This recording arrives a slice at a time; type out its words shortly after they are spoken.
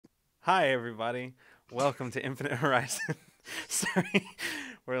Hi, everybody. Welcome to Infinite Horizon. Sorry,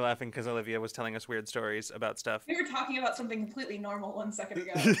 we're laughing because Olivia was telling us weird stories about stuff. We were talking about something completely normal 1 second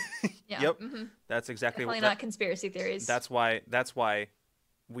ago. Yeah. Yep, Mm-hmm. that's exactly Definitely what. not conspiracy theories. That's why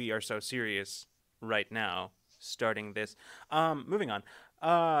we are so serious right now. Starting this. Moving on.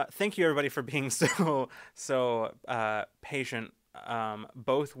 Thank you everybody for being so patient.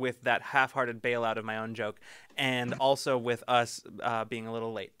 Both with that half-hearted bailout of my own joke, and also with us being a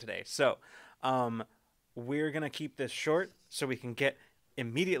little late today. So, we're gonna keep this short so we can get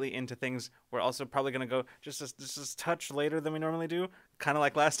immediately into things. We're also probably gonna go just a touch later than we normally do, kind of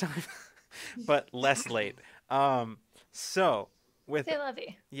like last time, but less late. So with Say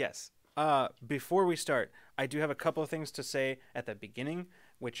lovey. yes. Before we start, I do have a couple of things to say at the beginning,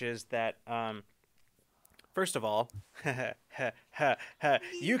 which is that first of all,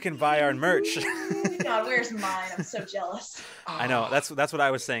 you can buy our merch. God, where's mine? I'm so jealous. I know that's what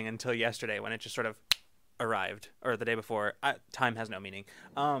I was saying until yesterday when it just sort of arrived, or the day before. Time has no meaning.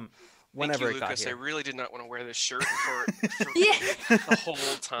 Whenever Thank you, it got Lucas. here. I really did not want to wear this shirt for Yeah. the whole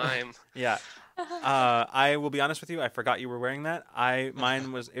time. Yeah. I will be honest with you. I forgot you were wearing that.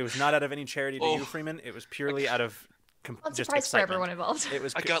 Mine was. It was not out of any charity to you, Freeman. It was purely out of Well, just surprise for excitement. everyone involved. It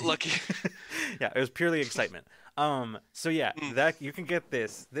was. I got lucky. Yeah, it was purely excitement. So yeah, that you can get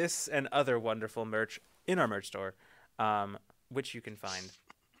this and other wonderful merch in our merch store, which you can find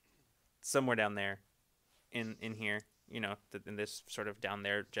somewhere down there, in here. You know, in this sort of down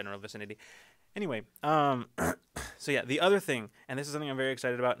there general vicinity. Anyway, so yeah, the other thing, and this is something I'm very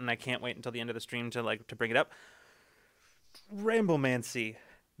excited about, and I can't wait until the end of the stream to bring it up. Ramblemancy.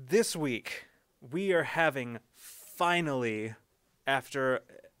 This week, we are having finally, after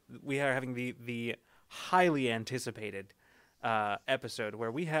we are having the highly anticipated episode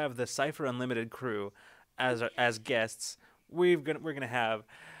where we have the Cypher Unlimited crew as guests. We're gonna have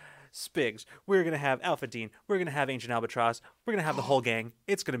Spigs, we're gonna have Alpha Dean, we're gonna have Ancient Albatross, we're gonna have the whole gang.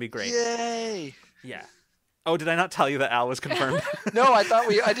 It's gonna be great. Yay! Yeah. Oh, did I not tell you that Al was confirmed? No, I thought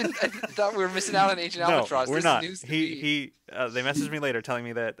I thought we were missing out on Ancient No, Albatross. we're This not. Is news to me. They messaged me later telling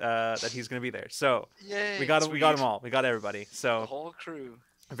me that he's gonna be there. So Yay! we got sweet. them all. We got everybody. The So whole crew.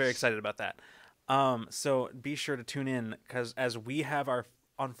 I'm very excited about that. So be sure to tune in because as we have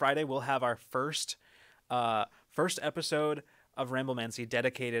on Friday, we'll have our first episode of Ramblemancy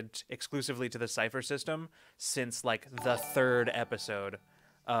dedicated exclusively to the Cypher system since like the third episode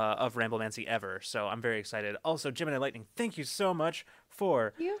of Ramblemancy ever. So I'm very excited. Also, Gemini Lightning, thank you so much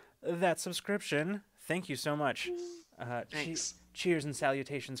for that subscription. Thank you so much. Thanks. Cheers and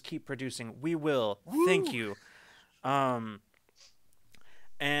salutations. Keep producing. We will. Thank you. And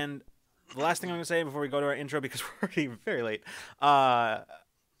the last thing I'm going to say before we go to our intro, because we're already very late.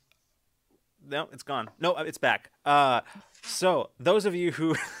 No, it's gone. No, it's back. So those of you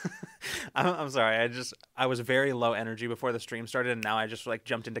who, I'm sorry, I was very low energy before the stream started, and now I just like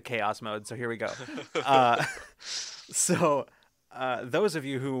jumped into chaos mode. So here we go. Those of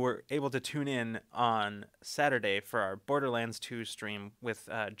you who were able to tune in on Saturday for our Borderlands 2 stream with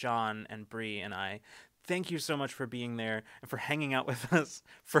John and Bree and I, thank you so much for being there and for hanging out with us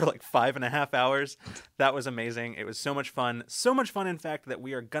for like 5.5 hours. That was amazing. It was so much fun. So much fun, in fact, that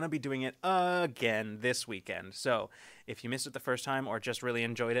we are going to be doing it again this weekend. So if you missed it the first time or just really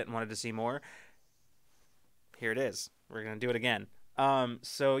enjoyed it and wanted to see more, here it is. We're going to do it again.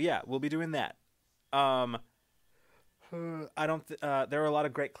 So yeah, we'll be doing that. There were a lot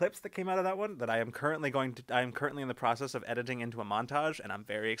of great clips that came out of that one that I am currently in the process of editing into a montage, and I'm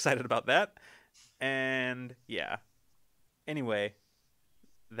very excited about that. And yeah. Anyway,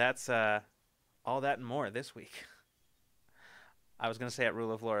 that's all that and more this week. I was gonna say at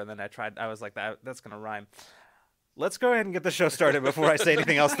Rule of Lore, and then I was like, that's gonna rhyme. Let's go ahead and get the show started before I say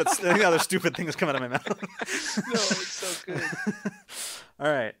anything else any other stupid things come out of my mouth. No, it's so good. All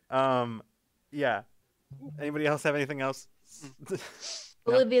right. Yeah. Anybody else have anything else? No?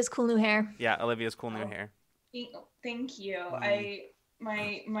 Olivia's cool new hair. Yeah, Olivia's cool new hair. Thank you.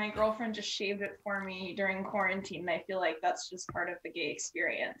 My girlfriend just shaved it for me during quarantine, and I feel like that's just part of the gay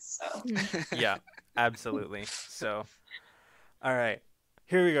experience. So Yeah, absolutely. So, all right,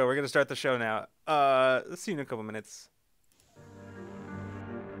 here we go. We're gonna start the show now. See you in a couple minutes.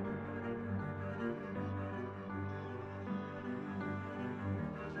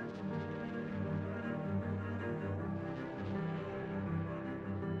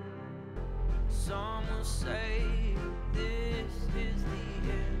 Some will say this is the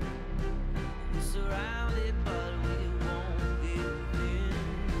end. We're surrounded, but we won't give in.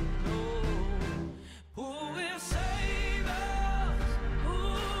 No. Who will save us? Who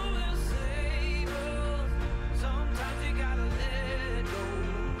will save us? Sometimes you gotta let go.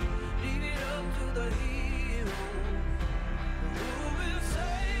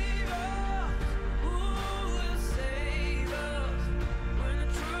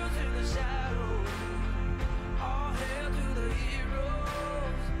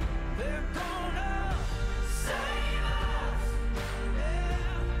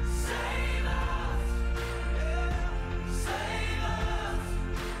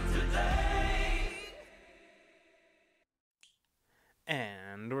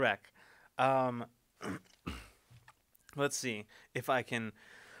 and wreck. Let's see if I can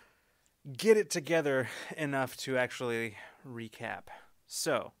get it together enough to actually recap.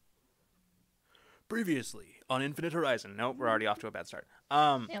 So, previously on Infinite Horizon. Nope, we're already off to a bad start.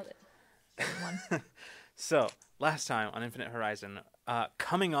 Nailed it. One. So, last time on Infinite Horizon,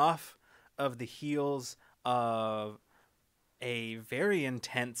 coming off of the heels of a very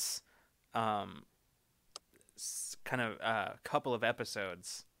intense kind of couple of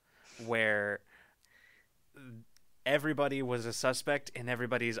episodes where everybody was a suspect in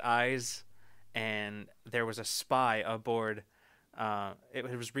everybody's eyes, and there was a spy aboard.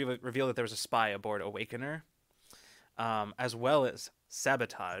 It was revealed that there was a spy aboard Awakener, as well as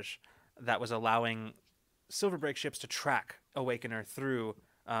sabotage that was allowing Silverbreak ships to track Awakener through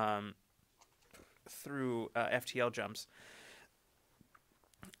FTL jumps.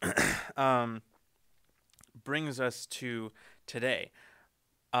 Brings us to today.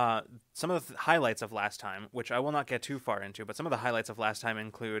 Some of the highlights of last time, which I will not get too far into, but some of the highlights of last time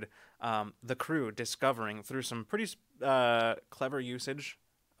include the crew discovering, through some pretty clever usage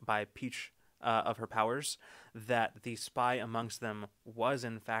by Peach of her powers, that the spy amongst them was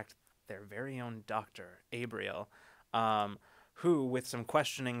in fact their very own doctor, Abriel, who, with some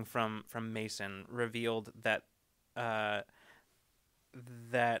questioning from Mason, revealed that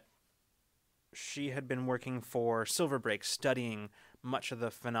that she had been working for Silverbreak, studying much of the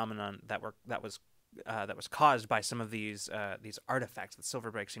phenomenon that was caused by some of these artifacts that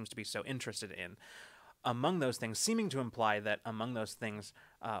Silverbreak seems to be so interested in. Among those things, seeming to imply that among those things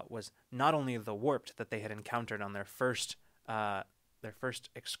was not only the warped that they had encountered on their first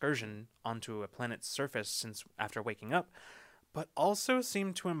excursion onto a planet's surface since after waking up, but also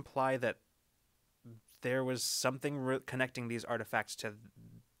seemed to imply that there was something connecting these artifacts to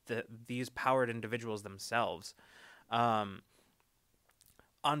these powered individuals themselves. On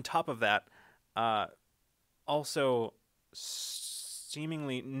top of that, also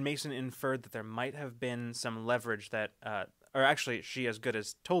seemingly Mason inferred that there might have been some leverage that, or actually she as good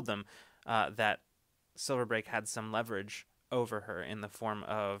as told them that Silverbreak had some leverage over her in the form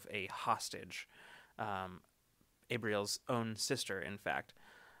of a hostage, Abriel's own sister, in fact.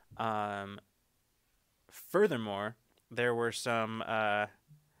 Furthermore, there were some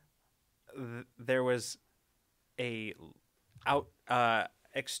there was a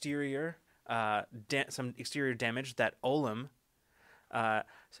exterior some exterior damage that Olim,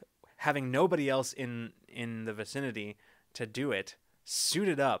 having nobody else in the vicinity to do it,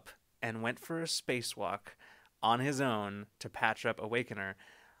 suited up and went for a spacewalk on his own to patch up Awakener.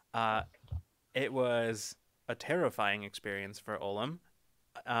 It was a terrifying experience for Olim,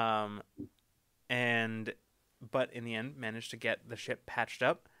 but in the end managed to get the ship patched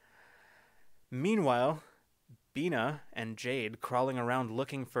up. Meanwhile, Bina and Jade, crawling around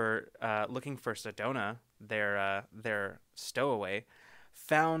looking for Sedona, their stowaway,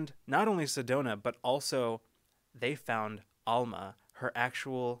 found not only Sedona, but also they found Alma, her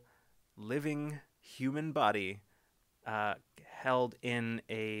actual living human body, held in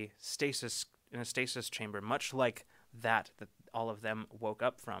a stasis chamber, much like that all of them woke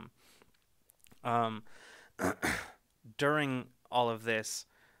up from. During all of this,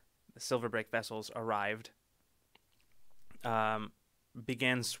 the Silverbreak vessels arrived,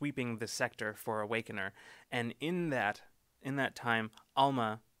 began sweeping the sector for Awakener, and in that time,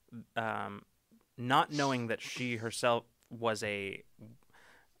 Alma, not knowing that she herself was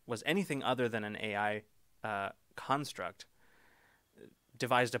anything other than an AI construct,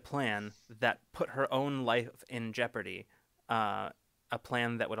 devised a plan that put her own life in jeopardy, a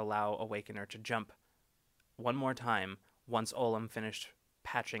plan that would allow Awakener to jump one more time once Olim finished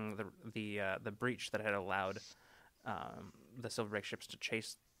patching the breach that had allowed the Silverbreak ships to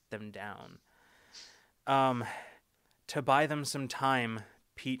chase them down. To buy them some time,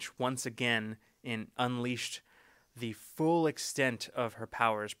 Peach once again unleashed the full extent of her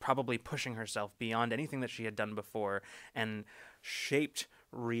powers, probably pushing herself beyond anything that she had done before, and shaped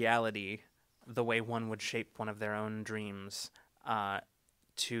reality the way one would shape one of their own dreams,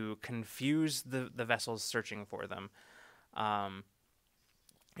 to confuse the vessels searching for them,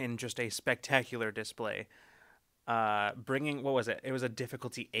 in just a spectacular display. Bringing, what was it? It was a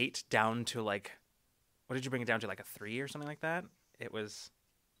difficulty 8 down to what did you bring it down to, like a 3 or something like that? It was...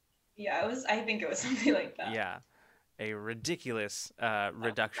 Yeah, I think it was something like that. Yeah. A ridiculous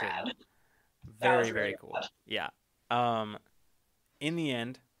reduction. Bad. Very, very cool. Bad. Yeah. In the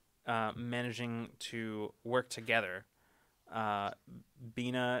end, managing to work together,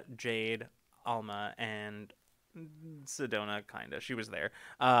 Bina, Jade, Alma, and Sedona, kinda. She was there.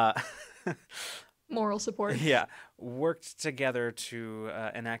 Moral support. yeah, worked together to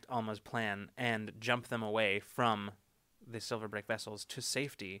enact Alma's plan and jump them away from the Silverbrick vessels to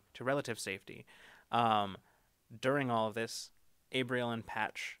safety, to relative safety. During all of this, Abriel and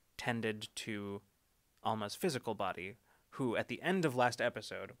Patch tended to Alma's physical body, who, at the end of last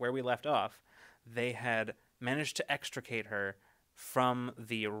episode, where we left off, they had managed to extricate her from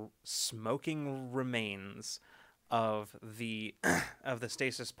the smoking remains of the of the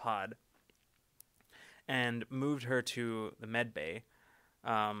stasis pod and moved her to the med bay,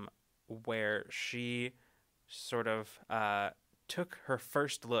 where she sort of took her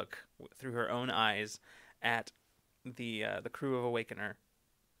first look through her own eyes at the crew of Awakener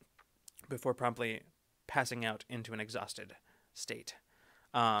before promptly passing out into an exhausted state,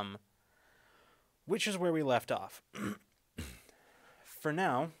 which is where we left off. For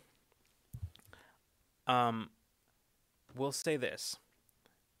now, we'll say this.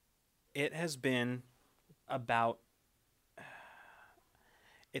 It has been about...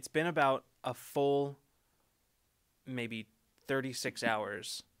 It's been about a full, maybe 36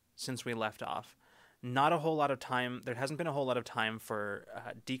 hours since we left off. Not a whole lot of time. There hasn't been a whole lot of time for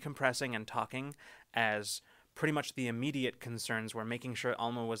decompressing and talking, as pretty much the immediate concerns were making sure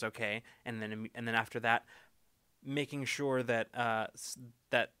Alma was okay, and then after that, making sure that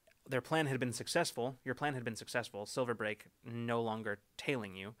that their plan had been successful. Your plan had been successful. Silverbreak no longer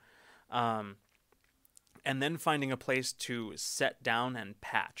tailing you, and then finding a place to set down and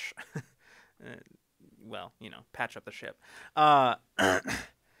patch. Well, patch up the ship.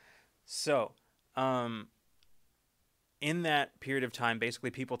 So, in that period of time,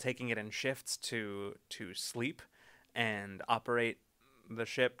 basically people taking it in shifts to sleep and operate the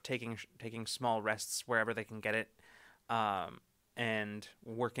ship, taking small rests wherever they can get it, and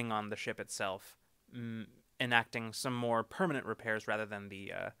working on the ship itself, enacting some more permanent repairs rather than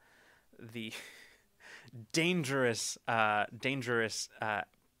the dangerous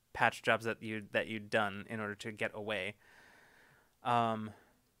patch jobs that you'd done in order to get away.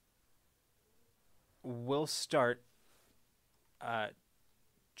 We'll start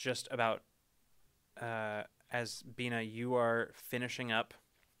just about as Bina, you are finishing up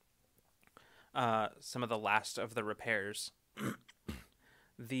some of the last of the repairs.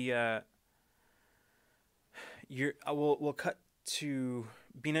 We'll cut to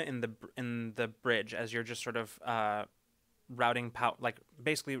Bina in the bridge as you're just sort of routing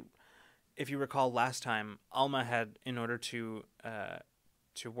basically, if you recall last time, Alma had, in order to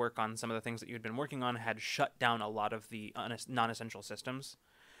work on some of the things that you'd been working on, had shut down a lot of the non-essential systems.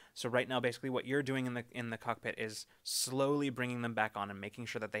 So right now, basically, what you're doing in the cockpit is slowly bringing them back on and making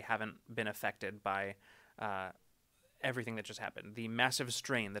sure that they haven't been affected by everything that just happened. The massive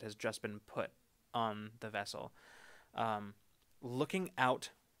strain that has just been put on the vessel. Looking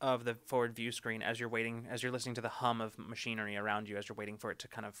out of the forward view screen as you're listening to the hum of machinery around you, as you're waiting for it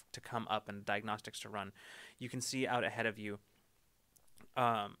to come up and diagnostics to run, you can see out ahead of you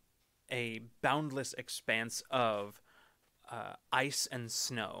a boundless expanse of ice and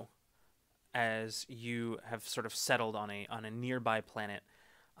snow as you have sort of settled on a nearby planet,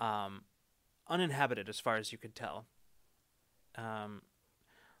 uninhabited as far as you could tell.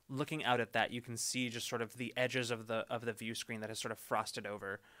 Looking out at that, you can see just sort of the edges of the view screen that has sort of frosted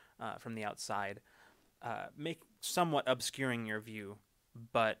over from the outside, somewhat obscuring your view,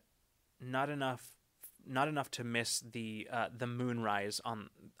 but not enough to miss the moonrise on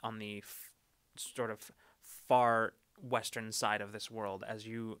the sort of far western side of this world as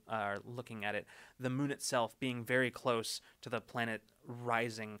you are looking at it. The moon itself being very close to the planet,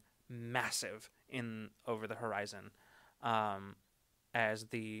 rising massive over the horizon, as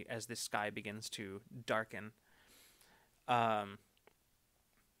the sky begins to darken. As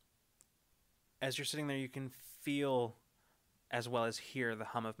you're sitting there, you can feel as well as hear the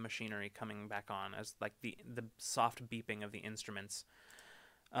hum of machinery coming back on, as like the soft beeping of the instruments.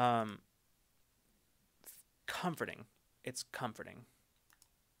 Comforting. It's comforting,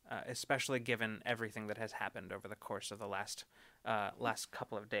 especially given everything that has happened over the course of the last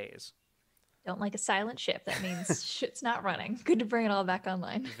couple of days. Don't like a silent ship. That means shit's not running. Good to bring it all back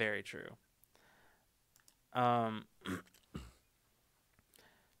online. Very true.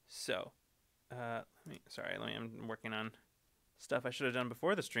 So, I'm working on stuff I should have done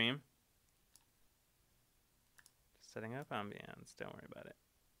before the stream. Setting up ambience. Don't worry about it.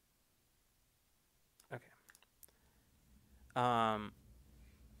 Okay.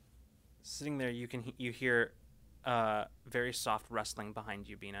 Sitting there, you hear very soft rustling behind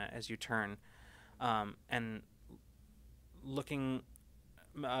you, Bina, as you turn, and looking,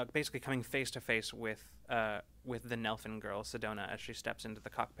 basically coming face to face with the Nelfin girl, Sedona, as she steps into the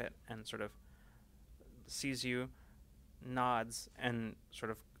cockpit and sort of sees you, nods, and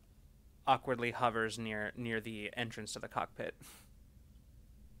sort of awkwardly hovers near the entrance to the cockpit.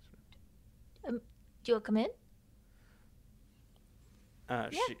 Do you want to come in? Yeah,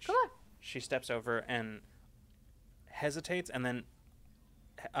 come on. She steps over and hesitates, and then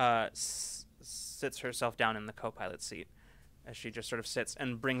sits herself down in the co-pilot seat, as she just sort of sits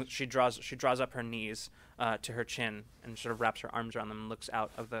and she draws up her knees to her chin and sort of wraps her arms around them and looks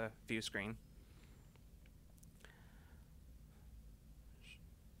out of the view screen.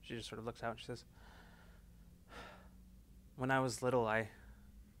 She just sort of looks out and she says, "When I was little, I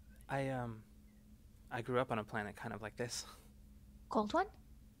grew up on a planet kind of like this." Cold one?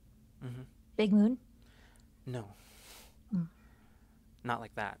 Mm-hmm. Big moon? No. Not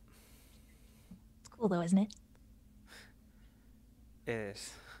like that. It's cool though, isn't it? It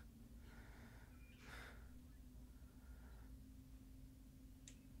is.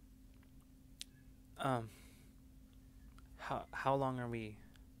 How long are we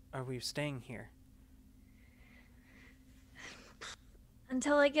staying here?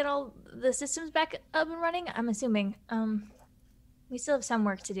 Until I get all the systems back up and running, I'm assuming. We still have some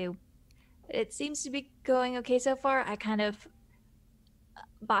work to do. It seems to be going okay so far. I kind of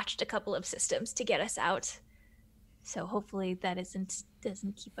botched a couple of systems to get us out. So hopefully that doesn't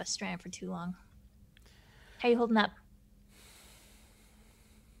keep us stranded for too long. How you holding up?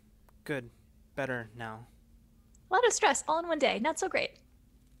 Good. Better now. A lot of stress all in one day. Not so great.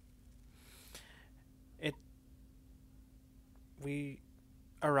 We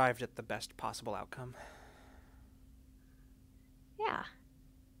arrived at the best possible outcome. Yeah.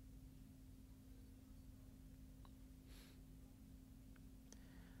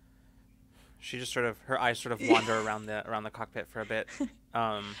 She just her eyes sort of wander around the cockpit for a bit.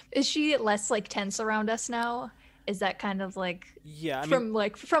 Is she less like tense around us now? Is that kind of like Yeah, I from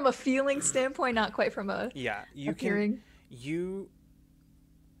mean, from a feeling standpoint, not quite from a yeah, you appearing?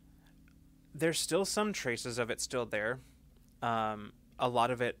 There's still some traces of it still there. A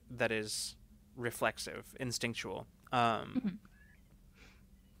lot of it that is reflexive, instinctual.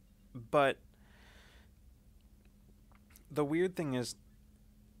 But the weird thing is,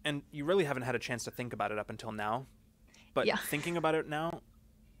 and you really haven't had a chance to think about it up until now, but Yeah. thinking about it now,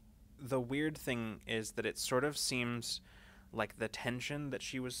 the weird thing is that it sort of seems like the tension that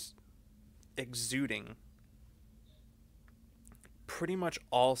she was exuding pretty much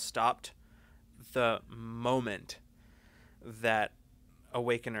all stopped the moment that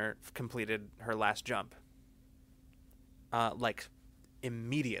Awakener completed her last jump. Like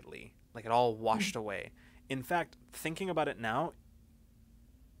immediately, like it all washed away. In fact, thinking about it now,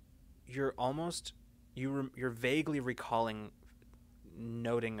 you're vaguely recalling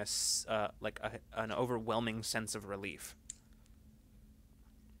noting an overwhelming sense of relief.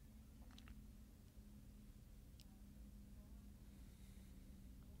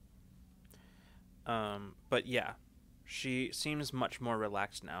 But yeah, she seems much more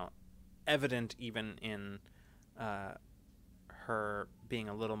relaxed now, evident even in her being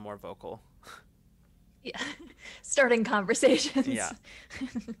a little more vocal. Yeah. Starting conversations. Yeah.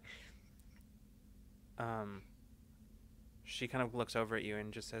 She kind of looks over at you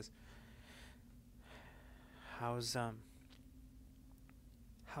and just says, How's Alma?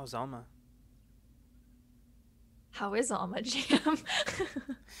 How is Alma, Jam?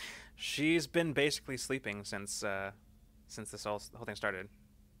 She's been basically sleeping since this whole thing started.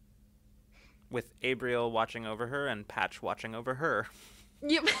 With Abriel watching over her and Patch watching over her.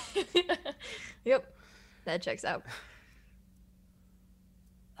 Yep. Yep. That checks out.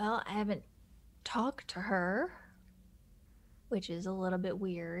 Well, I haven't talked to her, which is a little bit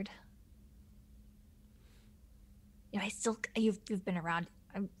weird. You know, you've been around.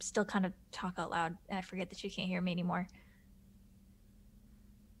 I'm still kind of talk out loud, and I forget that you can't hear me anymore.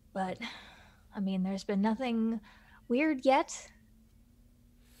 But, I mean, there's been nothing weird yet.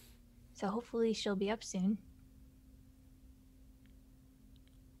 So hopefully she'll be up soon.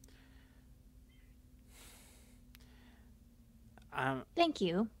 Thank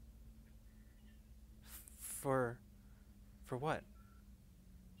you. For what?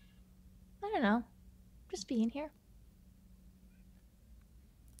 I don't know. Just being here.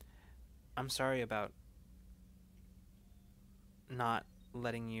 I'm sorry about not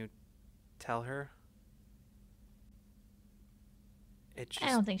letting you tell her. It just...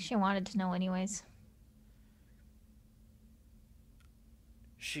 I don't think she wanted to know anyways.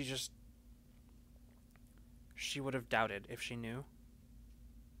 She would have doubted if she knew.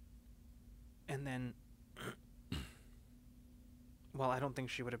 And then... well, I don't think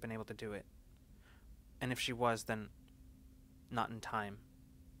she would have been able to do it. And if she was, then not in time.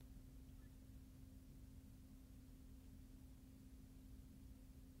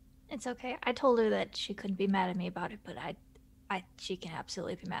 It's okay. I told her that she couldn't be mad at me about it, but she can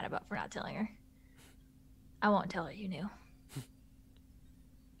absolutely be mad about for not telling her. I won't tell her you knew.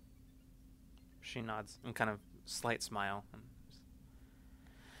 She nods and kind of slight smile.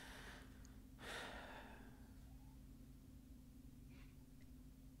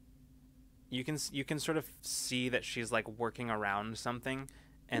 You can sort of see that she's like working around something,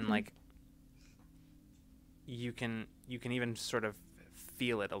 and like you can even sort of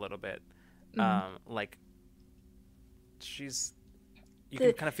feel it a little bit. Like you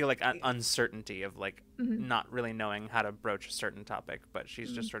can kind of feel like uncertainty of like not really knowing how to broach a certain topic, but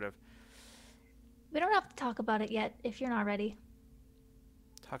she's just sort of. We don't have to talk about it yet if you're not ready.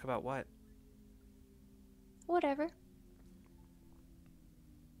 Talk about what? Whatever.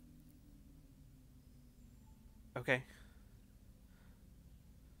 Okay.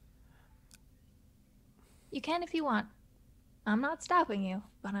 You can if you want. I'm not stopping you,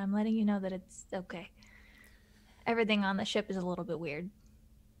 but I'm letting you know that it's okay. Everything on the ship is a little bit weird.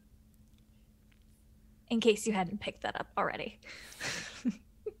 In case you hadn't picked that up already.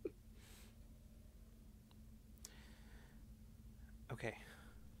 Okay.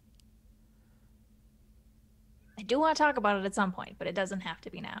 I do want to talk about it at some point, but it doesn't have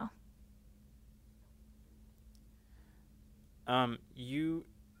to be now. You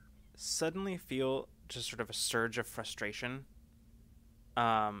suddenly feel just sort of a surge of frustration.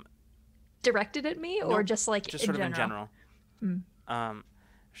 Directed at me, or Nope, just like just in sort of general? in general.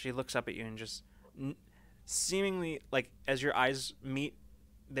 She looks up at you and just seemingly like as your eyes meet,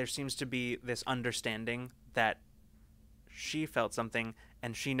 there seems to be this understanding that she felt something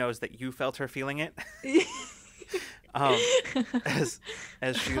and she knows that you felt her feeling it. As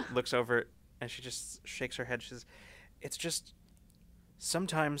she looks over and she just shakes her head, she says, "It's just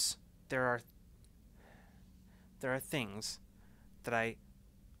sometimes there are things that I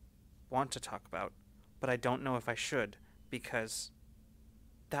want to talk about, but I don't know if I should, because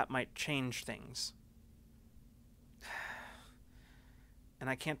that might change things. And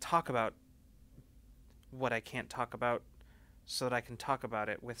I can't talk about what I can't talk about so that I can talk about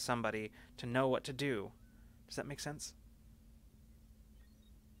it with somebody to know what to do." Does that make sense?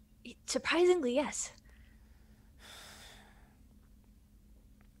 Surprisingly, yes.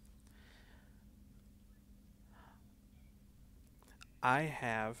 I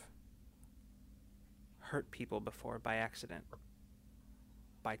have hurt people before by accident,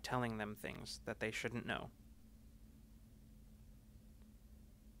 by telling them things that they shouldn't know.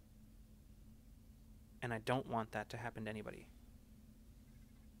 And I don't want that to happen to anybody.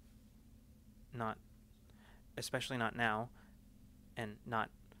 Especially not now, and not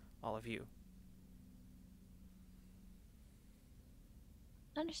all of you.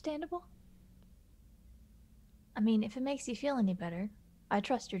 Understandable. I mean, if it makes you feel any better, I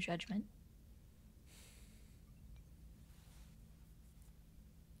trust your judgment.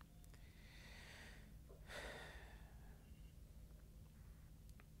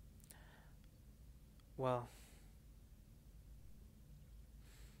 Well,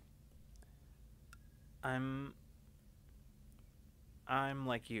 I'm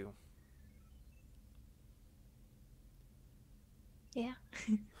like you. Yeah.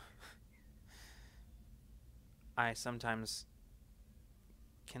 I sometimes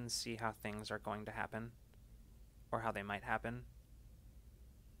can see how things are going to happen, or how they might happen.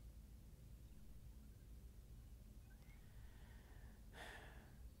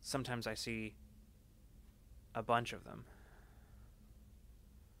 Sometimes I see a bunch of them.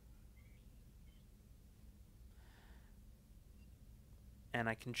 And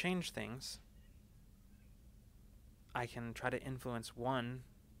I can change things. I can try to influence one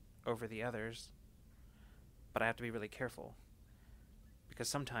over the others, but I have to be really careful, because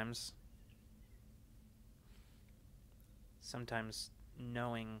sometimes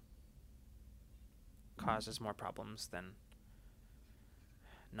knowing causes more problems than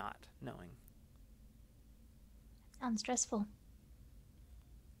not knowing. Sounds stressful.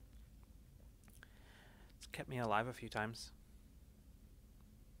 It's kept me alive a few times.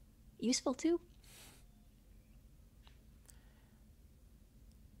 Useful too.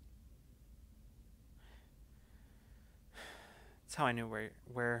 It's how I knew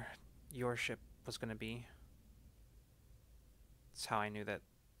where your ship was going to be. It's how I knew that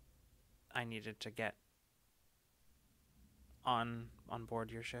I needed to get on board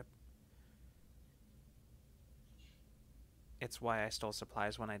your ship. It's why I stole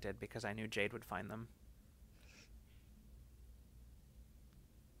supplies when I did, because I knew Jade would find them.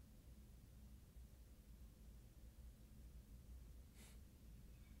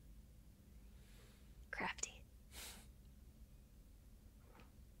 Crafty.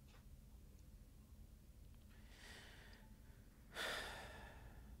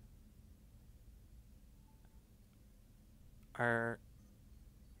 Are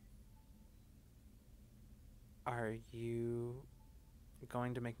you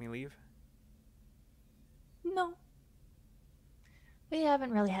going to make me leave? No. We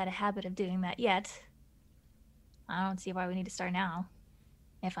haven't really had a habit of doing that yet. I don't see why we need to start now,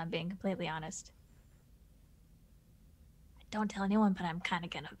 if I'm being completely honest. Don't tell anyone, but I'm kind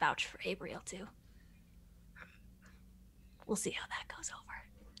of gonna vouch for Abriel too. We'll see how that goes over.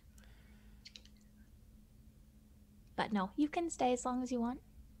 But no, you can stay as long as you want.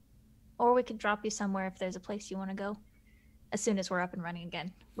 Or we could drop you somewhere if there's a place you want to go. As soon as we're up and running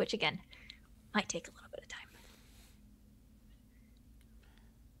again. Which, again, might take a little bit of time.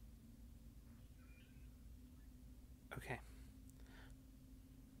 Okay.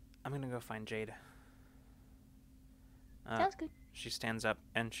 I'm gonna go find Jade. Sounds good. She stands up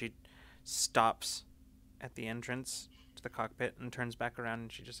and she stops at the entrance to the cockpit and turns back around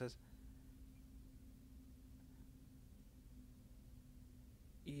and she just says,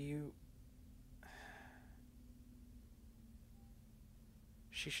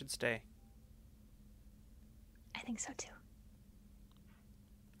 She should stay. I think so too.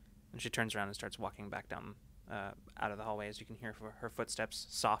 And she turns around and starts walking back down out of the hallway as you can hear her footsteps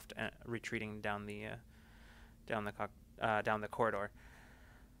soft retreating down the corridor.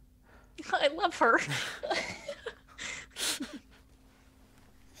 I love her.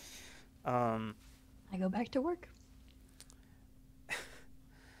 I go back to work.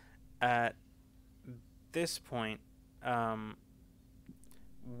 At this point,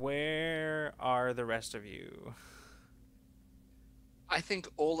 where are the rest of you? I think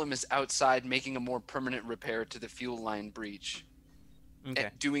Olam is outside making a more permanent repair to the fuel line breach. Okay.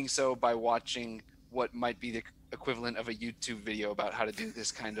 And doing so by watching what might be the equivalent of a YouTube video about how to do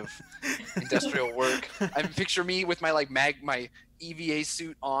this kind of industrial work. I picture me with my my EVA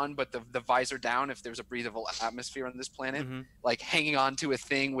suit on, but the visor down if there's a breathable atmosphere on this planet, like hanging on to a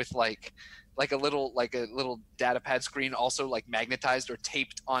thing with like a little data pad screen also like magnetized or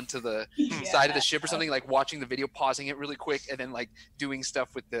taped onto the side of the ship or something, like watching the video, pausing it really quick, and then like doing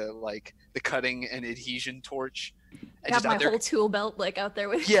stuff with the cutting and adhesion torch. And Have just my out there, whole tool belt like out there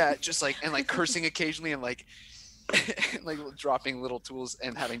with yeah, just like and like cursing occasionally and like like dropping little tools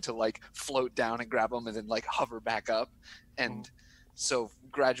and having to like float down and grab them and then like hover back up, and so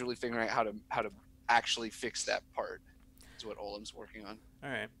gradually figuring out how to actually fix that part is what Olam's working on. All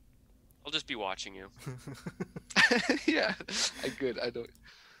right. I'll just be watching you. Yeah, I don't.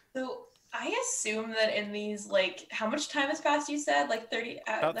 So I assume that in these, like, how much time has passed? You said like 30.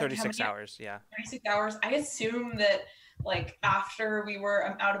 About like, 36 hours. Yeah. 36 hours. I assume that like after we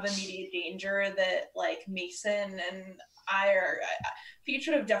were out of immediate danger, that like Mason and Peach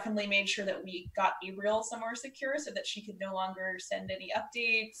would have definitely made sure that we got Abriel somewhere secure so that she could no longer send any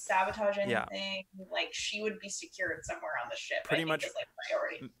updates, sabotage anything. Yeah. Like she would be secured somewhere on the ship. Pretty much. Is, like,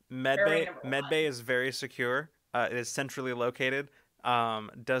 priority. Medbay is very secure. It is centrally located.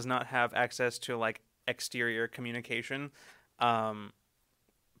 Does not have access to like exterior communication.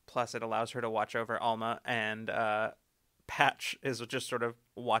 Plus, it allows her to watch over Alma, and Patch is just sort of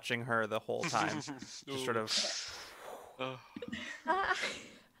watching her the whole time. Just sort of.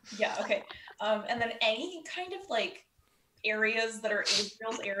 Yeah, okay. And then any kind of like areas that are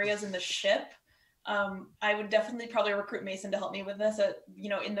Abriel's areas in the ship, I would definitely probably recruit Mason to help me with this.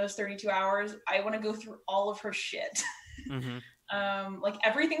 In those 32 hours, I want to go through all of her shit. Like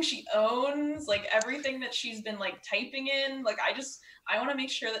everything she owns, like everything that she's been like typing in. Like I want to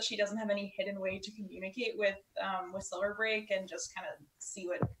make sure that she doesn't have any hidden way to communicate with Silverbreak, and just kind of see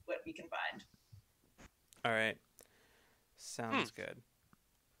what we can find. All right. Sounds good.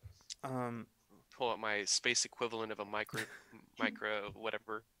 Pull out my space equivalent of a micro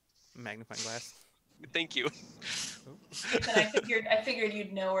whatever magnifying glass. Thank you. And I figured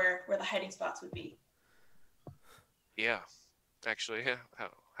you'd know where the hiding spots would be. Yeah, actually, yeah.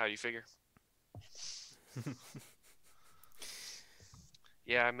 How do you figure?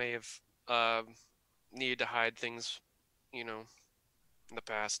 Yeah, I may have needed to hide things, in the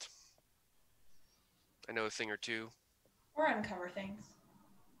past. I know a thing or two. Or uncover things.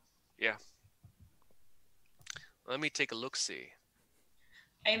 Yeah. Let me take a look-see.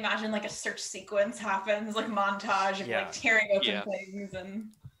 I imagine like a search sequence happens, like montage of like tearing open things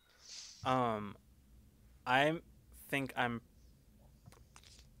and. I think I'm.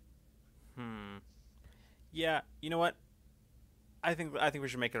 Yeah, you know what? I think we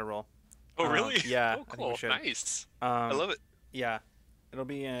should make it a roll. Oh really? Yeah. Oh, cool. I think we should. Nice. I love it. Yeah, it'll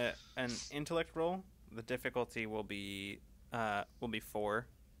be an intellect roll. The difficulty will be 4.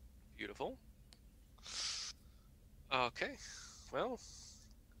 Beautiful. Okay. Well,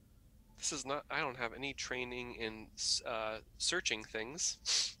 This is not. I don't have any training in searching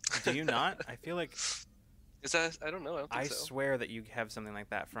things. Do you not? I feel like Is that? I don't know. I don't think I so. swear that you have something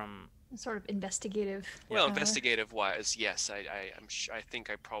like that from. Sort of investigative. Well, uh, investigative wise, yes. I think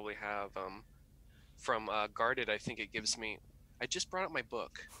I probably have from Guarded. I think it gives me. I just brought up my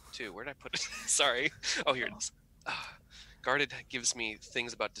book too. Where did I put it? Sorry. Oh, here it is. Guarded gives me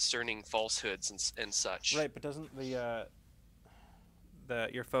things about discerning falsehoods and such. Right, but doesn't the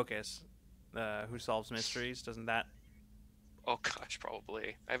your focus, who solves mysteries, doesn't that? Oh gosh,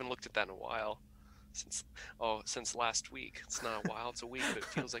 probably. I haven't looked at that in a while. Since last week. It's not a while, it's a week, but it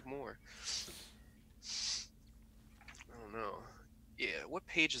feels like more. I don't know. Yeah, what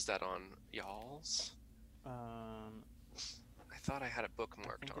page is that on, y'all's? I thought I had it I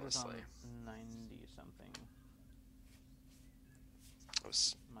bookmarked, think it is honestly. on 90 something. It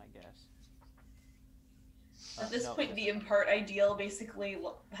was, My guess. At this No, point, the impart ideal basically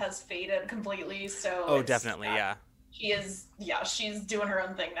has faded completely. So Oh, it's- definitely, yeah. she's doing her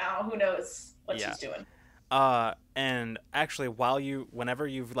own thing now. Who knows what Yeah. she's doing? And actually, whenever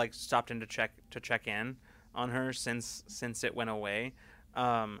you've like stopped in to check in on her since it went away,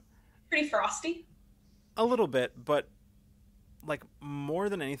 Pretty frosty. a little bit, but like more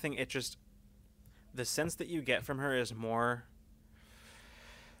than anything, it just the sense that you get from her is more.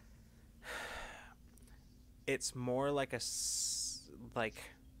 It's more like like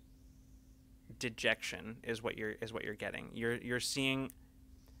dejection is what you're getting. You're seeing.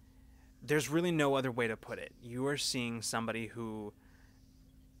 There's really no other way to put it. You are seeing somebody who.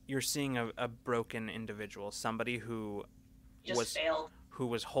 You're seeing a broken individual, somebody who Just failed. who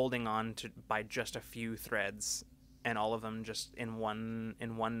was holding on to by just a few threads, and all of them just in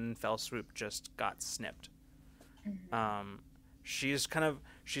one fell swoop just got snipped. She's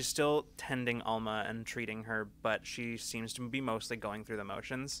still tending Alma and treating her, but she seems to be mostly going through the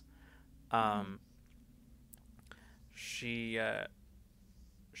motions. She's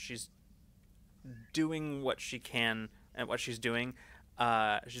doing what she can and what she's doing.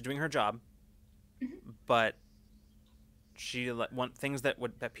 She's doing her job, but things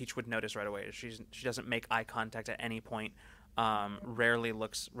that Peach would notice right away. She doesn't make eye contact at any point. Rarely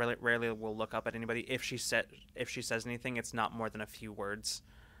will look up at anybody. If she says anything, it's not more than a few words,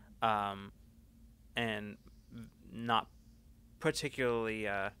 and not particularly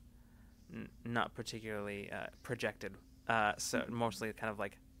projected. So mostly kind of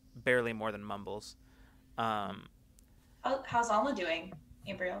like barely more than mumbles. How's Alma doing,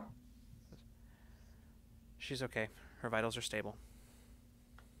 Gabriel? She's okay. Her vitals are stable.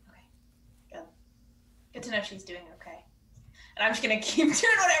 Okay, good. Good to know she's doing okay. And I'm just gonna keep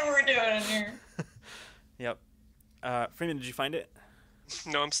doing whatever we're doing in here. Yep. Freeman, did you find it?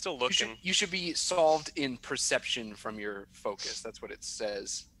 no, I'm still looking. You should be solved in perception from your focus. That's what it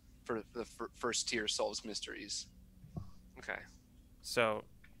says for the first tier solves mysteries. Okay, So,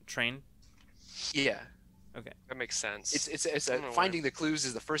 train. Yeah. Okay. that makes sense. It's I don't know finding the clues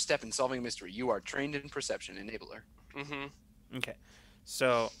is the first step in solving a mystery. You are trained in perception, enabler. Mm-hmm. Okay.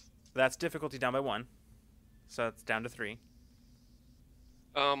 So that's difficulty down by 1. So it's down to 3.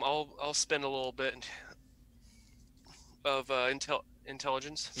 I'll spend a little bit of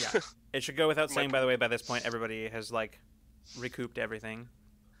intelligence. Yeah. It should go without My saying, by the way, by this point, everybody has like recouped everything.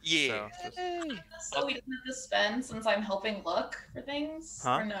 Yeah. So we don't have to spend since I'm helping look for things?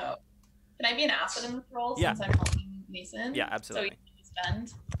 Huh? Or no? Can I be an asset in this role Yeah. since I'm helping Mason? Yeah, absolutely. So we can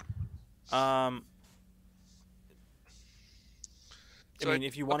spend? I So mean,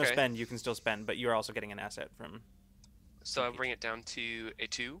 if you want to okay. spend, you can still spend, but you're also getting an asset from. So I'll bring it down to a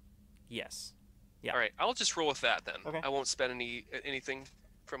 2. Yes. Yeah. All right, I'll just roll with that then. Okay. I won't spend anything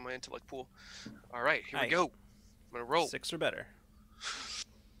from my intellect pool. All right, here we Nice. go. I'm gonna roll, 6 or better.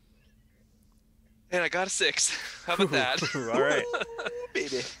 and I got a 6. How about that? All right.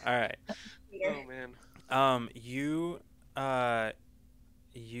 Baby. All right. Oh man.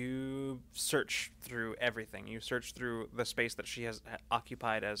 You search through everything. You search through the space that she has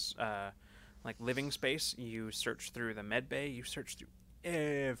occupied as like living space. You search through the med bay. You search through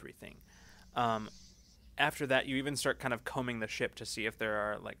everything. After that, you even start kind of combing the ship to see if there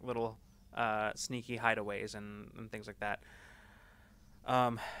are like little sneaky hideaways and things like that.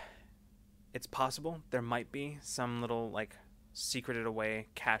 It's possible there might be some little like secreted away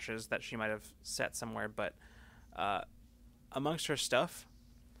caches that she might have set somewhere, but amongst her stuff,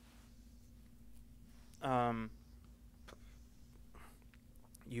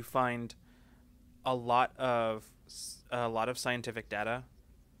 you find a lot of scientific data.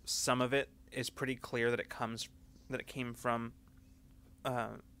 Some of it is pretty clear that it came from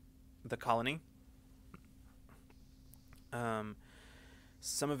the colony.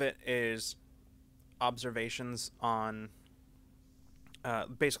 Some of it is observations on.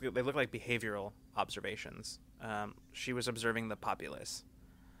 Basically, they look like behavioral observations. She was observing the populace.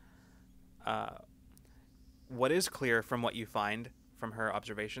 What is clear from what you find from her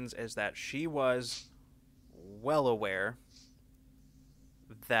observations is that she was well aware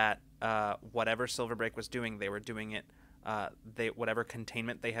that whatever Silverbreak was doing, they were doing it. Whatever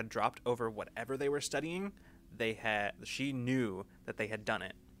containment they had dropped over whatever they were studying, she knew that they had done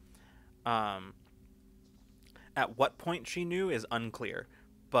it. At what point she knew is unclear,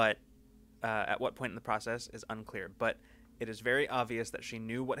 but at what point in the process is unclear. But it is very obvious that she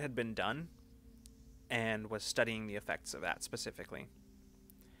knew what had been done and was studying the effects of that specifically.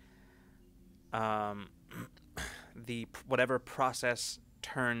 Whatever process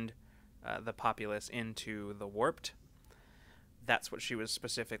turned the populace into the warped, that's what she was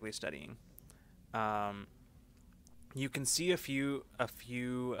specifically studying. You can see a few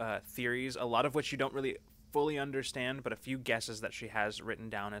theories, a lot of which you don't really fully understand, but a few guesses that she has written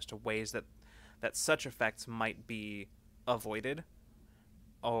down as to ways that such effects might be avoided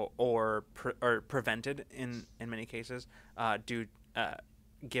or prevented in many cases,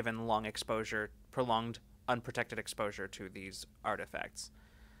 given long exposure, prolonged unprotected exposure to these artifacts.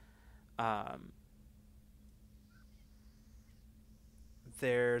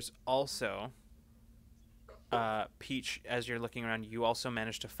 There's also Peach. As you're looking around, you also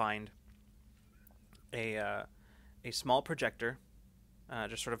managed to find a small projector,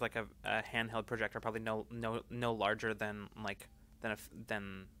 just sort of like a handheld projector, probably no larger than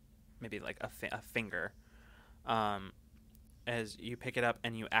maybe like a finger. As you pick it up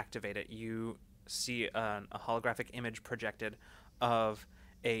and you activate it, you see a holographic image projected of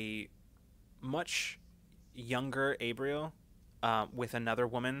a much younger Abriel with another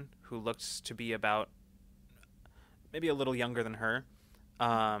woman who looks to be about maybe a little younger than her,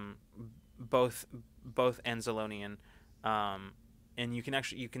 both Anzalonian, and you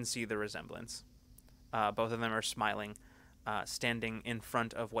can see the resemblance. Both of them are smiling, standing in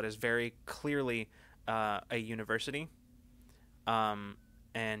front of what is very clearly a university,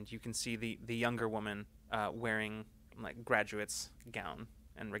 and you can see the younger woman wearing like graduate's gown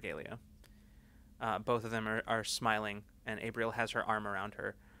and regalia. Both of them are smiling, and Abriel has her arm around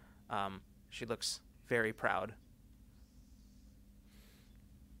her. She looks very proud.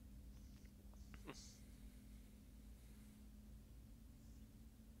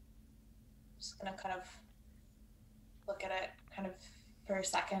 Just gonna kind of look at it kind of for a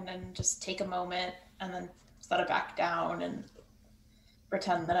second and just take a moment and then set it back down and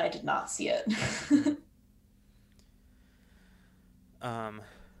pretend that I did not see it.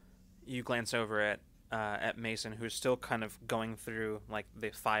 You glance over at Mason, who's still kind of going through like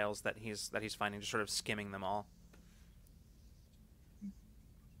the files that he's finding, just sort of skimming them all.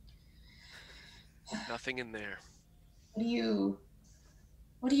 Nothing in there.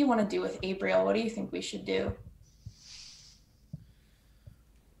 What do you want to do with Abriel? What do you think we should do?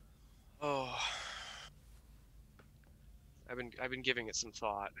 Oh, I've been giving it some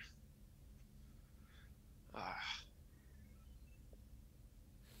thought.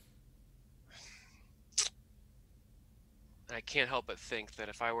 I can't help but think that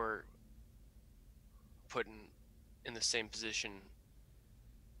if I were put in the same position,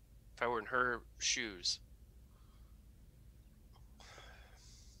 if I were in her shoes,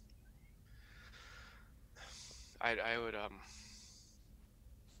 I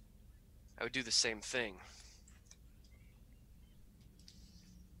would do the same thing.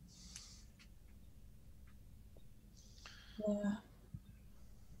 Yeah.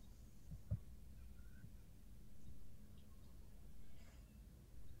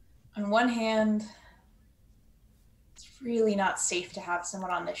 On one hand, it's really not safe to have someone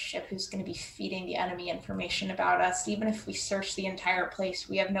on this ship who's going to be feeding the enemy information about us. Even if we search the entire place,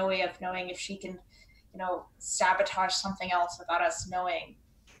 we have no way of knowing if she can, sabotage something else without us knowing.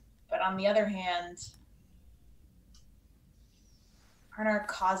 But on the other hand, aren't our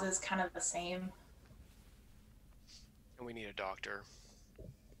causes kind of the same? And we need a doctor.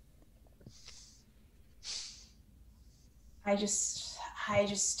 I just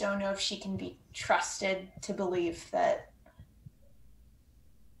don't know if she can be trusted to believe that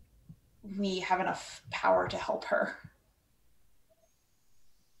we have enough power to help her.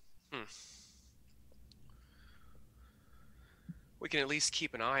 We can at least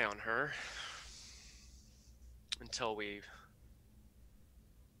keep an eye on her until we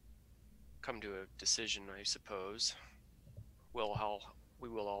come to a decision, I suppose. We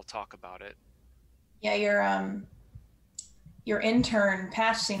will all talk about it. Yeah, your intern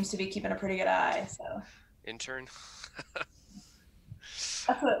Patch seems to be keeping a pretty good eye. So Intern.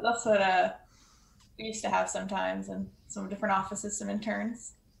 That's what we used to have sometimes in some different offices, some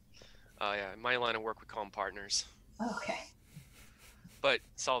interns. Yeah, in my line of work we call them partners, Okay. but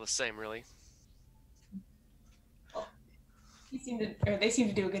it's all the same, really. They seem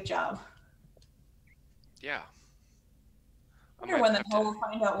to do a good job. Yeah. I wonder when the hell we'll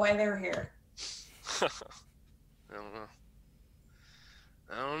find out why they're here. I don't know.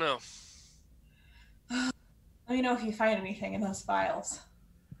 I don't know. Let me know if you find anything in those files.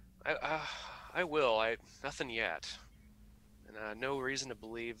 I will. Nothing yet, and no reason to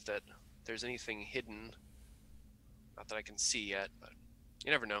believe that there's anything hidden. Not that I can see yet, but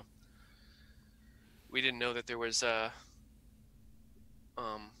you never know. We didn't know that there was an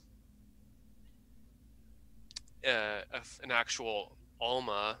actual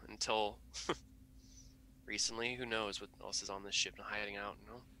Alma until recently. Who knows what else is on this ship and hiding out?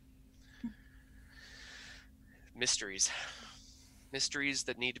 Mysteries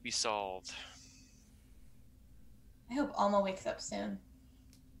that need to be solved. I hope Alma wakes up soon.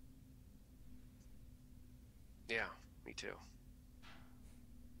 Yeah, me too.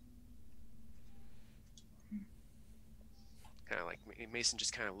 Kind of like Mason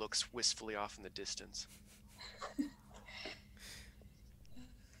just kind of looks wistfully off in the distance.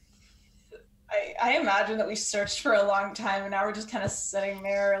 I imagine that we searched for a long time and now we're just kind of sitting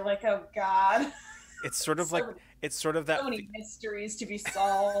there like, oh God. It's sort of like that. So many mysteries to be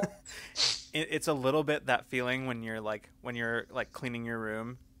solved. It's a little bit that feeling when you're cleaning your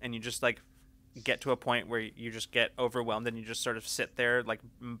room and you just like get to a point where you just get overwhelmed and you just sort of sit there like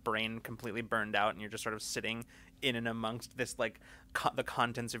brain completely burned out and you're just sort of sitting in and amongst this like the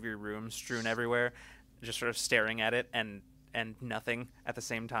contents of your room strewn everywhere, just sort of staring at it and nothing at the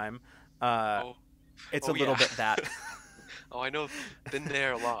same time. It's a little bit that. Oh, I know. Been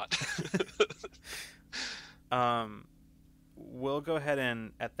there a lot. We'll go ahead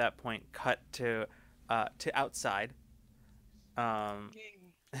and at that point cut to outside,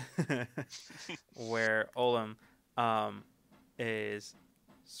 where Olam is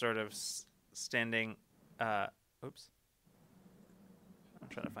sort of standing. Oops, I'm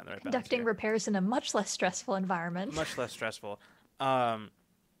trying to find the right balance Conducting here. repairs in a much less stressful environment. Much less stressful. Olam,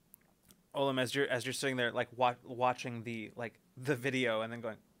 as you're sitting there, like watching the video and then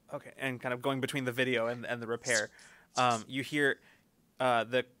going, okay, and kind of going between the video and the repair, you hear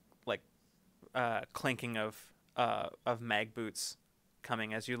the clanking of mag boots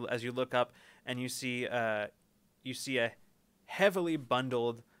coming as you look up, and you see a heavily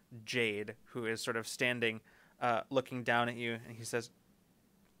bundled Jade who is sort of standing, looking down at you, and he says,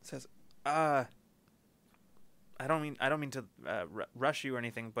 I don't mean to rush you or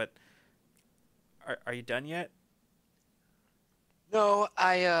anything, but are you done yet? No,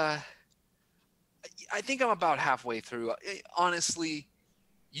 I think I'm about halfway through. Honestly,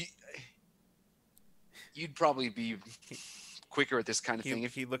 you'd probably be quicker at this kind of thing.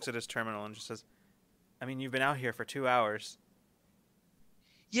 If he looks at his terminal and just says, I mean, you've been out here for 2 hours.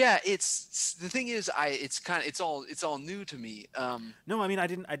 Yeah, it's the thing is, it's all new to me. No, I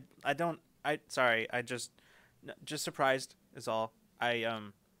mean, sorry, I just surprised is all.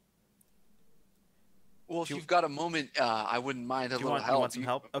 Well, if you've got a moment, I wouldn't mind a little help. You want some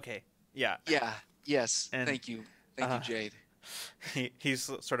help? Okay. Yeah. Yeah. Yes. And, thank you, Jade. He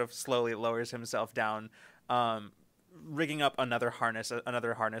sort of slowly lowers himself down, rigging up another harness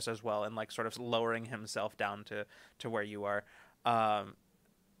as well, and like sort of lowering himself down to where you are.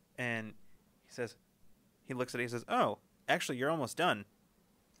 And he looks at it. He says, "Oh, actually, you're almost done."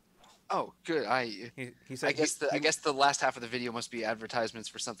 Oh, good. He said, I guess the last half of the video must be advertisements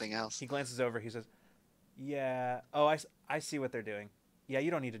for something else. He glances over. He says, "Yeah. Oh, I see what they're doing. Yeah, you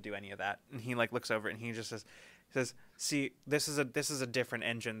don't need to do any of that." And he like looks over and he just says, "See, this is a different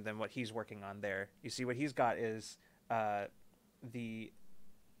engine than what he's working on there. You see, what he's got is the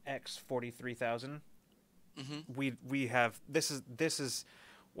X-43,000. Mm-hmm. We have this is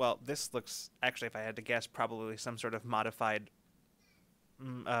well, this looks actually, if I had to guess, probably some sort of modified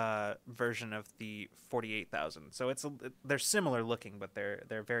version of the 48,000. So they're similar looking, but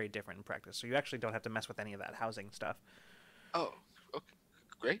they're very different in practice. So you actually don't have to mess with any of that housing stuff." Oh, okay,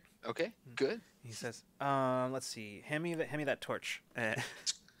 great. Okay, good. He says, "Let's see, hand me that torch." Yeah,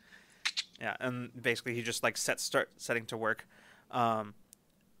 and basically he just like start setting to work.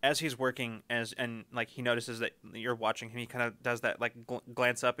 As he's working, and like he notices that you're watching him, he kind of does that like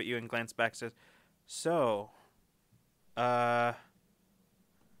glance up at you and glance back, says, "So, Abriel,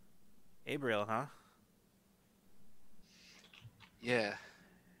 huh?" Yeah.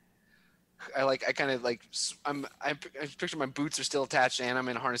 I picture my boots are still attached and I'm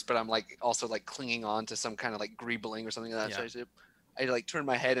in a harness, but I'm like also like clinging on to some kind of like greebling or something of that. Yeah. So I said, I like turn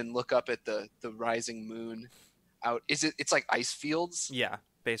my head and look up at the rising moon. Out, it's like ice fields? Yeah,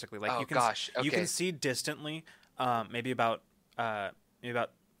 basically, like Oh you can gosh, you can okay. see distantly, maybe about probably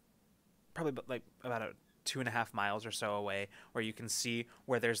about a 2.5 miles or so away, where you can see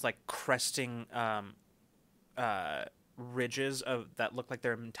where there's like cresting ridges of that look like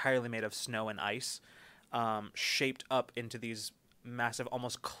they're entirely made of snow and ice, shaped up into these massive,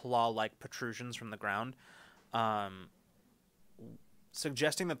 almost claw-like protrusions from the ground,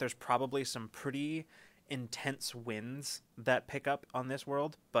 suggesting that there's probably some pretty intense winds that pick up on this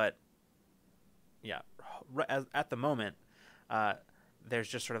world. But yeah, at the moment, there's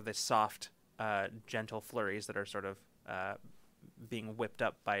just sort of this soft, gentle flurries that are sort of being whipped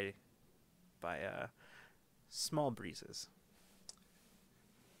up by small breezes.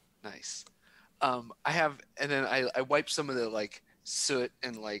 Nice. I have, and then I wipe some of the like soot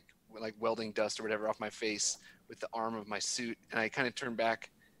and like welding dust or whatever off my face with the arm of my suit, and I kind of turn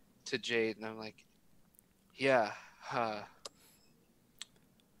back to Jade, and I'm like, yeah,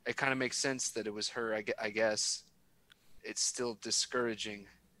 it kind of makes sense that it was her. I guess it's still discouraging.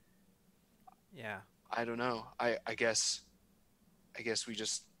 Yeah. I don't know. I guess we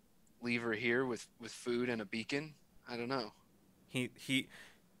just leave her here with food and a beacon. I don't know. He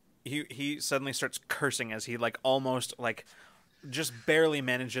suddenly starts cursing as he like almost like just barely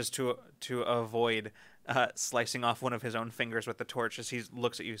manages to avoid slicing off one of his own fingers with the torch as he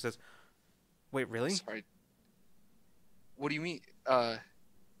looks at you and says, "Wait, really?" Sorry. What do you mean? Oh,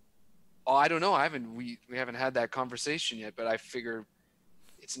 I don't know. We haven't had that conversation yet, but I figure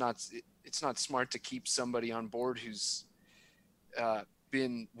it's not smart to keep somebody on board who's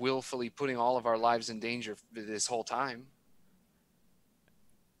been willfully putting all of our lives in danger this whole time.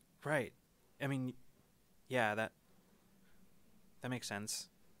 Right. I mean, yeah, that makes sense.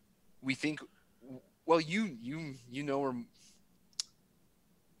 We think, well, you know her.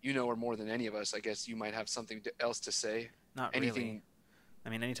 You know her more than any of us. I guess you might have something else to say. Not Anything. really. I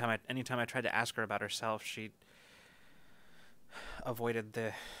mean, anytime I tried to ask her about herself, she avoided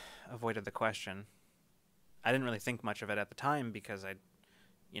the question. I didn't really think much of it at the time because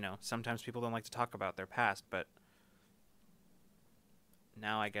sometimes people don't like to talk about their past, but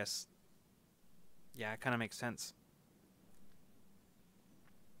now I guess, yeah, it kind of makes sense.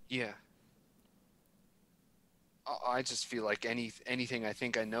 Yeah. I just feel like anything I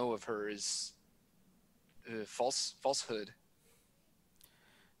think I know of her is falsehood.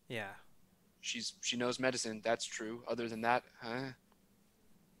 Yeah. She knows medicine. That's true. Other than that, huh?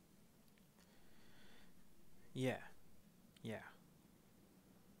 Yeah. Yeah.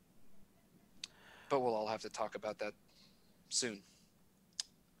 But we'll all have to talk about that soon.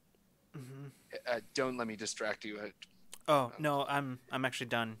 Mm-hmm. Don't let me distract you. Oh no, I'm actually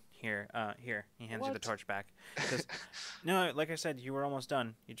done here. Here, he hands you the torch back. No, like I said, you were almost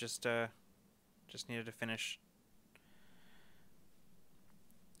done. You just needed to finish.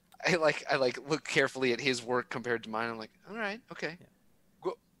 I look carefully at his work compared to mine. I'm like, all right, okay, yeah.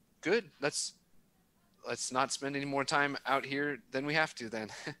 Good. Let's not spend any more time out here than we have to then.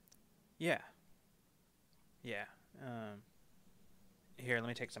 Yeah. Yeah. Here, let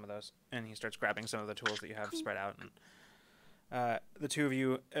me take some of those. And he starts grabbing some of the tools that you have spread out. And the two of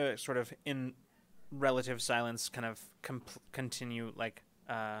you, sort of in relative silence, kind of continue like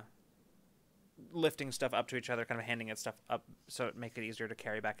lifting stuff up to each other, kind of handing it stuff up so it make it easier to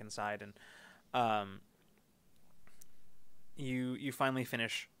carry back inside. And you finally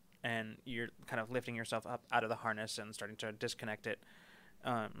finish, and you're kind of lifting yourself up out of the harness and starting to disconnect it.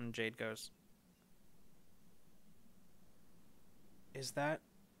 And Jade goes, "Is that?"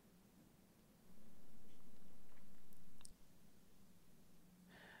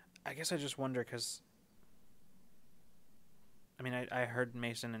 I guess I just wonder because, I mean, I heard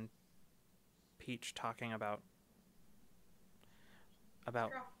Mason and Peach talking about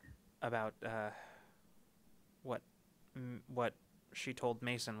what she told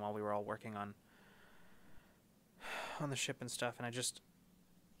Mason while we were all working on the ship and stuff, and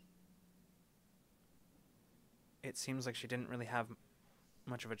it seems like she didn't really have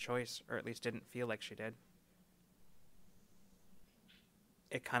much of a choice, or at least didn't feel like she did.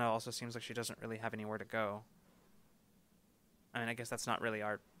 It kind of also seems like she doesn't really have anywhere to go. I mean, I guess that's not really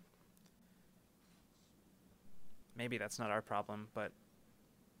maybe that's not our problem, but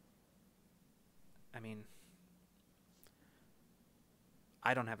I mean,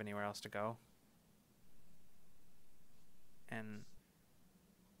 I don't have anywhere else to go. And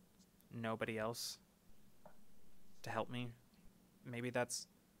nobody else to help me. Maybe that's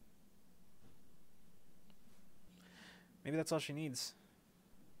all she needs.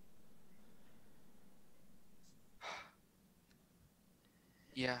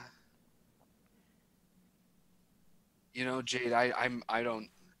 Yeah. You know, Jade, I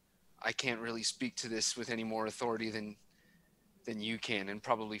can't really speak to this with any more authority than you can, and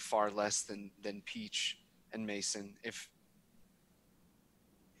probably far less than Peach and Mason. If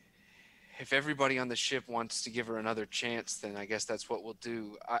everybody on the ship wants to give her another chance, then I guess that's what we'll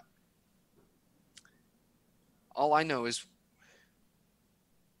do. All I know is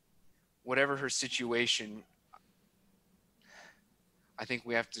whatever her situation, I think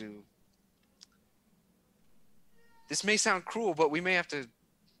we have to. This may sound cruel, but we may have to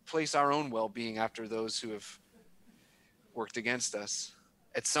place our own well-being after those who have worked against us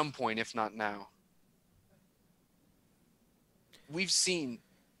at some point, if not now. We've seen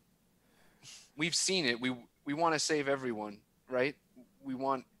it. We want to save everyone, right? We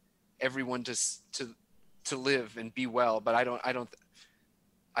want everyone to live and be well, but I don't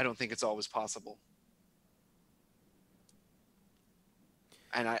think it's always possible.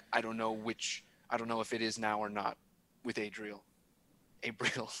 And I don't know if it is now or not with Adriel.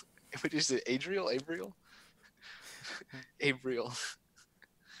 What is it? Adriel? Abriel.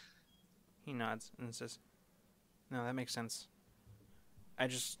 He nods and says, "No, that makes sense. I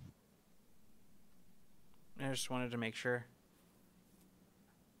just wanted to make sure,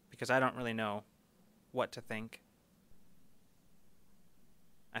 because I don't really know what to think.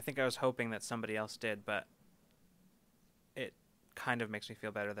 I think I was hoping that somebody else did, but it kind of makes me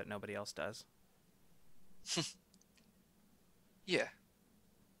feel better that nobody else does." Yeah.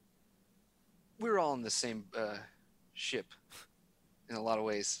 We're all in the same ship in a lot of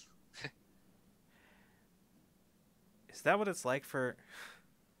ways. Is that what it's like for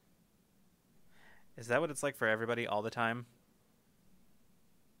everybody all the time?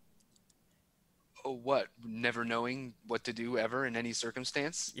 Oh, what? Never knowing what to do ever in any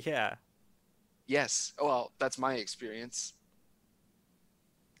circumstance? Yeah. Yes. Well, that's my experience.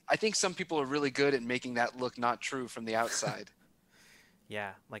 I think some people are really good at making that look not true from the outside.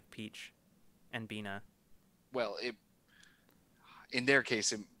 Yeah, like Peach and Bina. Well, in their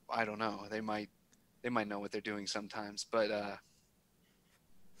case, I don't know. They might know what they're doing sometimes, but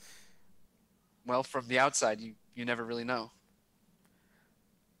well, from the outside, you never really know.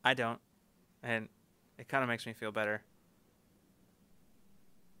 I don't, and it kind of makes me feel better.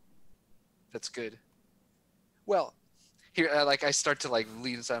 That's good. Well, here, like I start to like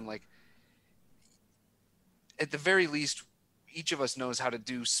lead inside. I'm like, at the very least, each of us knows how to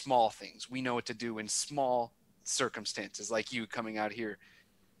do small things. We know what to do in small circumstances, like you coming out here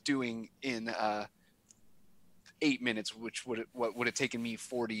doing in 8 minutes, which would have taken me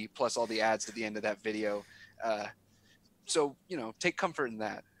 40 plus all the ads at the end of that video. So take comfort in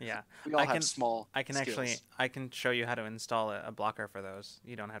that. Yeah, we all have small. I can skills. I can show you how to install a blocker for those.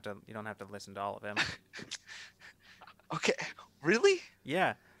 You don't have to listen to all of them. Okay, really?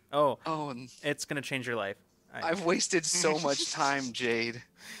 Yeah. Oh, it's gonna change your life. I've wasted so much time, Jade.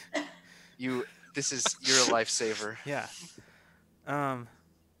 You're a lifesaver. Yeah.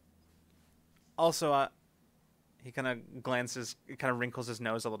 Also, he kind of wrinkles his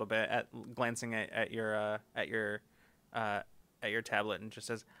nose a little bit at glancing at your tablet and just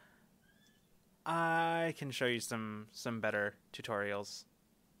says, "I can show you some better tutorials.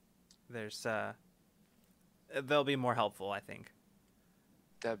 They'll be more helpful, I think."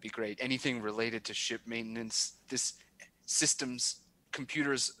 That'd be great. Anything related to ship maintenance, this systems,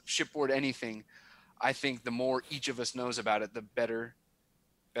 computers, shipboard, anything. I think the more each of us knows about it, the better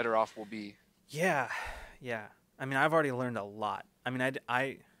off we'll be. Yeah. I mean, I've already learned a lot. I mean,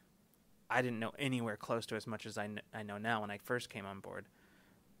 I didn't know anywhere close to as much as I know now when I first came on board.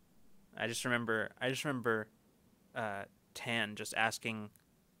 I just remember Tan just asking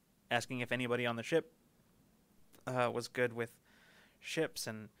if anybody on the ship was good with ships,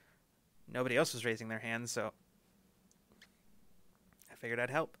 and nobody else was raising their hands, so I figured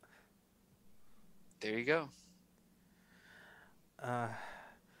I'd help. There you go.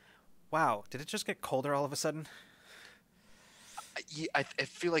 Wow, did it just get colder all of a sudden? I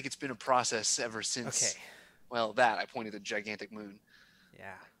feel like it's been a process ever since. Okay. Well, I pointed at the gigantic moon.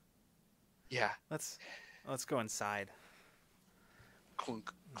 Yeah. Yeah. Let's go inside.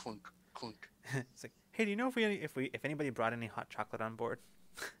 Clunk, clunk, clunk. It's like, hey, do you know if anybody brought any hot chocolate on board?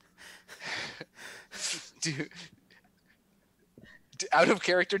 Dude, out of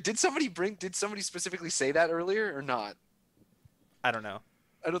character, did somebody specifically say that earlier or not? I don't know.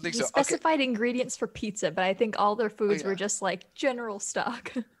 I don't think He so. specified ingredients for pizza, but I think all their foods were just like general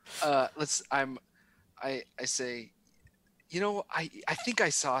stock. I say, I think I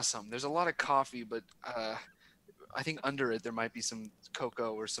saw some. There's a lot of coffee, but I think under it there might be some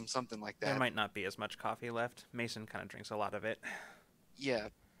cocoa or something like that. There might not be as much coffee left. Mason kind of drinks a lot of it. yeah,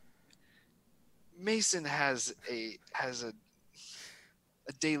 Mason has a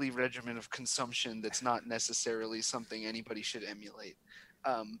daily regimen of consumption that's not necessarily something anybody should emulate.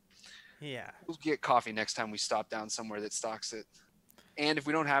 Yeah. We'll get coffee next time we stop down somewhere that stocks it, and if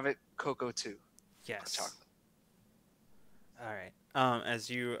we don't have it, cocoa too. Yes. Chocolate. All right. As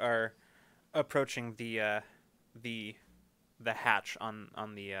you are approaching the hatch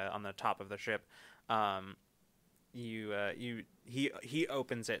on the top of the ship, he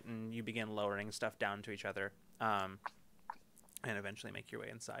opens it and you begin lowering stuff down to each other, and eventually make your way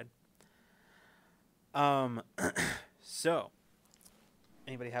inside. So,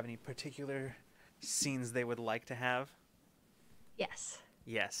 anybody have any particular scenes they would like to have? Yes.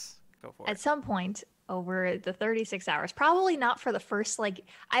 Yes, go for At it. some point over the 36 hours, probably not for the first, like,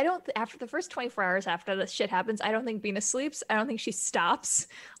 after the first 24 hours after this shit happens, I don't think Bina sleeps. I don't think she stops.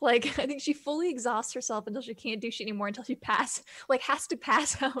 Like, I think she fully exhausts herself until she can't do shit anymore, until she has to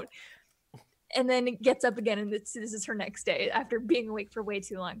pass out. And then gets up again, and this is her next day after being awake for way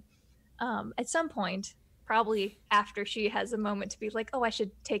too long. At some point, probably after she has a moment to be like, oh, I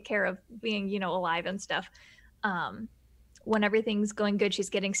should take care of being, alive and stuff. When everything's going good, she's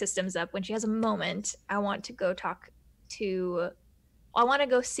getting systems up. When she has a moment, I want to go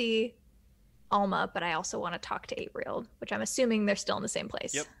see Alma, but I also want to talk to Abriel, which I'm assuming they're still in the same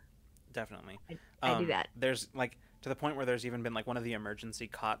place. Yep. Definitely. I do that. There's like to the point where there's even been like one of the emergency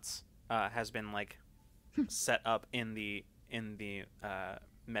cots has been like set up in the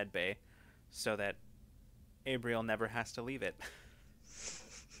med bay so that Abriel never has to leave it.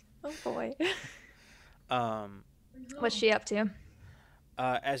 Oh boy. No. What's she up to?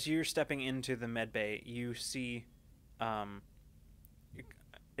 As you're stepping into the med bay, you see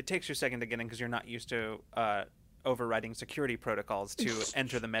it takes you a second to get in because you're not used to overriding security protocols to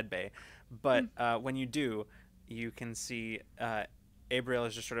enter the med bay. But when you do, you can see Abriel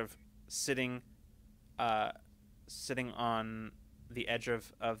is just sort of sitting on the edge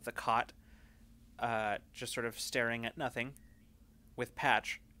of the cot, just sort of staring at nothing, with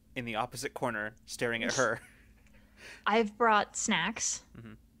Patch in the opposite corner staring at her. I've brought snacks.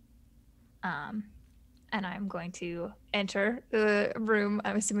 Mm-hmm. And I'm going to enter the room.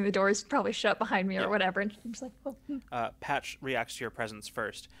 I'm assuming the door is probably shut behind me or Yep. whatever. And I'm just like, oh. Patch reacts to your presence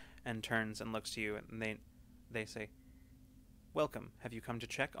first and turns and looks to you, and they say, "Welcome. Have you come to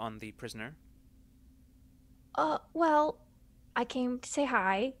check on the prisoner?" Well, I came to say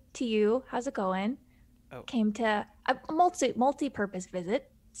hi to you. How's it going? Oh. Came to a multi-purpose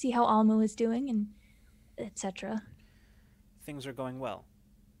visit, see how Alma was doing and etc. Things are going well.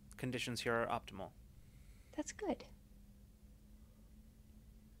 Conditions here are optimal. That's good.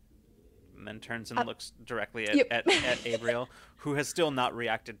 And then turns and looks directly Yep. at Abriel, who has still not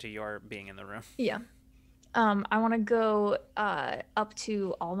reacted to your being in the room. Yeah. I want to go up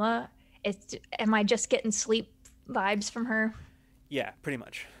to Alma. Am I just getting sleep vibes from her? Yeah, pretty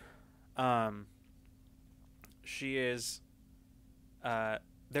much. She is.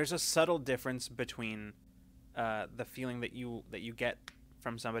 There's a subtle difference between the feeling that you get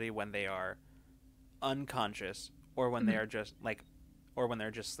from somebody when they are unconscious or when they are just or when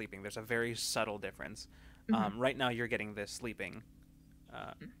they're just sleeping. There's a very subtle difference. Right now, you're getting this sleeping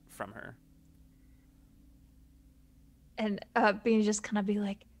from her. And being just kind of be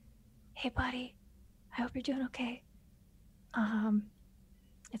like, hey buddy, I hope you're doing okay.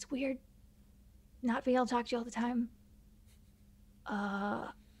 It's weird not being able to talk to you all the time.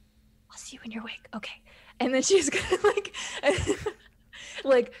 I'll see you when you're awake. Okay. And then she's gonna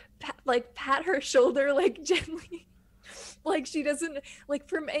pat her shoulder gently. Like she doesn't, like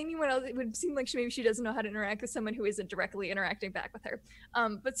from anyone else, it would seem like maybe she doesn't know how to interact with someone who isn't directly interacting back with her.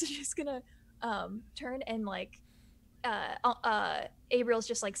 But so she's gonna turn and Abriel's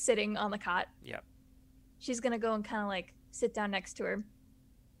just sitting on the cot. Yep. She's gonna go and kind of sit down next to her.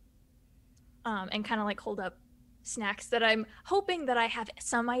 And kind of hold up snacks that I'm hoping that I have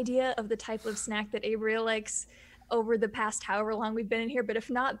some idea of the type of snack that Abriel likes over the past however long we've been in here. But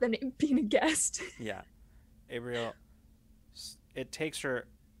if not, then being a guest. Yeah. Abriel, it takes her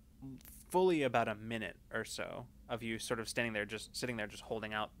fully about a minute or so of you sort of sitting there just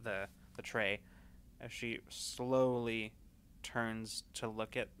holding out the tray as she slowly turns to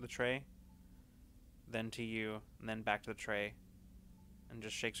look at the tray, then to you, and then back to the tray, and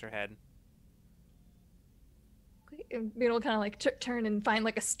just shakes her head. And Bean will kind of turn and find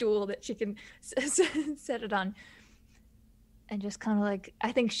a stool that she can set it on, and just kind of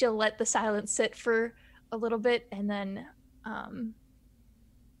I think she'll let the silence sit for a little bit, and then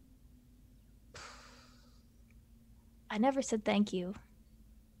I never said thank you,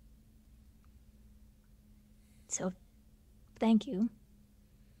 so thank you.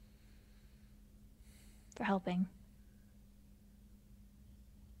 for helping.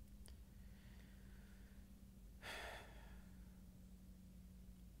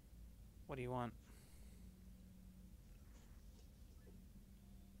 What do you want?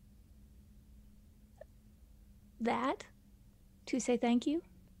 That? To say thank you?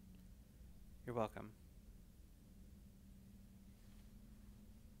 You're welcome.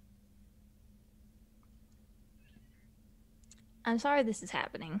 I'm sorry this is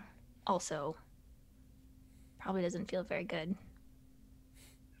happening. Also, probably doesn't feel very good.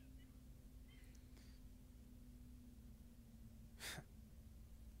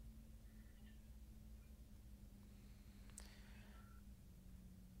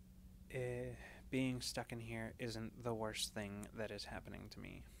 Being stuck in here isn't the worst thing that is happening to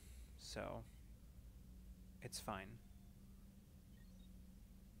me, so it's fine.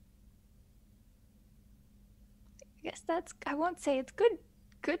 I guess that's, I won't say it's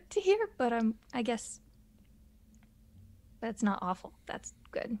good to hear, but I guess that's not awful. That's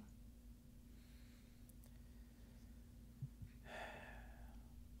good.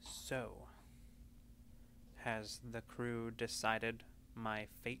 So, has the crew decided my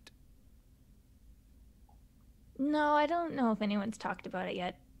fate? No, I don't know if anyone's talked about it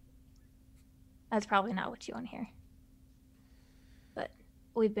yet. That's probably not what you want to hear. But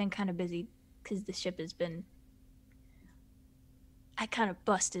we've been kind of busy because the ship has been... I kind of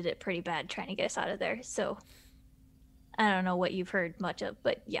busted it pretty bad trying to get us out of there, so I don't know what you've heard much of,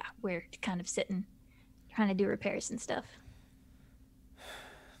 but yeah, we're kind of sitting, trying to do repairs and stuff.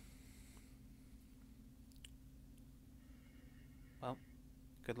 Well,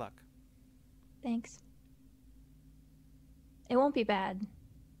 good luck. Thanks. It won't be bad.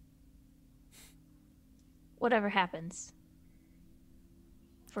 Whatever happens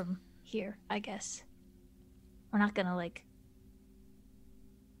from here, I guess. We're not gonna, like,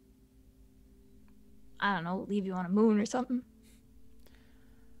 I don't know, leave you on a moon or something.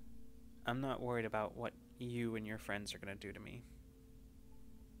 I'm not worried about what you and your friends are going to do to me.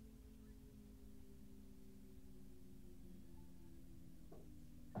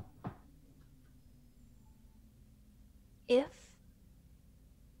 If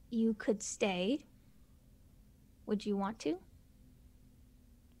you could stay, would you want to?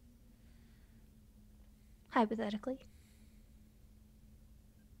 Hypothetically.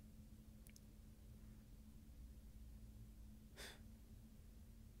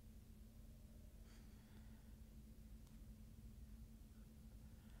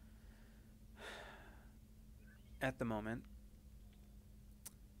 At the moment,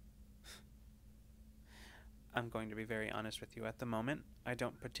 I'm going to be very honest with you. At the moment, I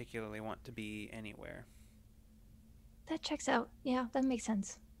don't particularly want to be anywhere. That checks out. Yeah, that makes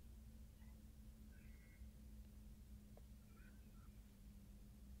sense.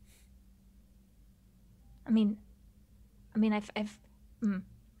 I mean,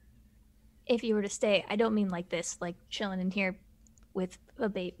 if you were to stay, I don't mean like this, like chilling in here with a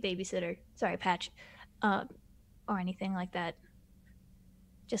babysitter. Sorry, Patch, or anything like that.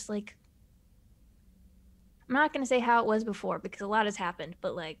 Just like, I'm not gonna say how it was before because a lot has happened,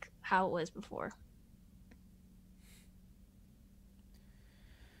 but like how it was before.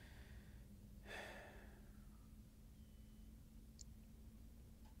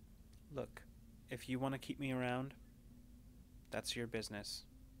 Look, if you want to keep me around, that's your business.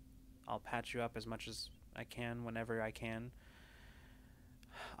 I'll patch you up as much as I can whenever I can.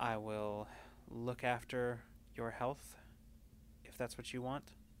 I will look after your health if that's what you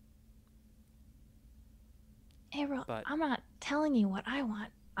want. Ariel, But- I'm not telling you what I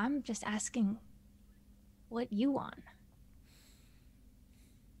want. I'm just asking what you want.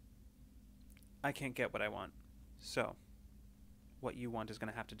 I can't get what I want. So, what you want is going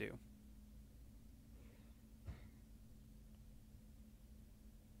to have to do.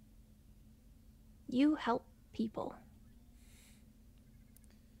 You help people.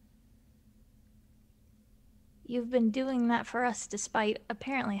 You've been doing that for us despite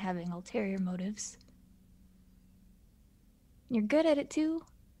apparently having ulterior motives. You're good at it too,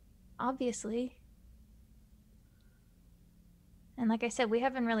 obviously. And like I said, I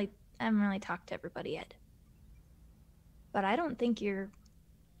haven't really talked to everybody yet. But I don't think you're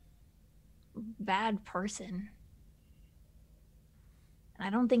a bad person. And I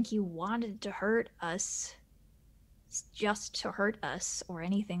don't think you wanted to hurt us just to hurt us or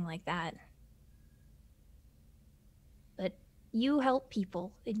anything like that. But you help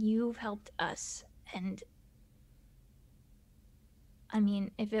people and you've helped us. And I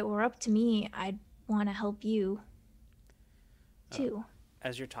mean, if it were up to me, I'd want to help you too.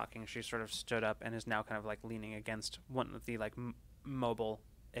 As you're talking, she sort of stood up and is now kind of like leaning against one of the like mobile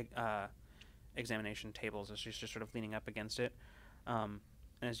examination tables as she's just sort of leaning up against it. And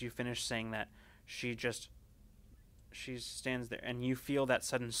as you finish saying that, she stands there, and you feel that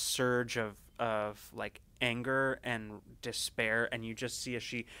sudden surge of like anger and despair, and you just see as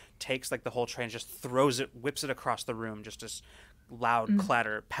she takes like the whole tray and just whips it across the room, just this loud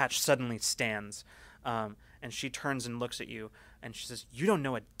clatter. Patch suddenly stands, and she turns and looks at you, and she says, "You don't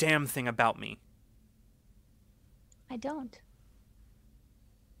know a damn thing about me." I don't.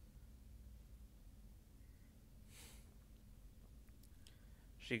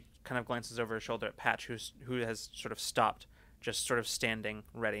 She kind of glances over her shoulder at Patch, who has sort of stopped, just sort of standing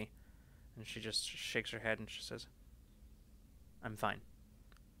ready. And she just shakes her head and she says, "I'm fine."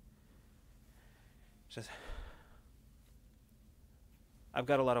 She says, "I've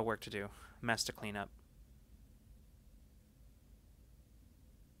got a lot of work to do, mess to clean up."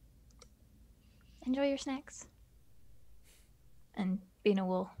 Enjoy your snacks. And Bina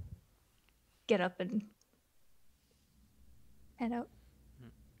will get up and head out.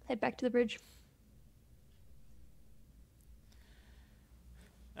 Head back to the bridge.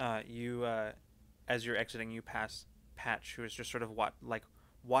 As you're exiting, you pass Patch, who is just sort of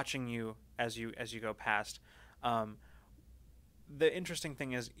watching you as you go past. The interesting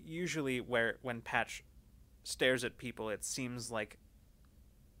thing is, usually when Patch stares at people, it seems like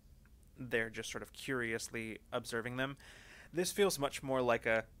they're just sort of curiously observing them. This feels much more like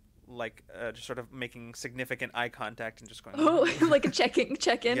just sort of making significant eye contact and just going. Oh, like a check-in.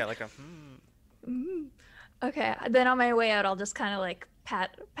 Yeah, like a. Okay, then on my way out, I'll just kind of like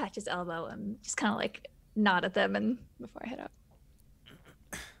pat Patch's elbow and just kind of like nod at them, and before I head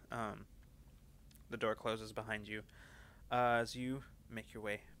out. The door closes behind you as you make your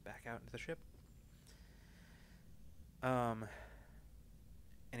way back out into the ship.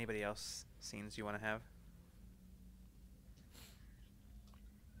 Anybody else scenes you want to have?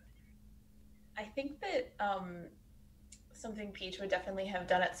 I think that something Peach would definitely have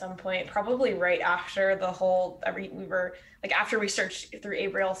done at some point, probably right after after we searched through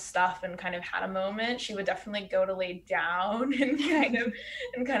Abriel's stuff and kind of had a moment, she would definitely go to lay down and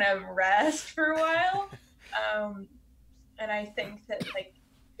kind of rest for a while. And I think that like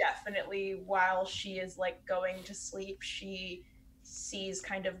definitely while she is like going to sleep, she sees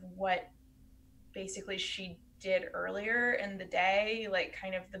kind of what basically she did earlier in the day, like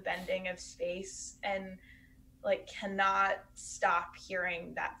kind of the bending of space, and like cannot stop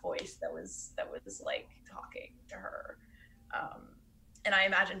hearing that voice that was like talking to her. And I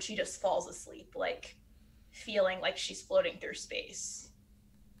imagine she just falls asleep, like feeling like she's floating through space,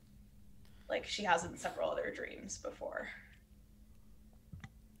 like she has in several other dreams before.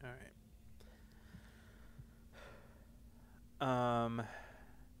 All right.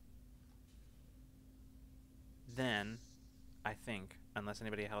 Then, I think, unless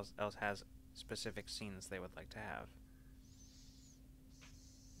anybody else has specific scenes they would like to have.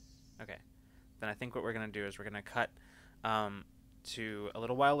 Okay. Then I think what we're going to do is we're going to cut to a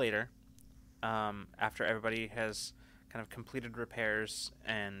little while later, after everybody has kind of completed repairs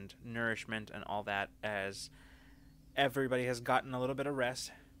and nourishment and all that, as everybody has gotten a little bit of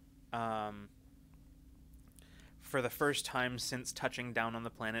rest. For the first time since touching down on the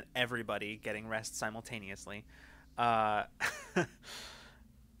planet, everybody getting rest simultaneously.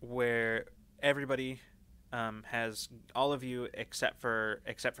 Where everybody has, all of you except for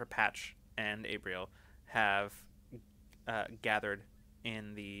Patch and Abriel have gathered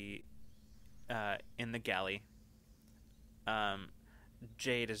in the galley.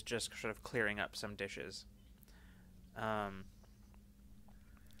 Jade is just sort of clearing up some dishes.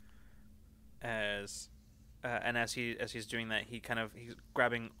 As he's doing that, he's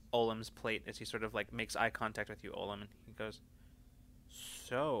grabbing Olim's plate as he sort of like makes eye contact with you, Olim, and he goes,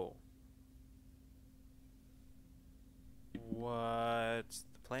 "So, what's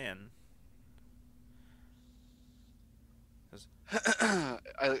the plan?"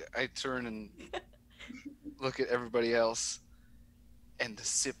 I turn and look at everybody else and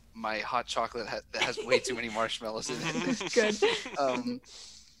sip my hot chocolate that has way too many marshmallows in it. Good.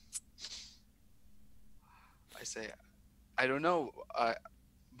 I say, I don't know,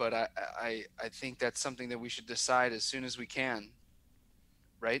 but I think that's something that we should decide as soon as we can,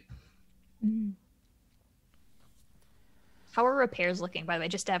 right? Mm. How are repairs looking, by the way,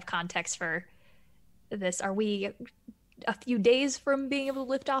 just to have context for this? Are we a few days from being able to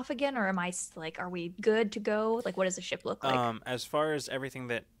lift off again, or are we good to go? Like, what does the ship look like? As far as everything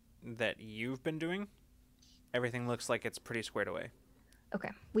that you've been doing, everything looks like it's pretty squared away. Okay,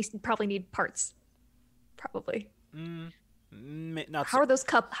 we probably need parts. Probably. Not how are those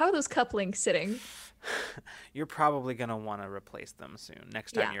couplings sitting? You're probably gonna want to replace them soon.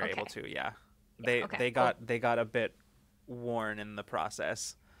 Next time you're able to, yeah. okay, they cool. got a bit worn in the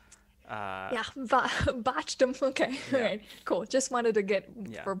process. Yeah, botched them. Okay, Yeah. all right, cool. Just wanted to get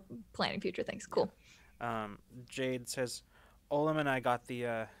Yeah. for planning future things. Cool. Jade says, Olam and I got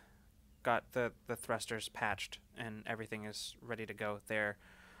the thrusters patched and everything is ready to go there.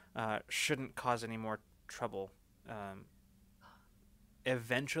 Shouldn't cause any more trouble.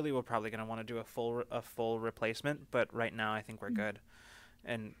 Eventually we're probably going to want to do a full replacement, but right now I think we're good,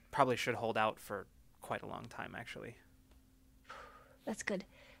 and probably should hold out for quite a long time actually. That's good.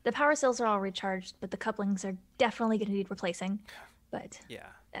 The power cells are all recharged, but the couplings are definitely going to need replacing. But Yeah.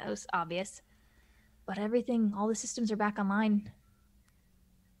 that was obvious. But everything, all the systems are back online.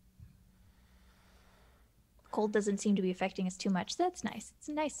 Cold doesn't seem to be affecting us too much. That's nice. It's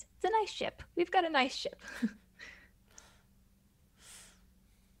a nice ship. We've got a nice ship.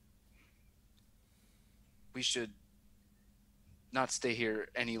 We should not stay here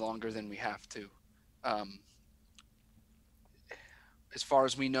any longer than we have to. As far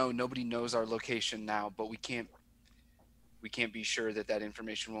as we know, nobody knows our location now, but we can't be sure that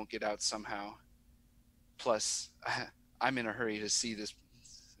information won't get out somehow. Plus, I'm in a hurry to see this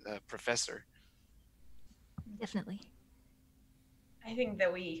professor. Definitely. I think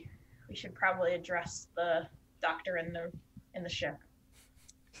that we should probably address the doctor in the ship.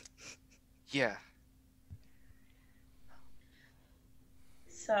 Yeah.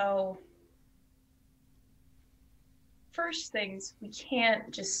 So, first things, we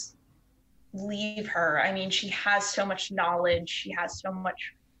can't just leave her. I mean, she has so much knowledge. She has so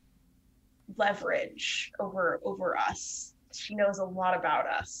much leverage over us. She knows a lot about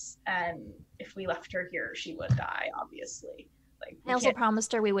us, and if we left her here, she would die, obviously. Like, I also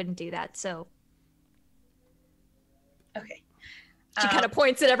promised her we wouldn't do that, so okay. she kind of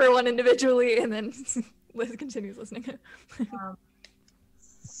points at everyone individually and then continues listening.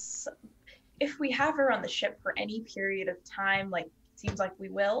 So if we have her on the ship for any period of time, like it seems like we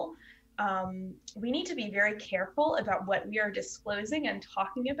will, we need to be very careful about what we are disclosing and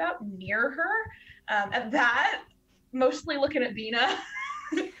talking about near her. At that, mostly looking at Dina.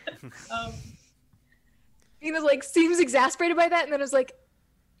 Dina like seems exasperated by that, and then was like,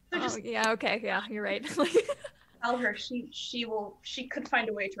 So "Oh just yeah, okay, yeah, you're right." tell her she could find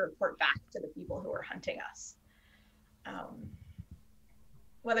a way to report back to the people who are hunting us.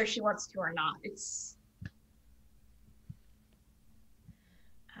 Whether she wants to or not, it's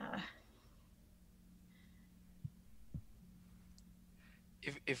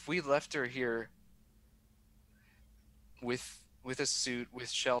If we left her here with a suit, with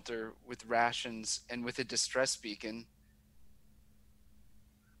shelter, with rations, and with a distress beacon,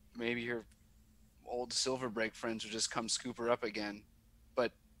 maybe her old Silverbreak friends would just come scoop her up again.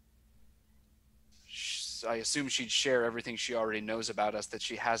 But I assume she'd share everything she already knows about us that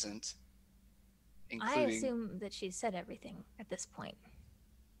she hasn't, including... I assume that she's said everything at this point.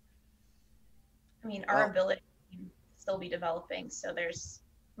 I mean, our ability can still be developing, so there's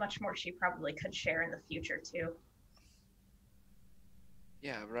much more she probably could share in the future too.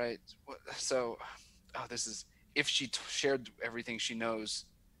 Yeah, right. So, this is... If she shared everything she knows,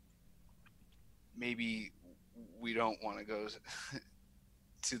 maybe we don't want to go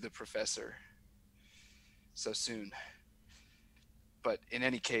to the professor so soon. But in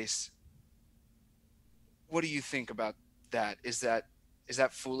any case, what do you think about that? Is that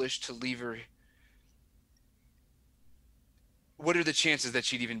foolish to leave her? What are the chances that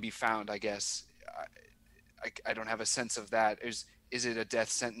she'd even be found, I guess? I don't have a sense of that. Is it a death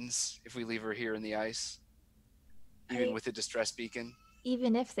sentence if we leave her here in the ice? Even with a distress beacon?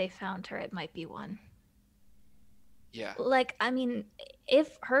 Even if they found her, it might be one. Yeah. Like, I mean,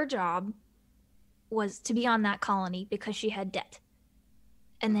 if her job was to be on that colony because she had debt,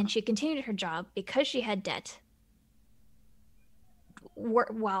 and then she continued her job because she had debt,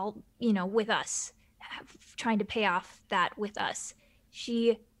 while, with us, trying to pay off that with us.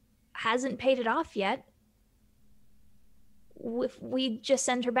 She hasn't paid it off yet. If we just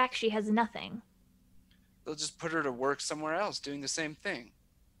send her back, she has nothing. They'll just put her to work somewhere else doing the same thing.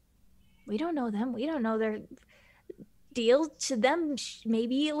 We don't know them. We don't know their deal. To them,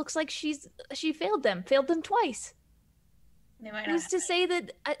 maybe it looks like she failed them twice. They might Who's not. to say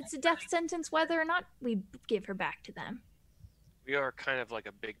that it's a death sentence whether or not we give her back to them? We are kind of like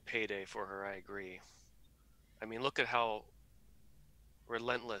a big payday for her, I agree. I mean, look at how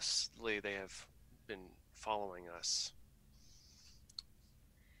relentlessly they have been following us.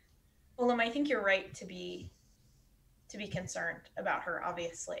 Well, I think you're right to be concerned about her,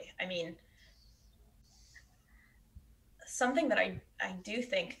 obviously. I mean, something that I do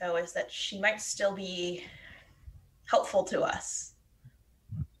think, though, is that she might still be helpful to us.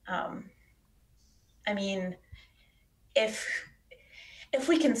 I mean, if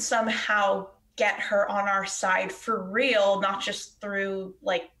we can somehow get her on our side for real, not just through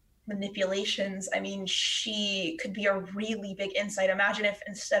like manipulations, I mean, she could be a really big insight. Imagine if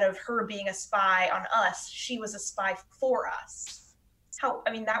instead of her being a spy on us, she was a spy for us. How,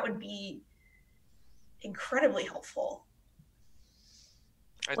 I mean, that would be incredibly helpful.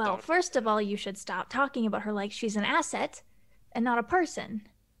 Well, first of all, you should stop talking about her like she's an asset and not a person.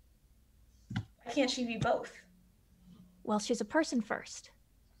 Why can't she be both? Well, she's a person first.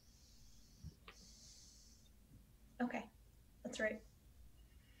 Okay, that's right.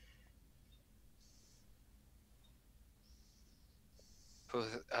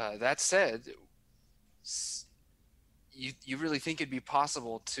 That said, you really think it'd be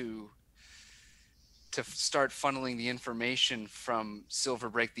possible to start funneling the information from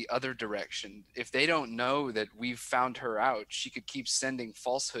Silverbreak the other direction? If they don't know that we've found her out, she could keep sending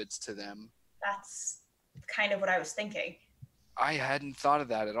falsehoods to them. That's kind of what I was thinking. I hadn't thought of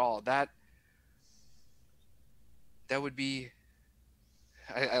that at all. That would be.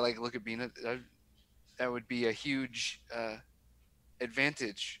 I like look at Bina. That would be a huge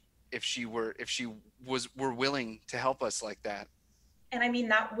advantage if she were willing to help us like that. And I mean,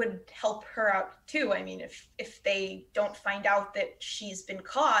 that would help her out too. I mean, if they don't find out that she's been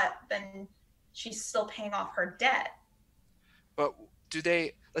caught, then she's still paying off her debt. But do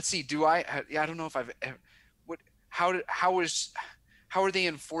they? Let's see. Do I? Yeah, I don't know if I've. What? How are they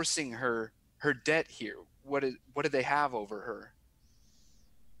enforcing her debt here? What do they have over her?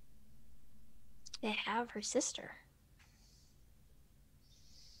 They have her sister.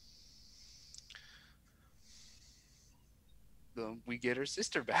 We get her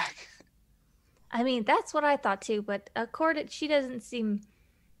sister back. I mean, that's what I thought too, but she doesn't seem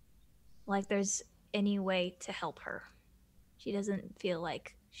like there's any way to help her. She doesn't feel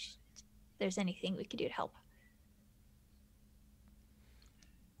like there's anything we could do to help.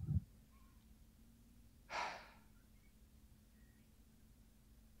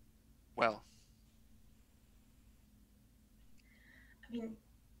 Well, I mean,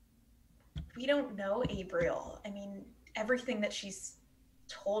 we don't know Abriel. I mean, everything that she's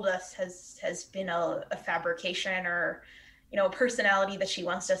told us has been a fabrication or, you know, a personality that she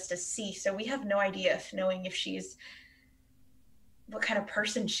wants us to see. So we have no idea if she's what kind of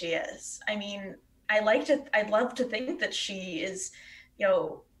person she is. I mean, I'd love to think that she is, you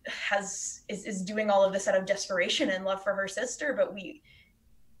know, is doing all of this out of desperation and love for her sister, but we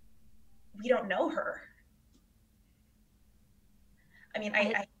don't know her. I mean,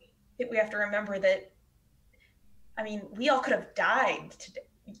 I think we have to remember that, I mean, we all could have died today,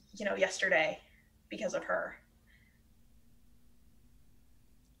 you know, yesterday because of her.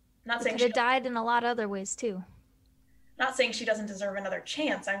 Not saying she could have died in a lot of other ways too. Not saying she doesn't deserve another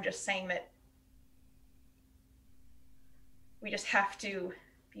chance. I'm just saying that we just have to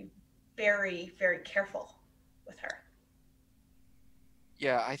be very, very careful with her.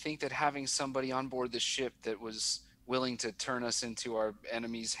 Yeah, I think that having somebody on board the ship that was willing to turn us into our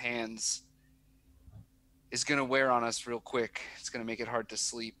enemy's hands is going to wear on us real quick. It's going to make it hard to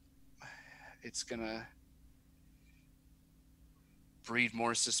sleep. It's going to breed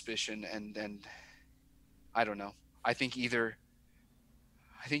more suspicion and I don't know. I think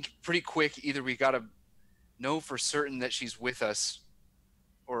pretty quick, either we got to know for certain that she's with us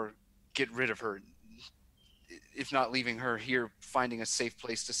or get rid of her. If not leaving her here, finding a safe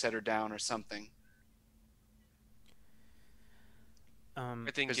place to set her down or something. I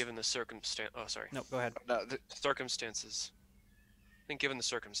think given the circumstance... Oh, sorry. No, go ahead. Circumstances. I think given the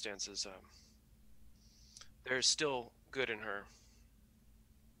circumstances, there's still good in her.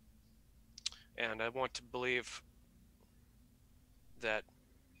 And I want to believe that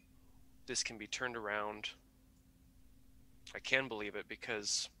this can be turned around. I can believe it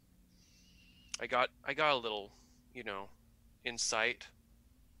because I got a little, you know, insight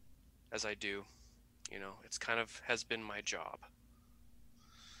as I do. You know, it's kind of has been my job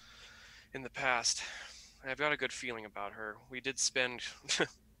in the past. I've got a good feeling about her. We did spend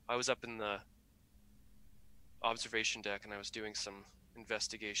I was up in the observation deck and I was doing some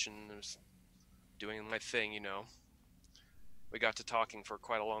investigation. I was doing my thing, you know. We got to talking for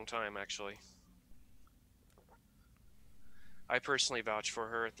quite a long time, actually. I personally vouch for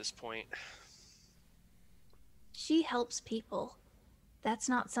her at this point. She helps people. That's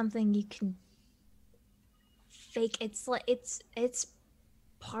not something you can fake. It's like it's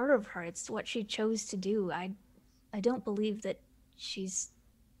part of her. It's what she chose to do. I don't believe that she's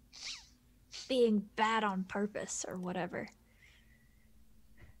being bad on purpose or whatever.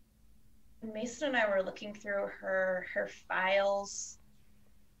 Mason and I were looking through her files.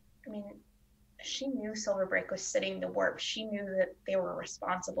 I mean, she knew Silverbreak was sitting the warp. She knew that they were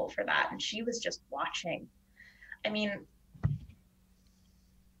responsible for that, and she was just watching. I mean,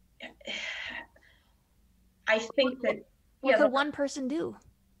 I think that What yeah, could the- one person do?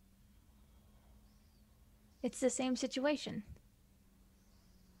 It's the same situation.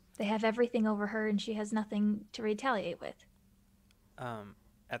 They have everything over her, and she has nothing to retaliate with.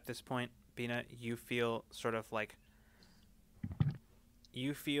 At this point, Bina, you feel sort of like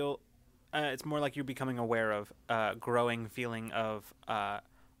it's more like you're becoming aware of growing feeling of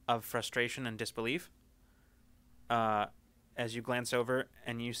frustration and disbelief as you glance over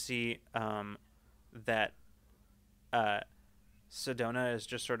and you see that Sedona is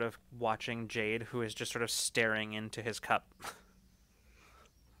just sort of watching Jade, who is just sort of staring into his cup.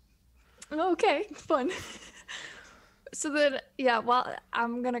 Okay, fun. So then, yeah, well,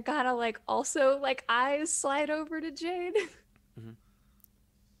 I'm gonna kind of like also like eyes slide over to Jade. Mhm.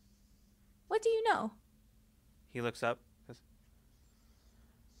 What do you know? He looks up.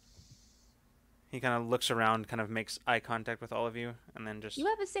 He kind of looks around, kind of makes eye contact with all of you, and then just... You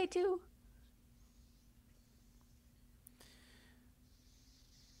have a say too.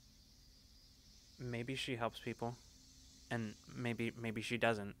 Maybe she helps people, and maybe she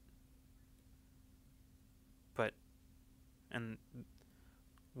doesn't. But, and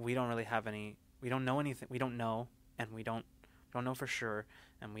we don't really have any. We don't know anything. We don't know, and we don't know for sure,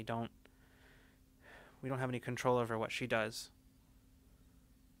 and we don't have any control over what she does.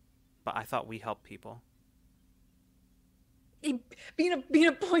 But I thought we helped people.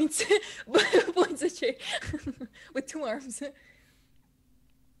 Bina points points at Jade with two arms.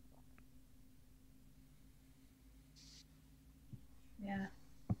 yeah.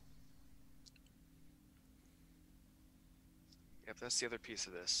 Yep, that's the other piece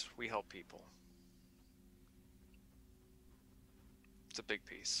of this. We help people. It's a big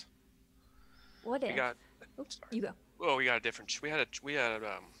piece. What if? We got. Oops, Sorry. you go. Well, we got a different. We had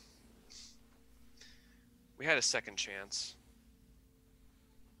a second chance.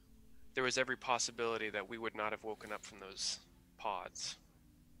 There was every possibility that we would not have woken up from those pods,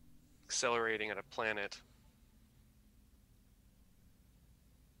 accelerating at a planet.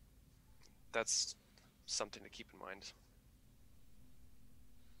 That's something to keep in mind.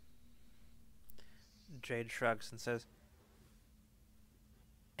 Jade shrugs and says,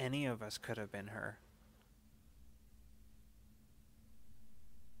 "Any of us could have been her."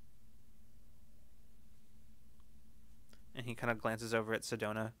 And he kind of glances over at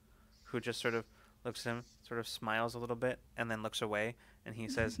Sedona, who just sort of looks at him, sort of smiles a little bit, and then looks away, and he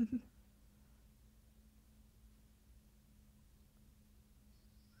says,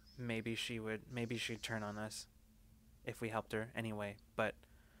 maybe she'd turn on us if we helped her anyway, but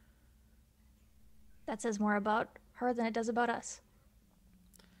That says more about her than it does about us.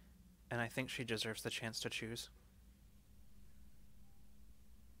 and I think she deserves the chance to choose.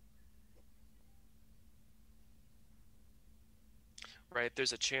 Right?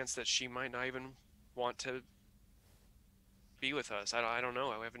 There's a chance that she might not even want to be with us. I don't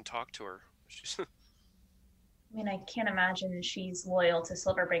know. I haven't talked to her. She's I mean, I can't imagine she's loyal to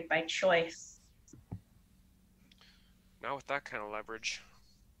Silverbreak by choice. not with that kind of leverage.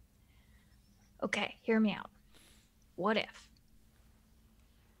 Okay, hear me out. What if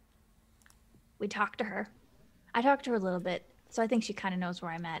we talk to her? I talked to her a little bit, so I think she kind of knows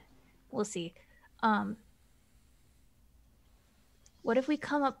where I'm at. We'll see. What if we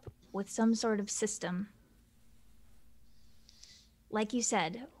come up with some sort of system, like you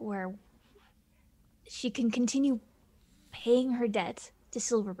said, where she can continue paying her debt to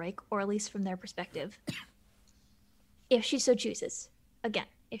Silverbreak, or at least from their perspective, if she so chooses. Again,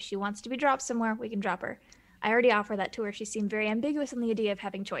 if she wants to be dropped somewhere, we can drop her. I already offered that to her. She seemed very ambiguous on the idea of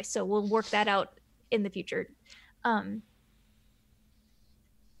having choice, so we'll work that out in the future.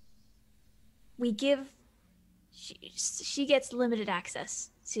 We give... She gets limited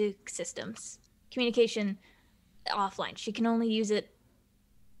access to systems. Communication offline. She can only use it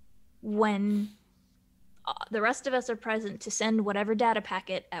when the rest of us are present to send whatever data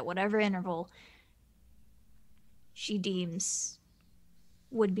packet at whatever interval she deems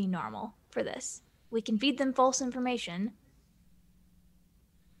would be normal for this. We can feed them false information.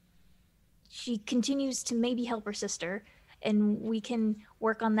 She continues to maybe help her sister, and we can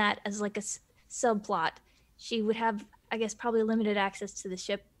work on that as like a subplot. She would have, I guess, probably limited access to the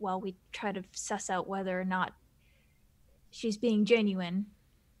ship while we try to suss out whether or not she's being genuine.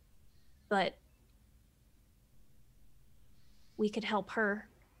 But we could help her,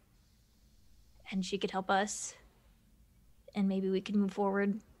 and she could help us, and maybe we could move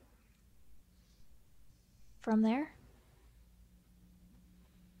forward from there.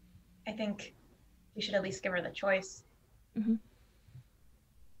 I think we should at least give her the choice Mhm.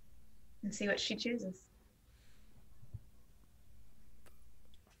 and see what she chooses.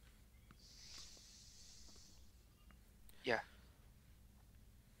 Yeah.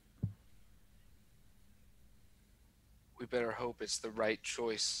 We better hope it's the right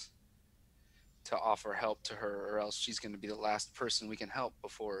choice to offer help to her, or else she's going to be the last person we can help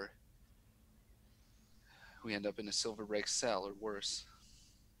before we end up in a Silver Break cell or worse.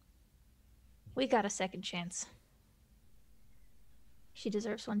 We got a second chance. She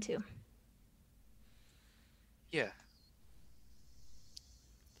deserves one too. Yeah.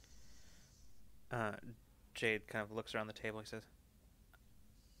 Jade kind of looks around the table. He says,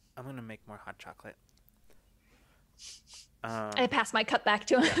 I'm going to make more hot chocolate. I pass my cup back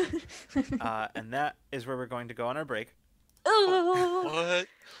to him. And that is where we're going to go on our break. Oh,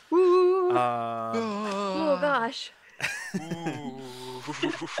 What? ooh. Um, Oh gosh.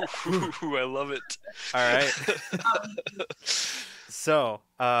 Ooh, I love it. all right. So,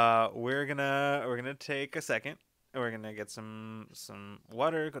 we're gonna take a second. We're gonna get some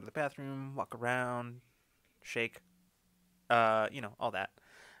water, go to the bathroom, walk around, shake, all that.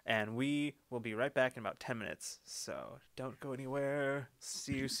 And we will be right back in about 10 minutes. So don't go anywhere.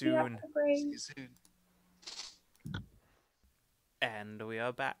 See you soon. See you soon. And we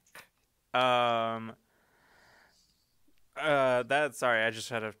are back. Sorry, I just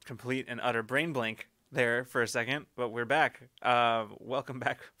had a complete and utter brain blank there for a second, but we're back. Welcome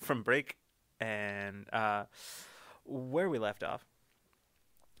back from break, and where we left off,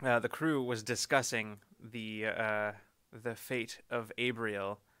 the crew was discussing the fate of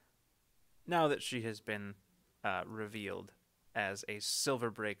Abriel now that she has been revealed as a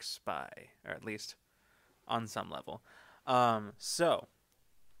Silverbreak spy, or at least on some level. So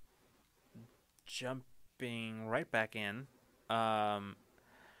jumping right back in.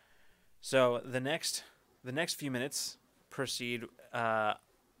 So the next few minutes proceed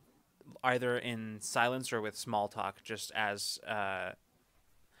either in silence or with small talk, just as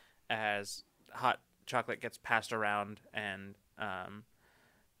hot chocolate gets passed around, and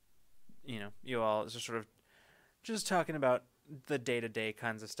you all just sort of just talking about the day-to-day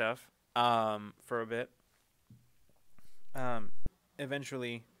kinds of stuff for a bit.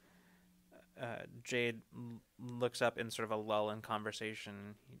 Eventually, Jade looks up in sort of a lull in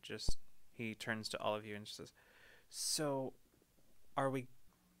conversation. He turns to all of you and says, "So,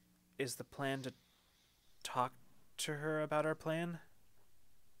 is the plan to talk to her about our plan?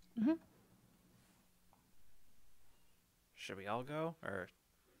 Mhm. Should we all go, or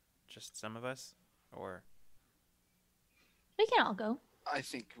just some of us, or?" We can all go. I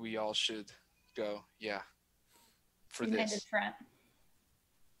think we all should go. Yeah. For United this. front.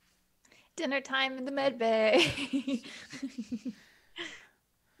 Dinner time in the med bay.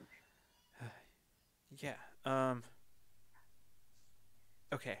 Yeah.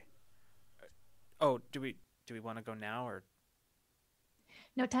 Okay. Oh, do we want to go now, or?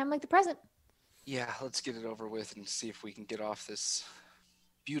 No time like the present. Yeah, let's get it over with and see if we can get off this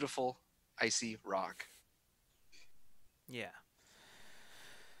beautiful, icy rock. Yeah.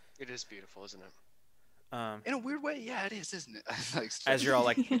 It is beautiful, isn't it? In a weird way, yeah, it is, isn't it? Like, As you're all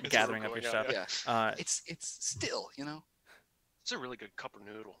like It's gathering all up your going out, stuff. yeah, it's still, It's a really good cup of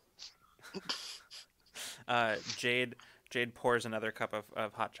noodle. Jade pours another cup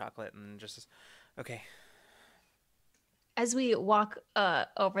of hot chocolate and just says, "Okay." As we walk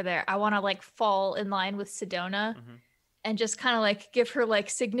over there, I want to like fall in line with Sedona Mhm. and just kind of like give her like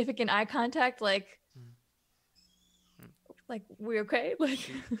significant eye contact, like we okay? Like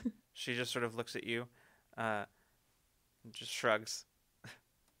She just sort of looks at you, and just shrugs.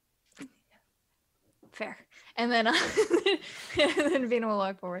 fair. And then and then Vina will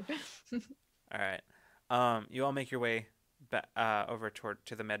walk forward. All right. You all make your way over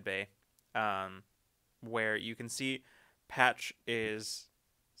to the med bay, where you can see Patch is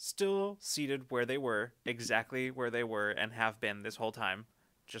still seated where they were, exactly where they were and have been this whole time,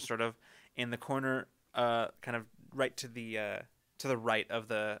 just sort of in the corner, kind of right to the right of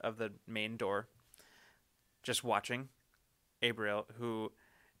the main door, just watching Abriel, who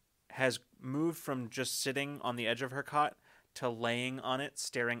has moved from just sitting on the edge of her cot to laying on it,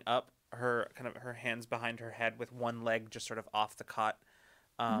 staring up, her hands behind her head with one leg just sort of off the cot,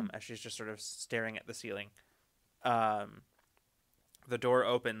 as she's just sort of staring at the ceiling. The door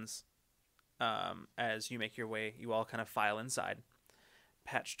opens as you make your way. You all kind of file inside.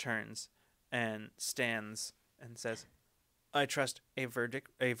 Patch turns and stands and says, "I trust a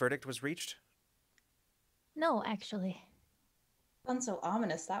verdict was reached?" No, actually. Sounds so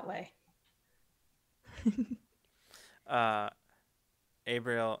ominous that way.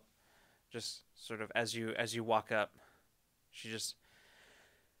 Abriel just sort of as you walk up, she just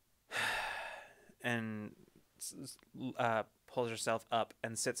and pulls herself up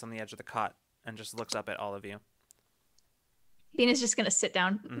and sits on the edge of the cot and just looks up at all of you. Bina's just gonna sit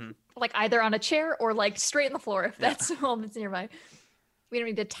down, Mhm. like either on a chair or like straight on the floor if that's all that's nearby. We don't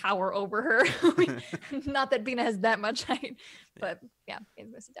need to tower over her. Not that Bina has that much height, but yeah,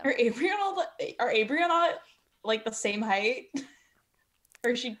 Bina's gonna sit down. Are Abriana like the same height?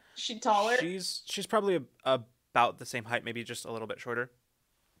 Or is she taller? She's probably about the same height, maybe just a little bit shorter.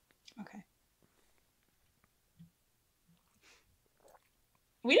 Okay.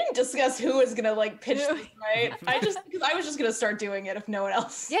 We didn't discuss who was gonna like pitch this, right? Because I was just gonna start doing it if no one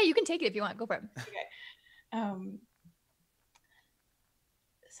else. Yeah, you can take it if you want. Go for it.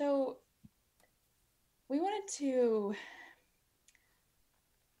 So we wanted to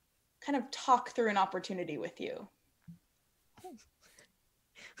kind of talk through an opportunity with you.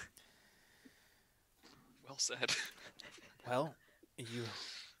 Well said. Well, you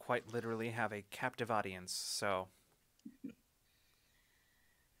quite literally have a captive audience, so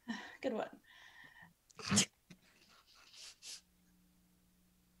Good one.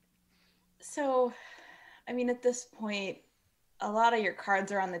 So, I mean, at this point, a lot of your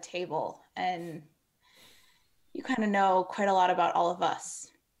cards are on the table, and you kind of know quite a lot about all of us.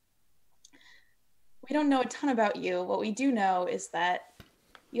 We don't know a ton about you. What we do know is that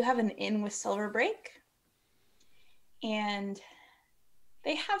you have an inn with Silverbreak, and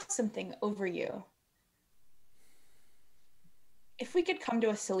they have something over you. If we could come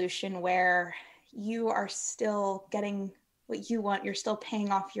to a solution where you are still getting what you want, you're still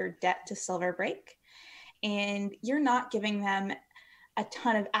paying off your debt to Silverbreak, and you're not giving them a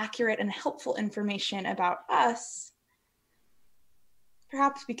ton of accurate and helpful information about us,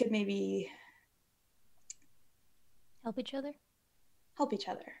 perhaps we could maybe Help each other. help each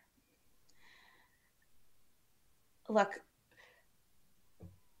other. Look,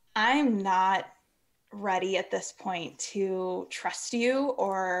 I'm not ready at this point to trust you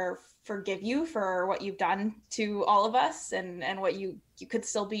or forgive you for what you've done to all of us and what you could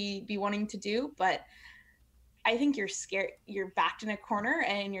still be wanting to do, but I think you're scared. You're backed in a corner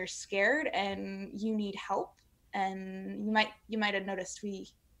and you're scared and you need help, and you might have noticed we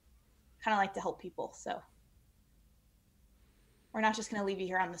kind of like to help people, so we're not just going to leave you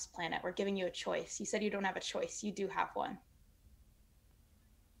here on this planet. We're giving you a choice. You said you don't have a choice. You do have one.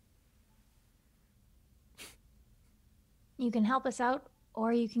 You can help us out,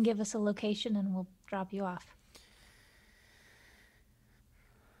 or you can give us a location and we'll drop you off.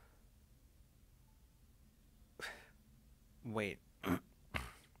 wait.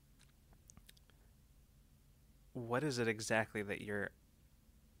 What is it exactly that you're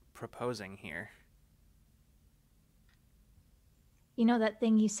proposing here? You know that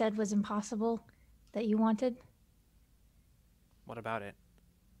thing you said was impossible that you wanted? What about it?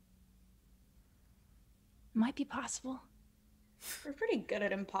 Might be possible. We're pretty good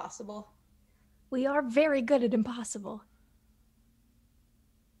at impossible. We are very good at impossible.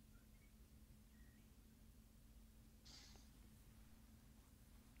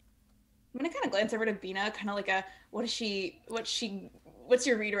 I'm gonna kind of glance over to Bina, kind of like a, what's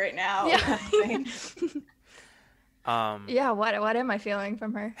your read right now? Yeah. kind of thing. Yeah, what am I feeling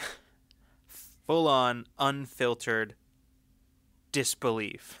from her? Full on, unfiltered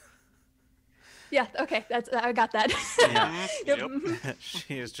disbelief. Yeah, okay, I got that. Yeah. Yep. Yep.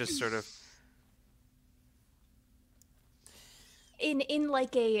 She is just sort of. In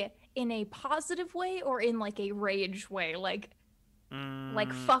like in a positive way or in like a rage way, like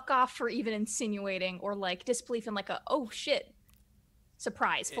fuck off for even insinuating, or like disbelief in like a oh shit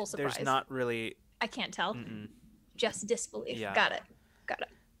surprise, full surprise. There's not really. I can't tell. Mm-mm. Just disbelief. Yeah. Got it.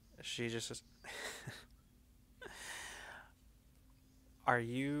 She just says, Are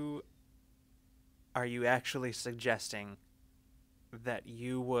you actually suggesting that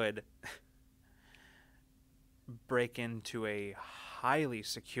you would break into a highly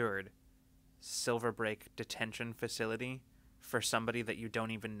secured Silverbreak detention facility for somebody that you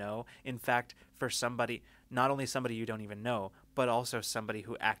don't even know? In fact, for somebody, not only somebody you don't even know, but also somebody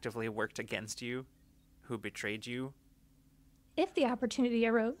who actively worked against you, who betrayed you? If the opportunity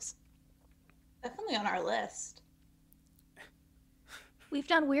arose. Definitely on our list. We've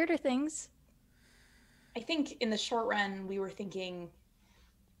done weirder things. I think in the short run, we were thinking,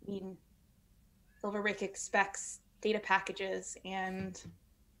 I mean, Silverbreak expects data packages, and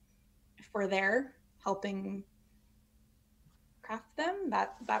if we're there helping craft them,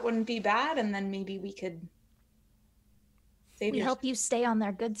 that wouldn't be bad, and then maybe we could save We your... help you stay on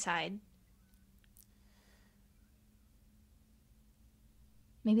their good side.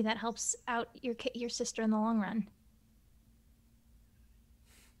 Maybe that helps out your sister in the long run.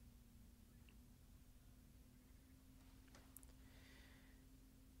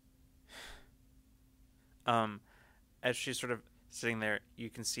 As she's sort of sitting there, you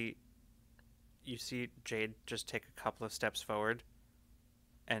see Jade just take a couple of steps forward,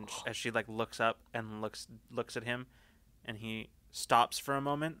 and as she like looks up and looks at him, and he stops for a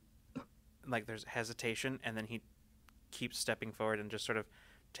moment, like there's hesitation, and then he keeps stepping forward and just sort of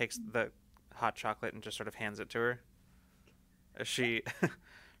takes the hot chocolate and just sort of hands it to her. As she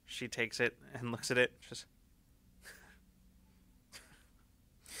she takes it and looks at it, just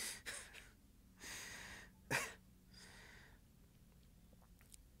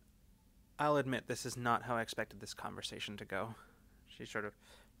I'll admit this is not how I expected this conversation to go. She sort of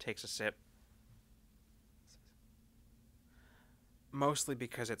takes a sip. Mostly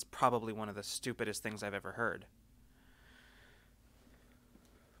because it's probably one of the stupidest things I've ever heard.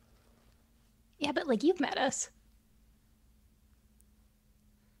 Yeah, but like you've met us.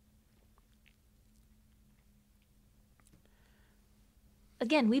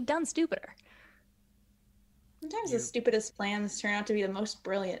 Again, we've done stupider. Sometimes the stupidest plans turn out to be the most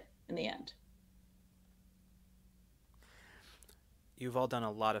brilliant in the end. You've all done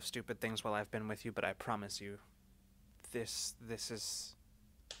a lot of stupid things while I've been with you, but I promise you, this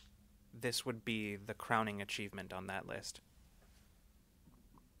would be the crowning achievement on that list.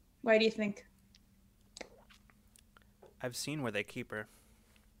 Why do you think? I've seen where they keep her.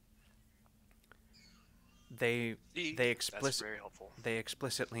 They That's very helpful.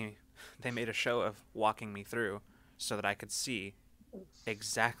 explicitly they made a show of walking me through so that I could see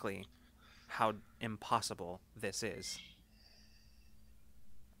exactly how impossible this is.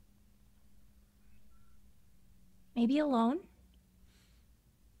 Maybe alone.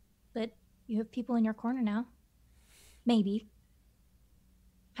 But you have people in your corner now. Maybe.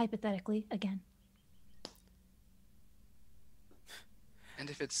 Hypothetically, again. And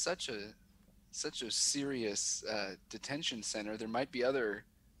if it's such a serious detention center, there might be other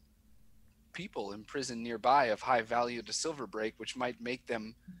people imprisoned nearby of high value to Silverbreak, which might make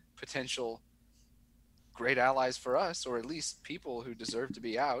them potential great allies for us, or at least people who deserve to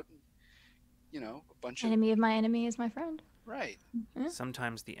be out. You know, a bunch Enemy of my enemy is my friend. Right.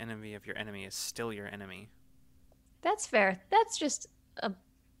 Sometimes the enemy of your enemy is still your enemy. That's fair. That's just a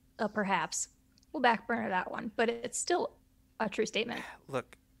perhaps. We'll back burner that one, but it's still a true statement.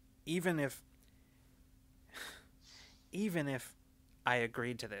 Look, even if I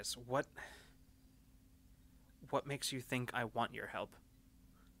agreed to this, what makes you think I want your help?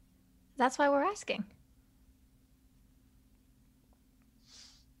 That's why we're asking.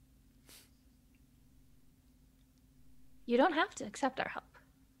 You don't have to accept our help.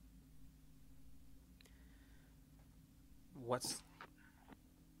 What's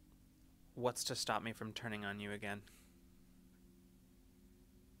to stop me from turning on you again?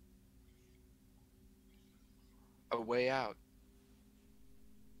 A way out.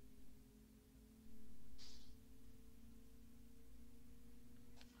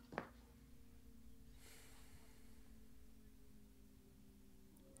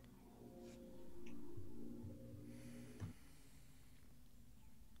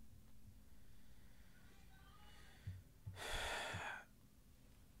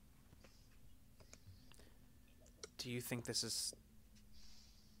 Do you think this is...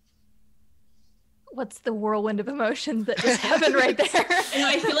 What's the whirlwind of emotions that just happened right there? And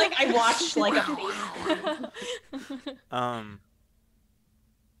I feel like I watched like a Are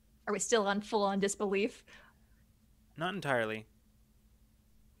we still on full-on disbelief? Not entirely.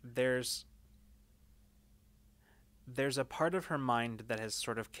 There's a part of her mind that has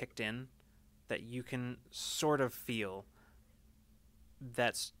sort of kicked in that you can sort of feel.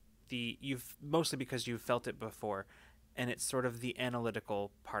 That's mostly because you've felt it before, and it's sort of the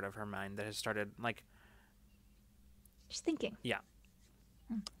analytical part of her mind that has started like Just thinking. Yeah.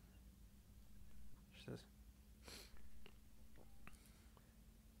 She says,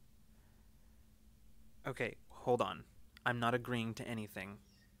 okay, hold on. I'm not agreeing to anything.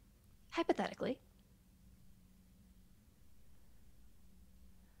 Hypothetically.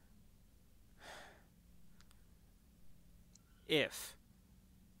 If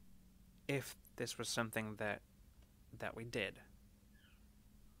this was something that we did,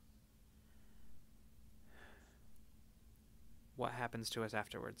 what happens to us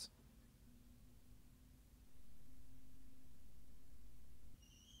afterwards?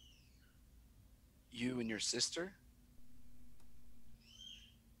 You and your sister?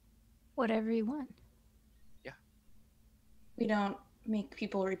 Whatever you want. We don't make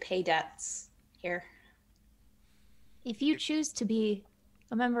people repay debts here. If you choose to be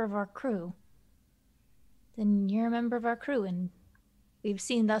a member of our crew, then you're a member of our crew, and we've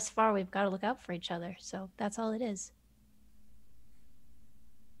seen thus far we've got to look out for each other. So that's all it is.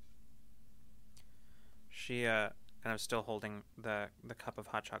 She kind of still holding the cup of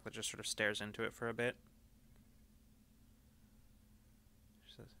hot chocolate, just sort of stares into it for a bit.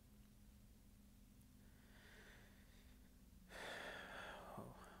 She says,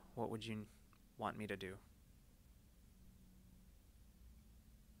 "What would you want me to do?"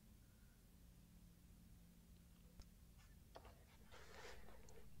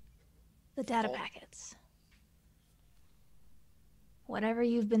 The data Oh. packets. Whatever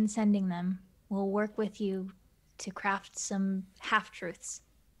you've been sending them, we'll work with you to craft some half-truths.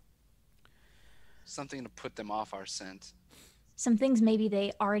 Something to put them off our scent. Some things maybe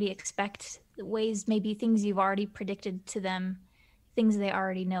they already expect, ways maybe things you've already predicted to them, things they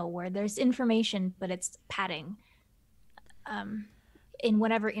already know, where there's information, but it's padding. In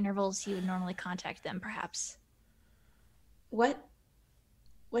whatever intervals you would normally contact them, perhaps. What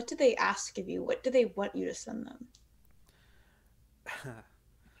do they ask of you? What do they want you to send them?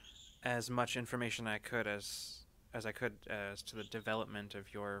 As much information I could as I could as to the development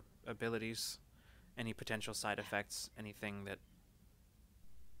of your abilities, any potential side effects, anything that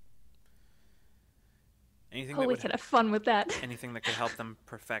Oh, we could have fun with that. anything that could help them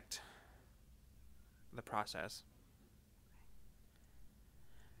perfect the process.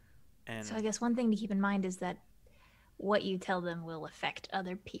 And So I guess one thing to keep in mind is that what you tell them will affect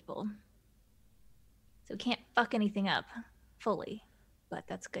other people. So we can't fuck anything up fully, but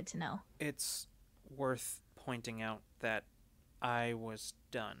that's good to know. it's worth pointing out that I was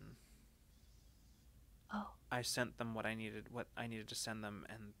done. Oh, I sent them what I needed to send them,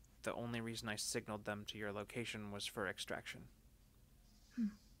 and the only reason I signaled them to your location was for extraction.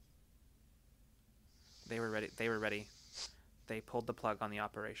 They were ready. They pulled the plug on the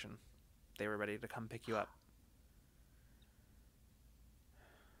operation. They were ready to come pick you up.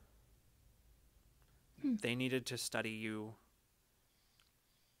 They needed to study you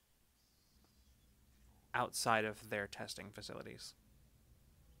outside of their testing facilities.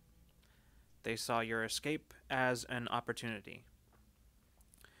 They saw your escape as an opportunity.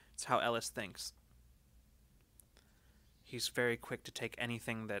 It's how Ellis thinks. He's very quick to take any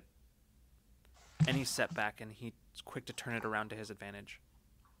setback, and he's quick to turn it around to his advantage.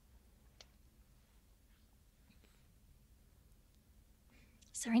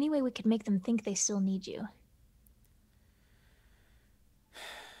 is there any way we could make them think they still need you?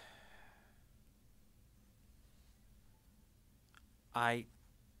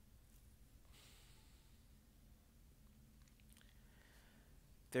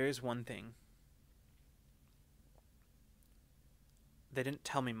 There is one thing. They didn't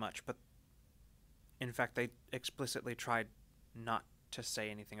tell me much, but in fact, they explicitly tried not to say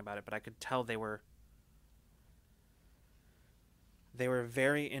anything about it, but I could tell they were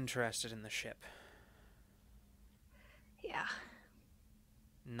very interested in the ship. Yeah.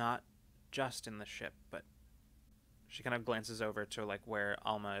 Not just in the ship, but she kind of glances over to like where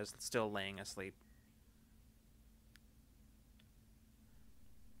Alma is still laying asleep.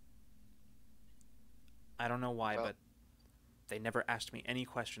 I don't know why, Well- but they never asked me any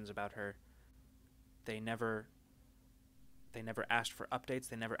questions about her. They never asked for updates.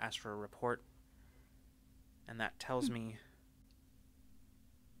 They never asked for a report. And that tells me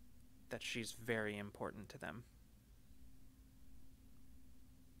that she's very important to them.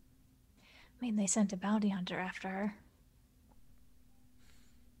 I mean, they sent a bounty hunter after her.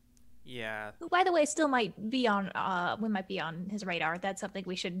 Yeah, Who, by the way, still might be on, we might be on his radar. That's something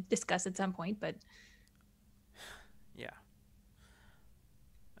we should discuss at some point, but yeah.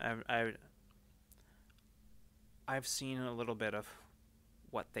 I've seen a little bit of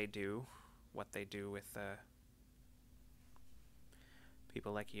what they do with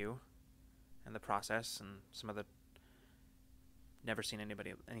people like you, and the process, and some of the. Never seen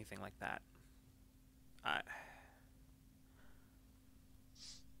anything like that.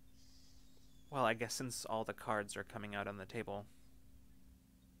 Well, I guess since all the cards are coming out on the table,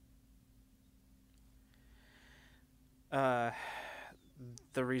 the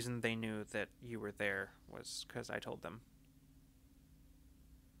reason they knew that you were there was because I told them.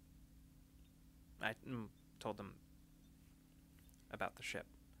 I told them about the ship.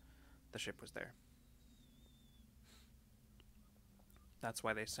 The ship was there. That's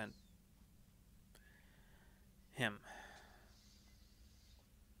why they sent him.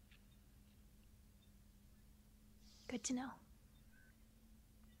 good to know.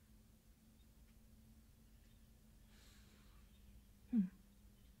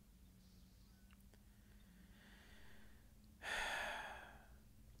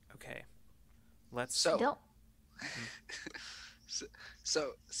 let's. So, Don't.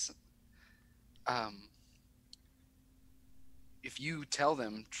 so, if you tell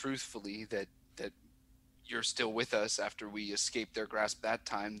them truthfully that you're still with us after we escaped their grasp that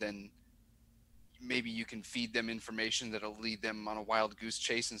time, then maybe you can feed them information that'll lead them on a wild goose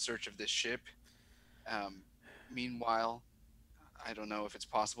chase in search of this ship. Meanwhile, I don't know if it's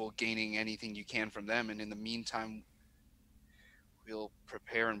possible gaining anything you can from them, and in the meantime, we'll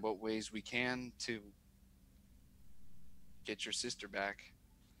prepare in what ways we can to get your sister back.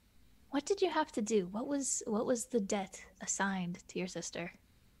 What did you have to do? What was the debt assigned to your sister?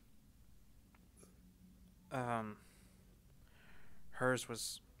 Hers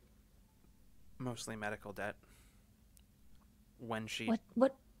was mostly medical debt. When she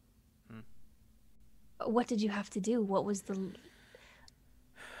What did you have to do? What was the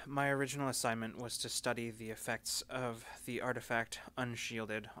My original assignment was to study the effects of the artifact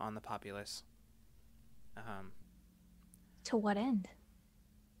Unshielded on the populace. to what end?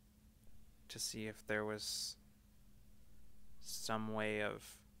 To see if there was some way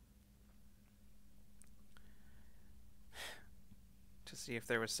of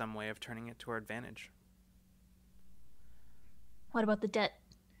turning it to our advantage. What about the debt?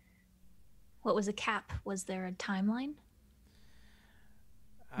 What was a cap? Was there a timeline?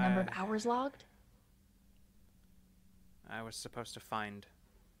 Number of hours logged? I was supposed to find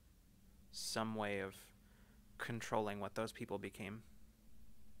some way of controlling what those people became.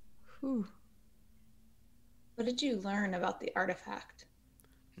 Whew. What did you learn about the artifact?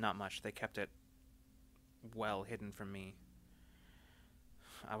 Not much. They kept it well hidden from me.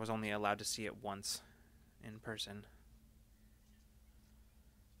 I was only allowed to see it once in person.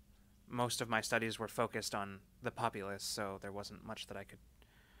 Most of my studies were focused on the populace, so there wasn't much that I could...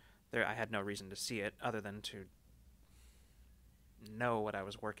 I had no reason to see it other than to know what I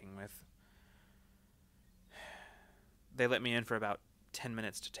was working with. They let me in for about 10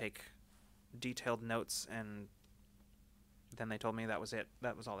 minutes to take detailed notes, and then they told me that was it.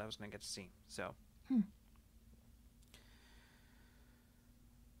 That was all I was going to get to see. So,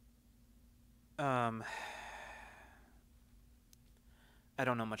 I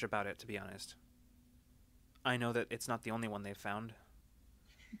don't know much about it, to be honest. I know that it's not the only one they've found.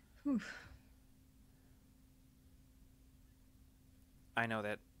 I know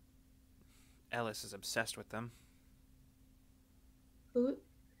that Ellis is obsessed with them. Who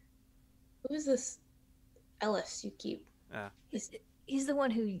is this Ellis you keep? He's the one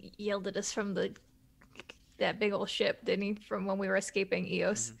who yelled at us from that big old ship, didn't he? From when we were escaping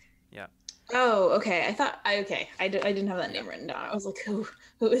Eos. Yeah. Oh, okay. I didn't have that name written down. I was like, who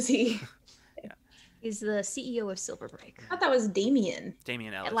is he? He's the CEO of Silverbreak. I thought that was Damien.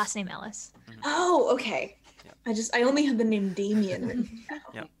 Damien Ellis. Last name Ellis. Oh, okay. Yep. I only had the name Damien written down.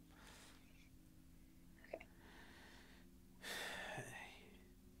 Yep.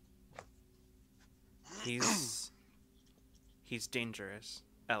 He's dangerous,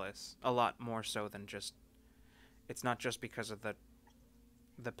 Ellis. A lot more so than just... It's not just because of the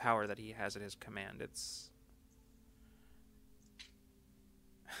power that he has at his command. It's...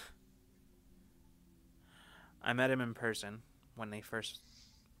 I met him in person when they first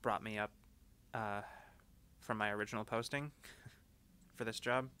brought me up from my original posting for this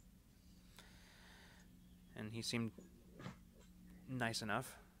job. And he seemed nice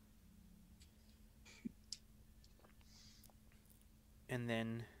enough. And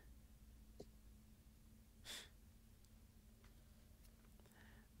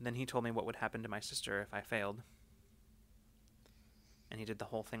then he told me what would happen to my sister if I failed. And he did the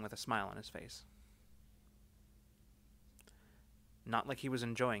whole thing with a smile on his face. Not like he was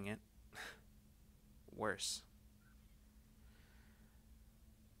enjoying it. Worse.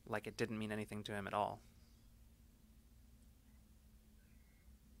 Like it didn't mean anything to him at all.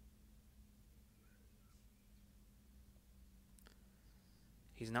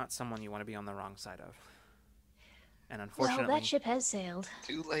 He's not someone you want to be on the wrong side of. And unfortunately... Well, that ship has sailed.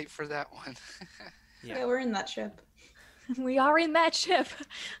 Too late for that one. Yeah, we're in that ship. We are in that ship.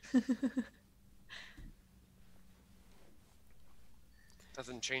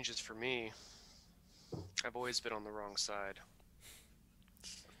 Nothing changes for me. I've always been on the wrong side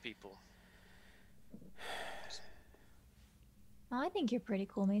of people. Well, I think you're pretty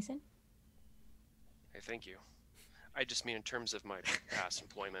cool, Mason. Hey, thank you. I just mean in terms of my past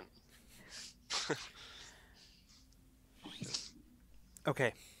employment.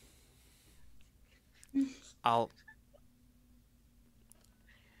 Okay. I'll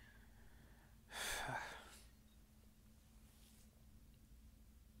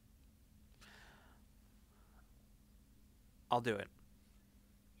do it.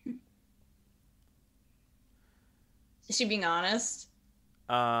 Is she being honest?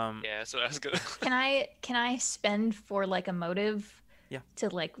 Yeah, that's what I was gonna. Can I spend for like a motive? Yeah. To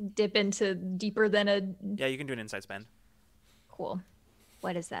like dip into deeper than a Yeah, you can do an insight spend. cool.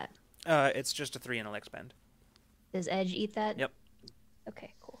 What is that? It's just a 3 intellect spend. Does Edge eat that? Yep.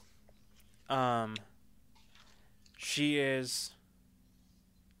 Okay, cool. She is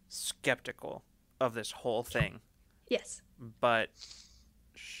skeptical of this whole thing, Yes. but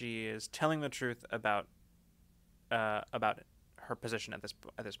she is telling the truth about her position at this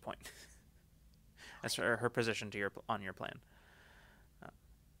point. That's her position on your plan.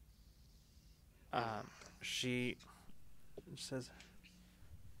 She says,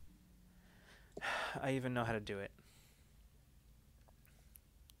 "I even know how to do it."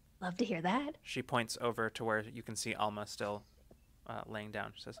 Love to hear that. She points over to where you can see Alma still laying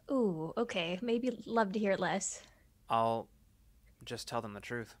down. She says, Ooh, okay. Maybe love to hear it less. "I'll just tell them the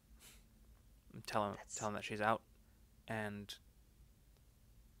truth. Tell them That's- that she's out, and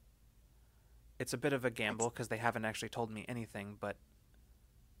it's a bit of a gamble because they haven't actually told me anything. But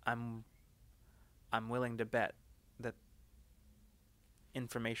I'm willing to bet that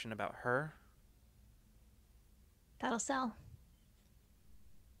information about her." That'll sell.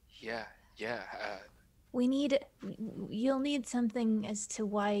 Yeah. You'll need something as to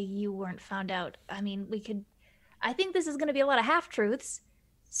why you weren't found out. I mean, I think this is going to be a lot of half-truths.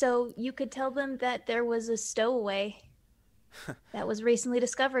 So you could tell them that there was a stowaway that was recently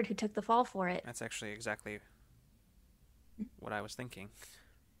discovered who took the fall for it. That's actually exactly what I was thinking.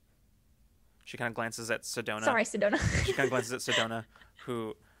 She kind of glances at Sedona. Sorry, Sedona. She kind of glances at Sedona,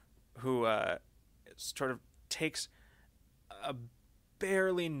 who sort of takes a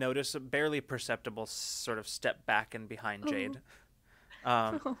barely perceptible sort of step back and behind Jade.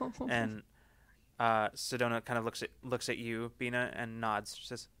 And Sedona kind of looks at you, Bina, and nods. She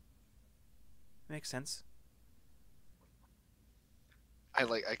says, "Makes sense." I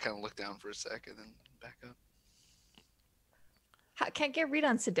kind of look down for a sec and then back up. Can't get read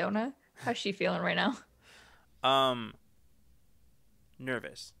on Sedona. How's she feeling right now?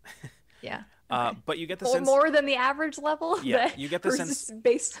 Nervous. Yeah. But you get the Or sense more than the average level. Yeah, that you get the hers sense- is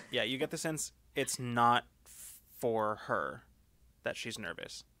based. Yeah, you get the sense it's not for her that she's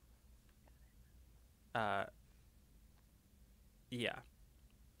nervous. Yeah.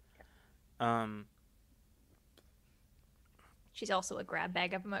 She's also a grab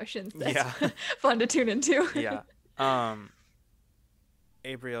bag of emotions. That's Yeah. fun to tune into. Yeah.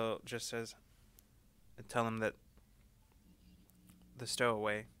 Abriel just says, "Tell him that the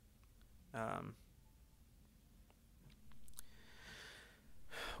stowaway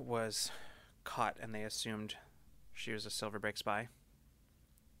was caught and they assumed she was a Silverbreak spy.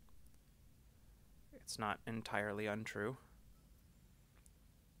 It's not entirely untrue.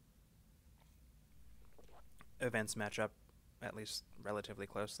 Events match up at least relatively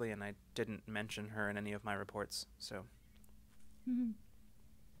closely, and I didn't mention her in any of my reports, so..." Mhm.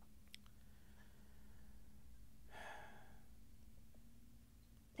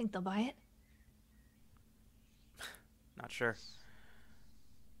 Think they'll buy it? Not sure.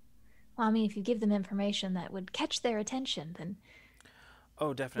 Well, I mean, if you give them information that would catch their attention, then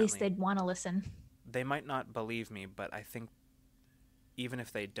Oh, at definitely. least they'd want to listen. They might not believe me, but I think even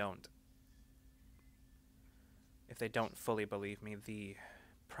if they don't fully believe me, the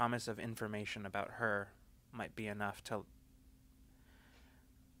promise of information about her might be enough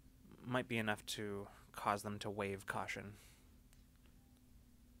to cause them to waive caution.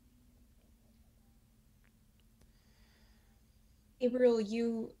 Gabriel,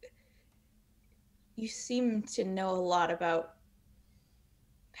 you seem to know a lot about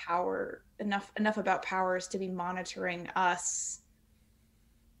power, enough about powers to be monitoring us.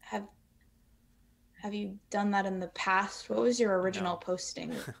 Have you done that in the past? What was your original No.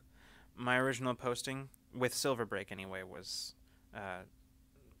 posting? My original posting, with Silverbreak anyway, was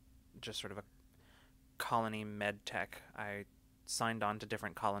just sort of a colony med tech. I signed on to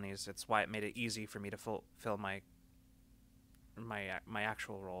different colonies. It's why it made it easy for me to fill my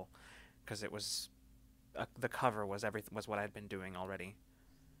actual role, because it was the cover was what I'd been doing already.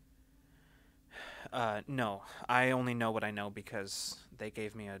 No, I only know what I know because they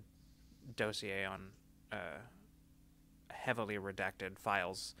gave me a dossier on heavily redacted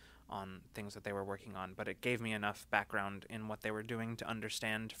files on things that they were working on, but it gave me enough background in what they were doing to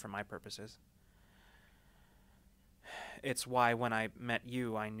understand for my purposes. It's why when I met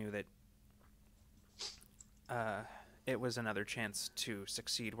you, I knew that it was another chance to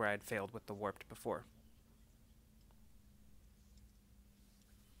succeed where I'd failed with the Warped before.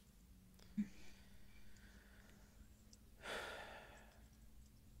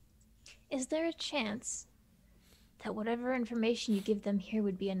 Is there a chance that whatever information you give them here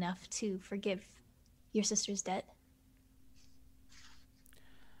would be enough to forgive your sister's debt?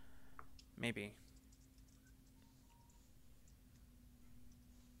 Maybe.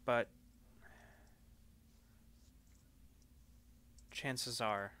 But chances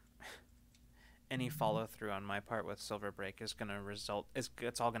are any follow through on my part with Silverbreak is gonna it's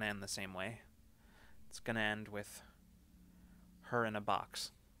all gonna end the same way. It's gonna end with her in a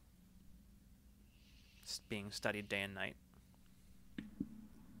box, being studied day and night.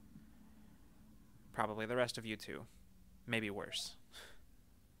 Probably the rest of you too. Maybe worse.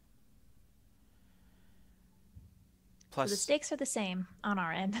 So the stakes are the same on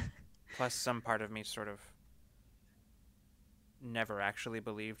our end. Plus, some part of me sort of never actually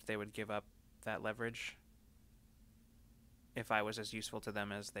believed they would give up that leverage if I was as useful to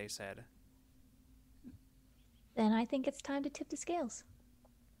them as they said. Then I think it's time to tip the scales.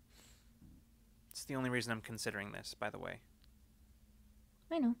 It's the only reason I'm considering this, by the way.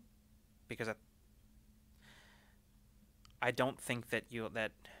 I know. Because I don't think that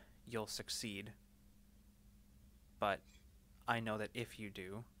you'll succeed. But I know that if you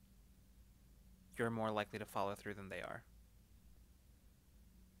do, you're more likely to follow through than they are.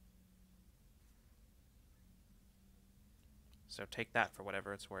 So take that for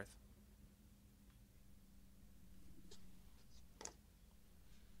whatever it's worth.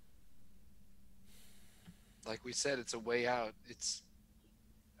 Like we said, it's a way out.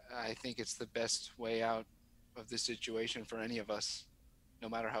 I think it's the best way out of this situation for any of us, no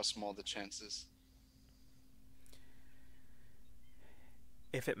matter how small the chances.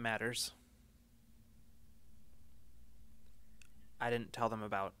 If it matters, I didn't tell them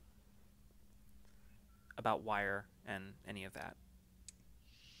about Wire and any of that.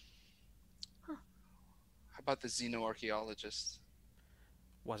 How about the xenoarchaeologist?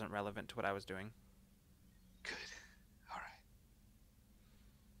 Wasn't relevant to what I was doing. Good. All right.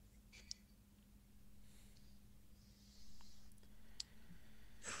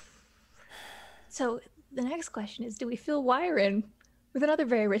 So the next question is, do we fill Wire in with another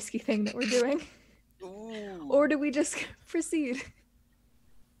very risky thing that we're doing? Ooh. Or do we just proceed?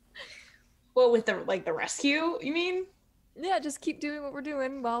 Well, with the rescue, you mean? Yeah, just keep doing what we're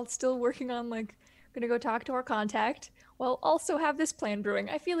doing while still working on, gonna go talk to our contact, while also have this plan brewing.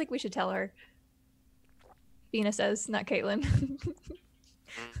 I feel like we should tell her. Bina says, not Caitlin.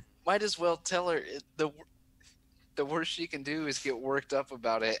 Might as well tell her. The worst she can do is get worked up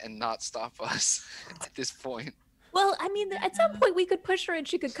about it and not stop us at this point. Well, I mean, at some point we could push her and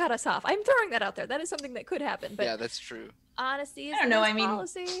she could cut us off. I'm throwing that out there. That is something that could happen. But Yeah, that's true. honesty is I don't the know, best I mean,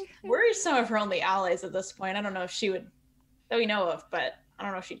 policy. We're some of her only allies at this point. I don't know if she would, that we know of, but I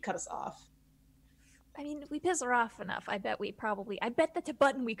don't know if she'd cut us off. I mean, we piss her off enough. I bet that's a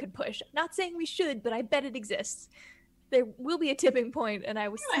button we could push. Not saying we should, but I bet it exists. There will be a tipping point, and I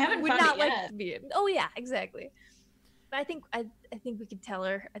haven't would found not it like yet. to be it. Oh yeah, exactly. But I think we could tell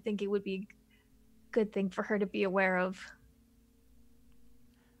her. I think it would be a good thing for her to be aware of.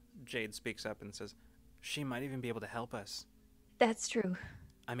 Jade speaks up and says, she might even be able to help us. That's true.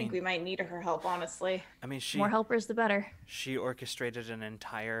 I I think we mean, might need her help, honestly. More helpers, the better. she orchestrated an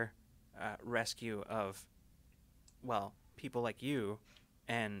entire rescue of, well, people like you,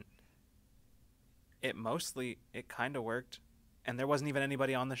 and it kind of worked, and there wasn't even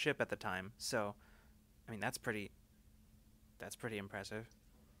anybody on the ship at the time. So, I mean, that's pretty impressive.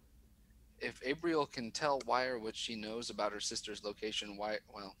 If Abriel can tell Wire what she knows about her sister's location,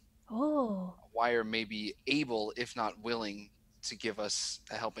 Oh. Wire may be able, if not willing, to give us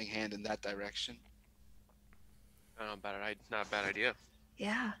a helping hand in that direction. Not a bad idea.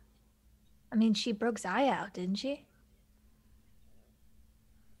 Yeah. I mean, she broke Zaya out, didn't she?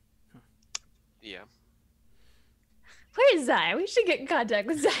 Yeah. Where's Zaya? We should get in contact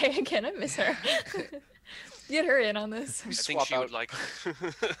with Zaya again. I miss her. Get her in on this. We I think swap she out. would like.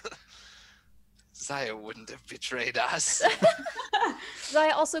 Zaya wouldn't have betrayed us.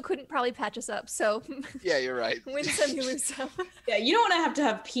 Zaya also couldn't probably patch us up, so Yeah, you're right. win some, you lose some. Yeah, you don't want to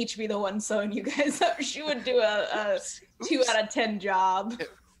have Peach be the one sewing you guys up. She would do a 2 out of 10 job.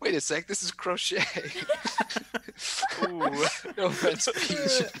 Wait a sec, this is crochet. Ooh. No offense, Peach.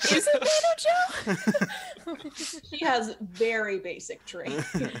 Is it Nano Joe? She has very basic training.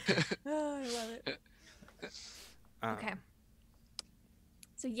 Oh, I love it. Uh, Okay.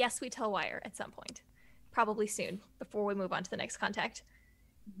 So yes, we tell Wire at some point. Probably soon, before we move on to the next contact.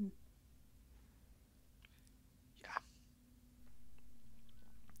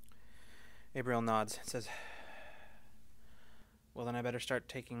 Abriel nods and says, well, then I better start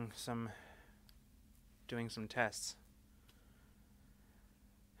doing some tests.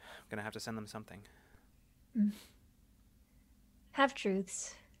 I'm gonna have to send them something. Half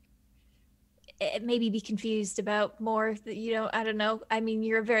truths. Maybe be confused about more. I don't know. I mean,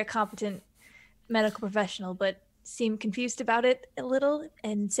 you're a very competent medical professional, but seem confused about it a little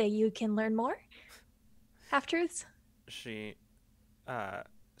and say you can learn more. Half truths. She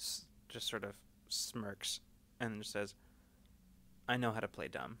just sort of smirks and says, I know how to play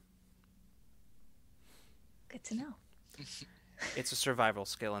dumb. Good to know. It's a survival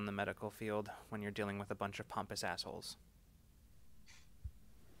skill in the medical field when you're dealing with a bunch of pompous assholes.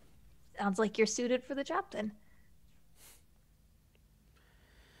 Sounds like you're suited for the job then.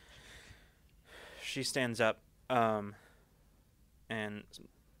 She stands up and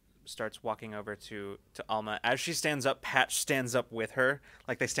starts walking over to Alma. As she stands up, Patch stands up with her.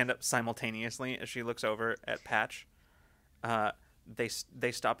 Like, they stand up simultaneously as she looks over at Patch.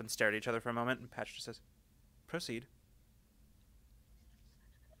 They stop and stare at each other for a moment, and Patch just says, proceed.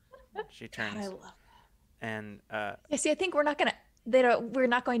 She turns. I love And Yeah, see, I think we're not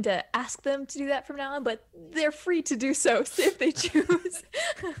going to ask them to do that from now on, but they're free to do so if they choose.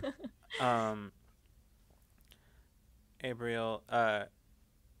 Abriel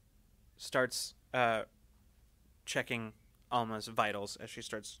starts checking Alma's vitals as she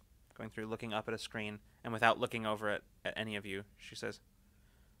starts going through, looking up at a screen, and without looking over at any of you, she says,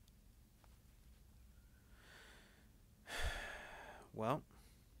 well,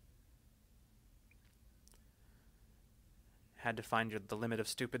 had to find the limit of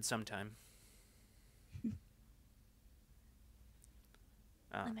stupid sometime.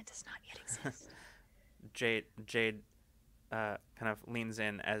 Limit does not yet exist. Jade kind of leans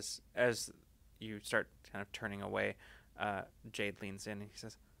in as you start kind of turning away. Jade leans in and he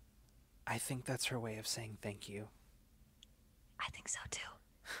says, I think that's her way of saying thank you. I think so too.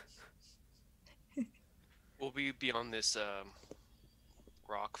 Will we be on this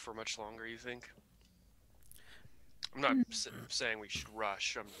rock for much longer, you think? I'm not saying we should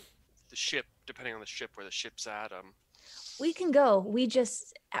rush. The ship, depending on the ship, where the ship's at. We can go. We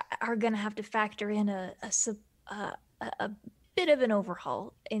just are gonna have to factor in a bit of an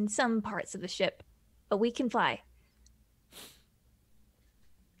overhaul in some parts of the ship, but we can fly.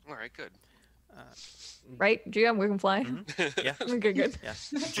 All right, good. Right, GM? We can fly. Yeah. Okay, good. Yeah.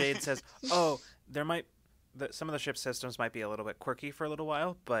 Jade says, some of the ship systems might be a little bit quirky for a little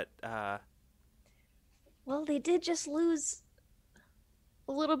while, but Well, they did just lose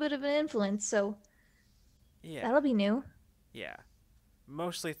a little bit of an influence, so yeah. that'll be new. Yeah.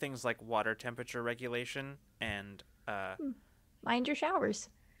 Mostly things like water temperature regulation and Mind your showers.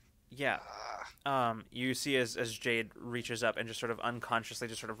 yeah. You see as Jade reaches up and just sort of unconsciously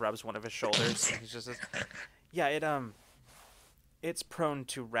just sort of rubs one of his shoulders. And he just says, yeah, it's prone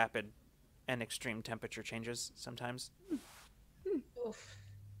to rapid and extreme temperature changes sometimes. Oof.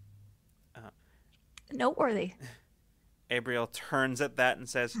 Noteworthy. Abriel turns at that and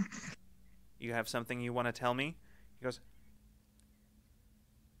says, you have something you want to tell me? He goes,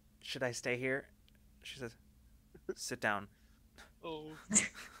 should I stay here? She says, sit down. Oh.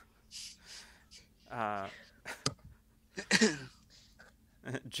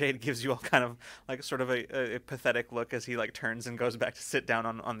 Jade gives you all kind of like sort of a pathetic look as he like turns and goes back to sit down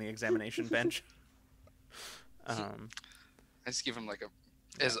on the examination bench. I just give him like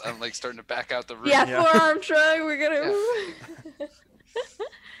as I'm like starting to back out the room. Yeah, Yeah. forearm shrug. We're gonna.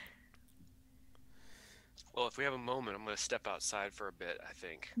 Well, if we have a moment, I'm going to step outside for a bit, I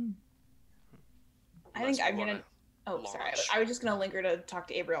think. I think Unless we I'm gonna. wanna Oh, sorry. launch. I was just gonna linger to talk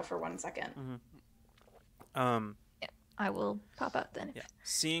to Abriel for 1 second. I will pop out then. Yeah.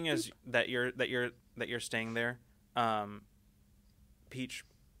 Seeing as that you're staying there, Peach,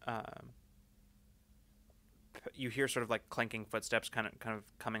 you hear sort of like clanking footsteps kind of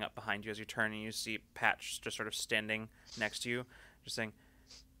coming up behind you as you turn, and you see Patch just sort of standing next to you, just saying,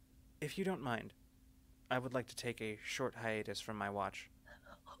 "If you don't mind, I would like to take a short hiatus from my watch."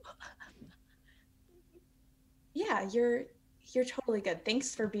 Yeah, you're totally good.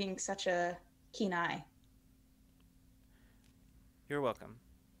 Thanks for being such a keen eye. You're welcome.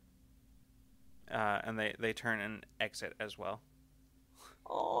 And they turn and exit as well.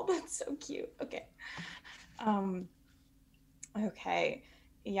 Oh, that's so cute. Okay. Okay.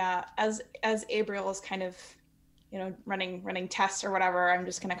 Yeah, as Abriel is kind of, running tests or whatever, I'm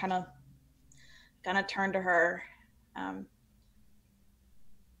just gonna turn to her.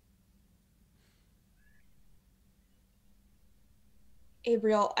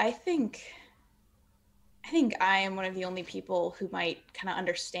 Abriel, I think I am one of the only people who might kind of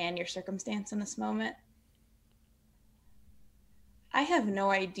understand your circumstance in this moment. I have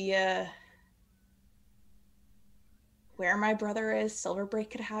no idea where my brother is. Silverbraid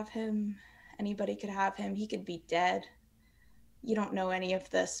could have him. Anybody could have him. He could be dead. you don't know any of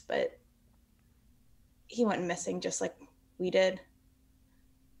this, but he went missing just like we did.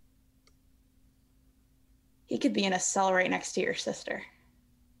 He could be in a cell right next to your sister.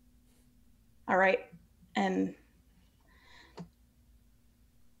 All right? And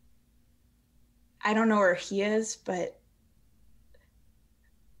I don't know where he is, but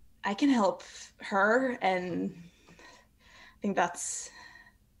I can help her, and I think that's...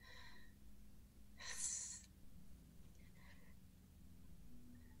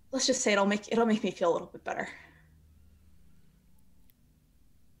 Let's just say it'll make me feel a little bit better.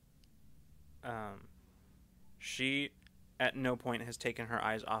 She at no point has taken her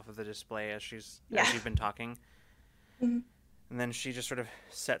eyes off of the display as as you've been talking. Mm-hmm. And then she just sort of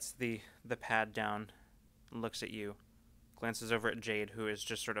sets the pad down, looks at you, glances over at Jade, who is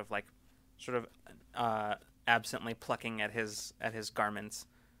just sort of absently plucking at his garments.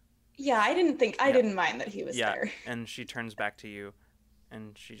 Yeah, I didn't mind that he was Yeah, there. and she turns back to you,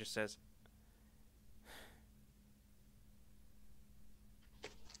 and she just says,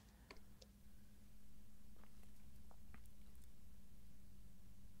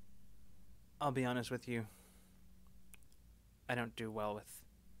 I'll be honest with you. I don't do well with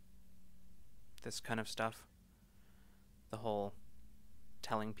this kind of stuff. The whole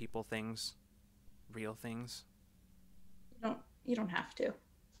telling people things, real things. You don't have to.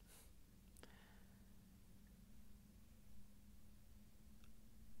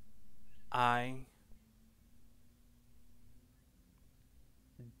 I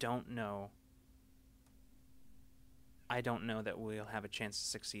don't know. I don't know that we'll have a chance to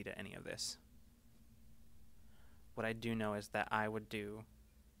succeed at any of this. What I do know is that I would do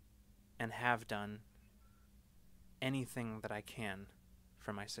and have done anything that I can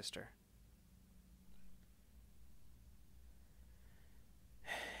for my sister.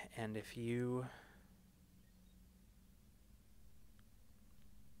 And if you're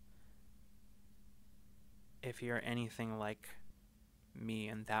anything like me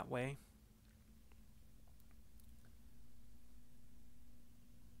in that way,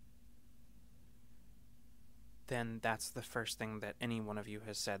 then that's the first thing that any one of you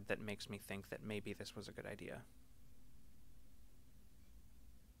has said that makes me think that maybe this was a good idea.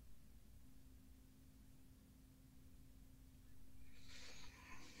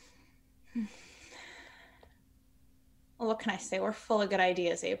 Well, what can I say? We're full of good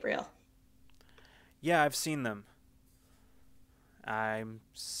ideas, Abriel. Yeah, I've seen them. I'm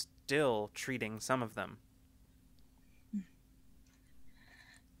still treating some of them.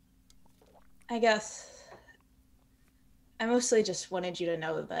 I guess I mostly just wanted you to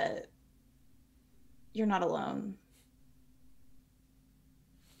know that you're not alone.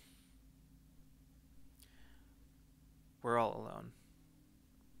 We're all alone.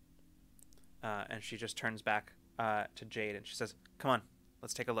 And she just turns back to Jade and she says, "Come on,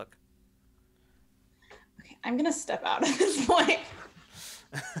 let's take a look." Okay, I'm gonna step out at this point.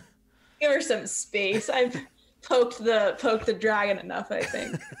 Give her some space. I've poked the dragon enough, I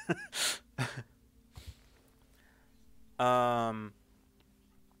think.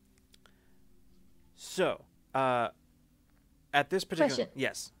 So, at this particular... Question.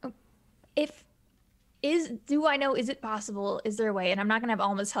 Yes. Do I know, is it possible, is there a way, and I'm not going to have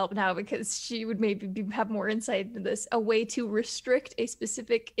Alma's help now because she would maybe have more insight into this, a way to restrict a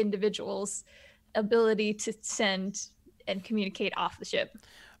specific individual's ability to send and communicate off the ship?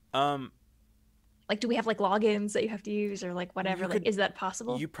 Like, do we have like logins that you have to use or like whatever? Like, is that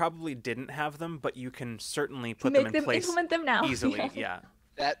possible? You probably didn't have them, but you can certainly put them in place. Implement them now. Easily, yeah.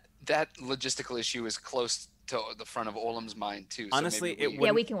 That logistical issue is close to the front of Olam's mind too. So Honestly, maybe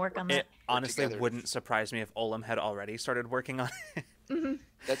Yeah, we can work on that. It honestly together. wouldn't surprise me if Olam had already started working on it. Mm-hmm.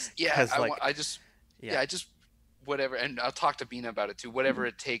 That's 'Cause, I just whatever, and I'll talk to Bina about it too. Whatever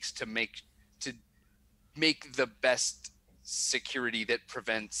it takes to make the best security that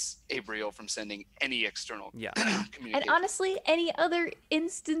prevents Abriel from sending any external communication. And honestly, any other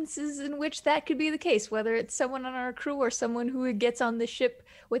instances in which that could be the case, whether it's someone on our crew or someone who gets on the ship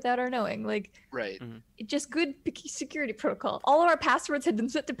without our knowing, like, right. just good security protocol. All of our passwords had been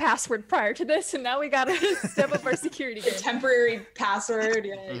set to password prior to this, and now we gotta step up our security The game. temporary password.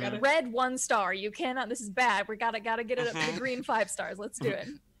 Yeah, you gotta... Red 1 star. You cannot. This is bad. We gotta get it up to the green 5 stars. Let's do it.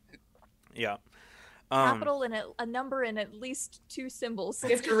 Yeah. Capital and a number and at least 2 symbols.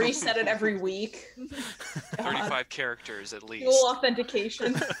 You have to reset it every week. 35 characters at least. Dual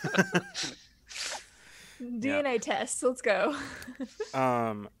authentication. DNA tests. Let's go.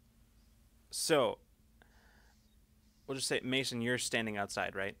 So we'll just say, Mason, you're standing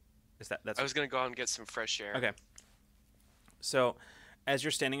outside, right? That's I was gonna go out and get some fresh air. Okay. So as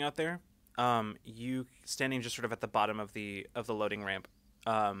you're standing out there, You standing just sort of at the bottom of the loading ramp,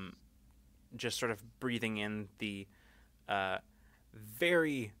 just sort of breathing in the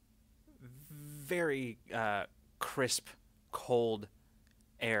very, very crisp, cold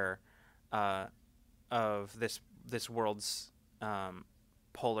air of this world's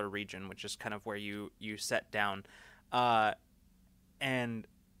polar region, which is kind of where you set down, and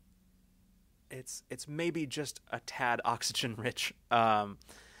it's maybe just a tad oxygen rich,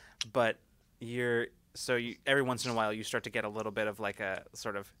 but every once in a while you start to get a little bit of like a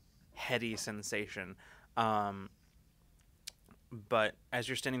sort of heady sensation, but as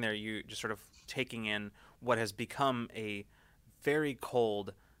you're standing there, you just sort of taking in what has become a very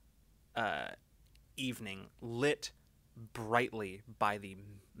cold evening, lit brightly by the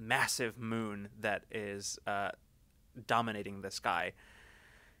massive moon that is dominating the sky.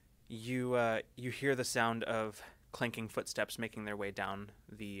 You hear the sound of clanking footsteps making their way down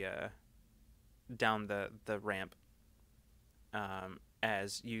the ramp.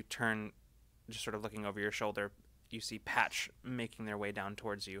 As you turn, just sort of looking over your shoulder, you see Patch making their way down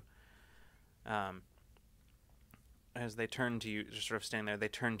towards you. As they turn to you, just sort of standing there, they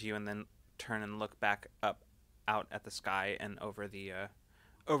turn to you and then turn and look back out at the sky and over the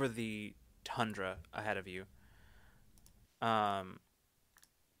tundra ahead of you.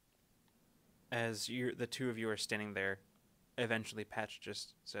 As the two of you are standing there, eventually Patch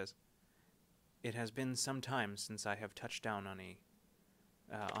just says, "It has been some time since I have touched down on a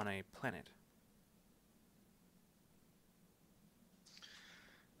planet."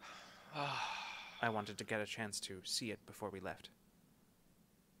 I wanted to get a chance to see it before we left.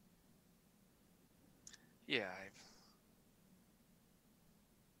 Yeah,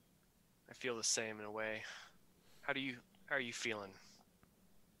 I feel the same in a way. How are you feeling?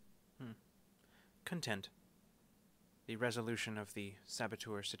 Content. The resolution of the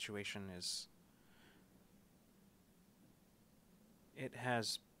saboteur situation it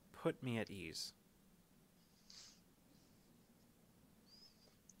has put me at ease.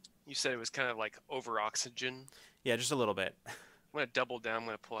 You said it was kind of like over oxygen. Yeah, just a little bit. I'm gonna double down. I'm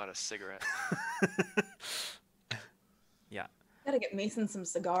gonna pull out a cigarette. Yeah. Gotta get Mason some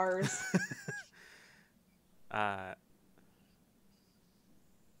cigars. Patch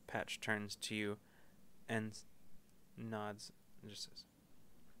turns to you and nods and just says,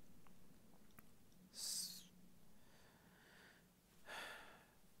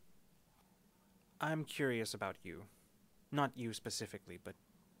 "I'm curious about you. Not you specifically, but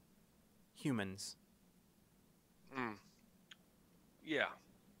humans." Yeah.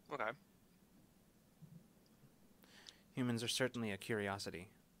 Okay. Humans are certainly a curiosity.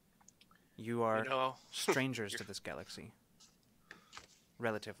 You are strangers to this galaxy,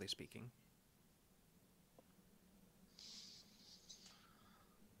 relatively speaking.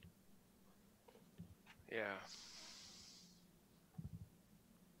 Yeah.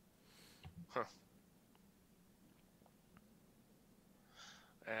 Huh.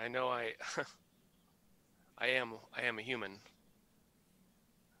 I know I am a human,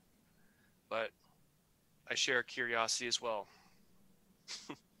 but I share curiosity as well.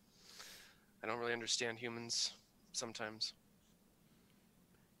 I don't really understand humans sometimes.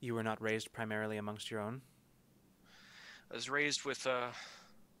 You were not raised primarily amongst your own? I was raised with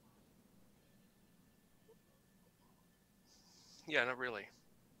yeah, not really.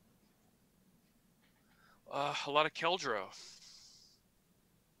 A lot of Keldro.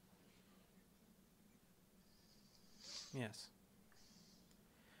 Yes.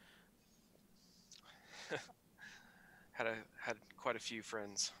 Had quite a few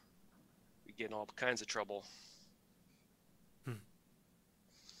friends. We get in all kinds of trouble.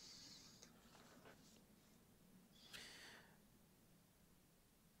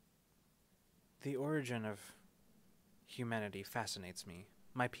 The origin of humanity fascinates me.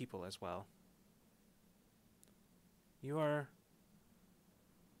 My people as well. You are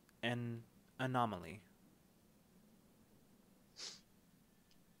an anomaly.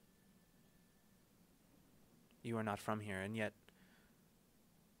 You are not from here, and yet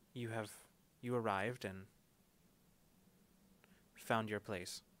you arrived and found your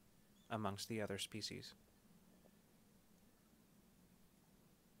place amongst the other species.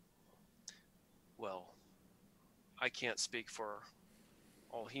 Well, I can't speak for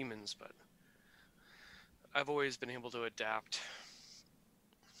all humans, but I've always been able to adapt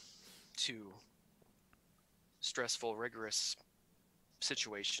to stressful, rigorous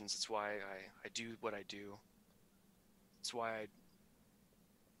situations. It's why I do what I do. It's why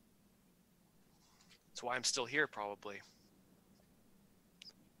I'm still here, probably.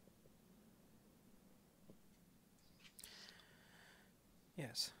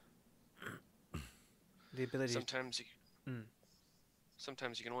 Yes. The ability. Sometimes you, Mm.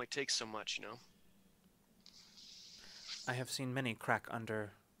 sometimes you can only take so much, you know. I have seen many crack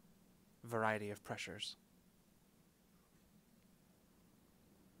under variety of pressures.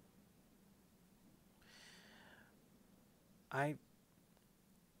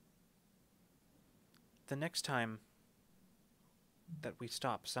 The next time that we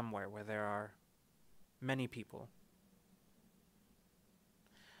stop somewhere where there are many people,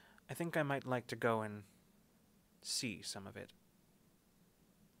 I think I might like to go and see some of it.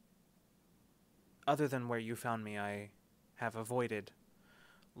 Other than where you found me, I have avoided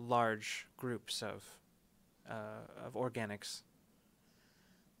large groups of organics,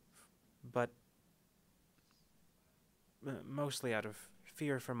 but mostly out of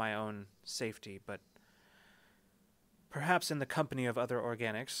fear for my own safety. But perhaps in the company of other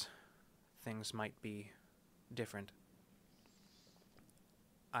organics, things might be different.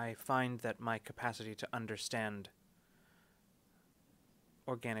 I find that my capacity to understand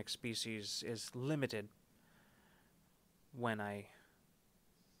organic species is limited when I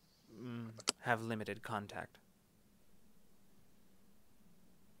have limited contact.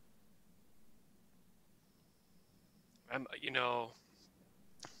 I'm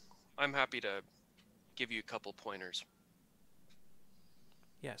happy to give you a couple pointers.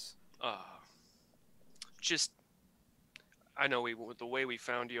 Yes. Just, I know the way we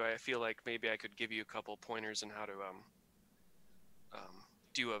found you, I feel like maybe I could give you a couple pointers on how to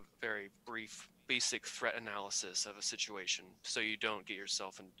do a very brief, basic threat analysis of a situation, so you don't get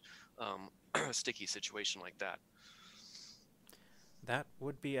yourself in a sticky situation like that. That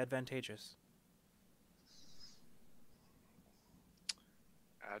would be advantageous.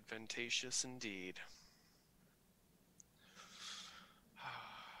 Advantageous indeed.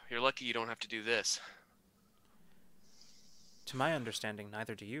 You're lucky you don't have to do this. To my understanding,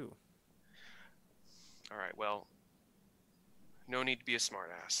 neither do you. All right, well, no need to be a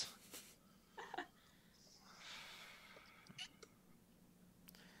smartass.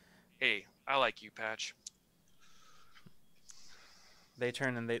 Hey, I like you, Patch. They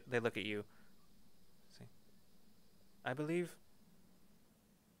turn and they look at you. See. I believe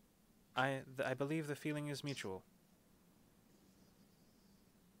the feeling is mutual.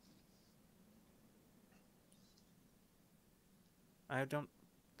 I don't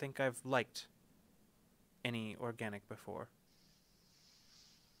think I've liked any organic before.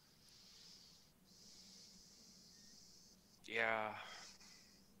 Yeah.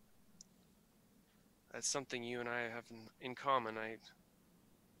 That's something you and I have in common. I'm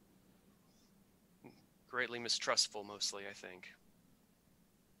greatly mistrustful, mostly, I think.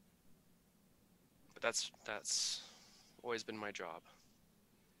 But that's always been my job.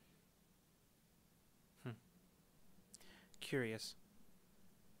 Curious.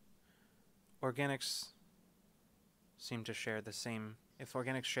 Organics seem to share the same. If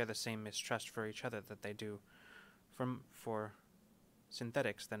organics share the same mistrust for each other that they do for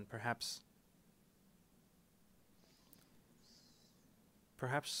synthetics, then perhaps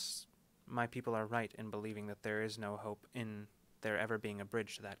my people are right in believing that there is no hope in there ever being a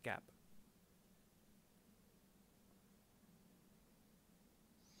bridge to that gap.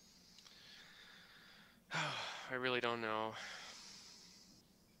 I really don't know.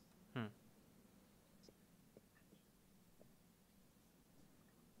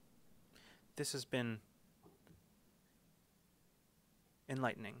 This has been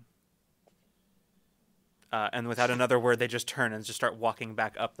enlightening. And without another word, they just turn and just start walking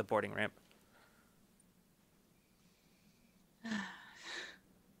back up the boarding ramp.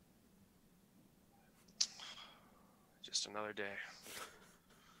 Just another day.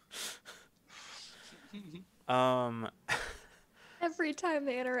 Every time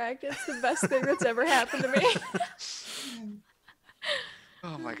they interact, it's the best thing that's ever happened to me.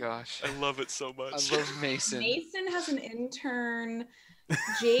 Oh my gosh. I love it so much. I love Mason. Mason has an intern.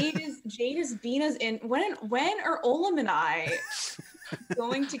 Jade is Vina's in. When are Olam and I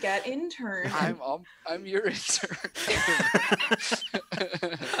going to get interns? I'm your intern.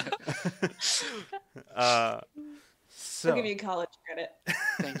 So I'll give you college credit.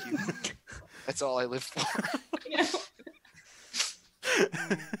 Thank you. That's all I live for. Yeah.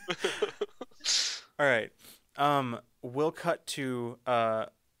 all right. We'll cut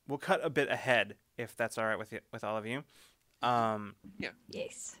a bit ahead if that's all right with all of you.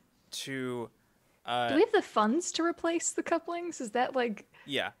 Yes. To Do we have the funds to replace the couplings? Is that like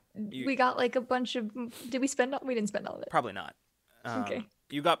yeah, we got like a bunch of? Did we spend? We didn't spend all of it. probably not. Okay.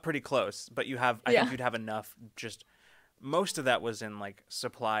 You got pretty close, but you have. I think you'd have enough. Just most of that was in like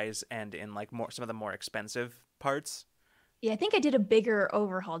supplies and in like some of the more expensive parts. Yeah, I think I did a bigger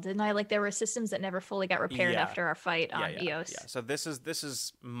overhaul, didn't I? Like there were systems that never fully got repaired Yeah. after our fight on EOS. Yeah. So this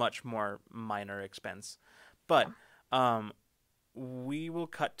is much more minor expense, but we will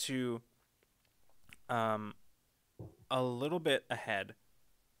cut to a little bit ahead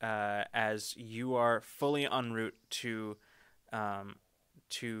as you are fully en route to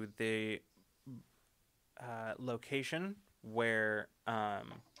the location where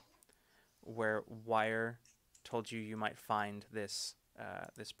Wire told you might find this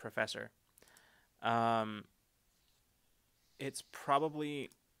this professor. It's probably,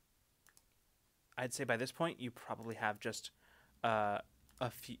 I'd say by this point you probably have just a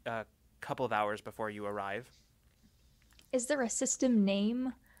couple of hours before you arrive. Is there a system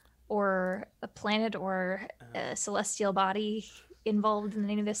name or a planet or a celestial body involved in the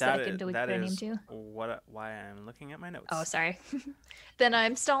name of this that I can put a name to? Why I'm looking at my notes. Oh, sorry. Then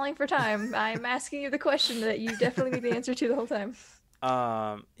I'm stalling for time. I'm asking you the question that you definitely need the answer to the whole time.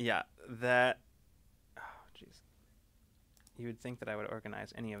 Yeah, that. Oh, jeez. You would think that I would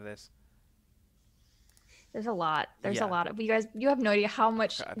organize any of this. There's a lot. There's Yeah. a lot of you have no idea how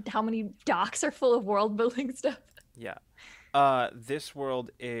many docks are full of world building stuff. Yeah. This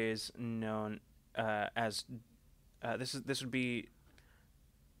world is known as this would be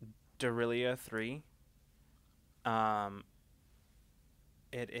Darilia 3.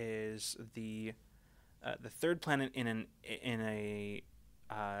 It is the third planet in a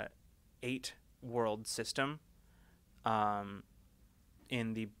 8 world system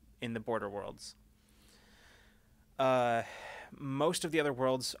in the border worlds. Most of the other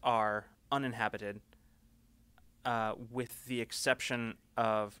worlds are uninhabited, with the exception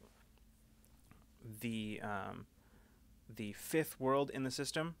of the 5th world in the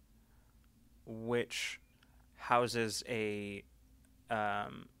system, which houses a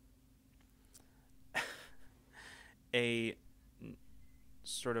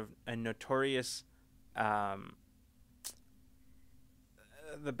sort of a notorious.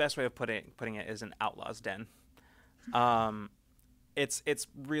 The best way of putting it is an outlaws den. It's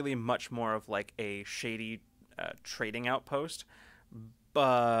really much more of like a shady trading outpost,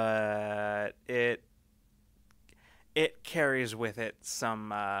 but it carries with it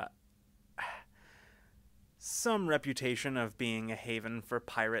some reputation of being a haven for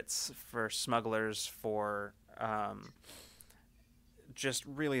pirates, for smugglers, for just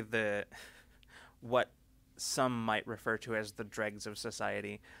really what some might refer to as the dregs of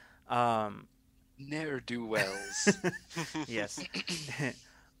society. Ne'er-do-wells. Yes.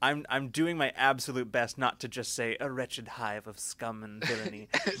 I'm doing my absolute best not to just say a wretched hive of scum and villainy,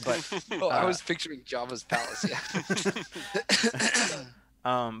 but I was picturing Java's palace. Yeah.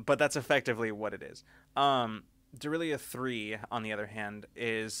 but that's effectively what it is. Darilia 3, on the other hand,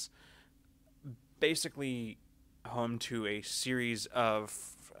 is basically home to a series of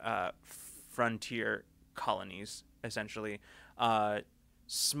frontier colonies, essentially.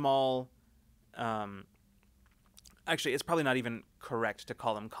 Small. Actually, it's probably not even correct to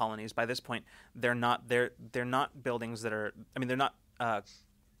call them colonies. By this point, they're not buildings that are. I mean, they're not.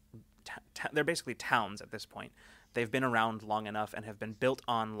 They're basically towns at this point. They've been around long enough and have been built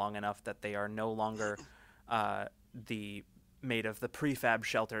on long enough that they are no longer made of the prefab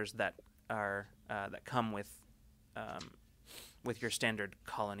shelters that are that come with your standard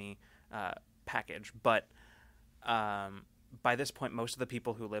colony package. But by this point, most of the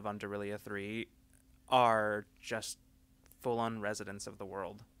people who live on Darilia 3 are just full-on residents of the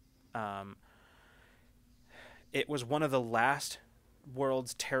world. It was one of the last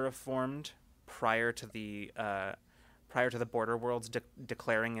worlds terraformed prior to the border worlds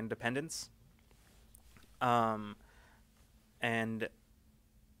declaring independence. And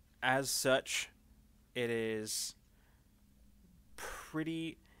as such, it is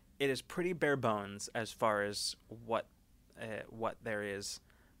pretty bare bones as far as what there is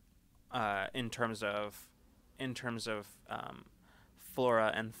in terms of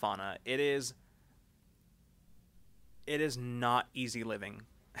flora and fauna. It is not easy living,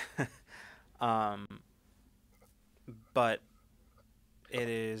 but it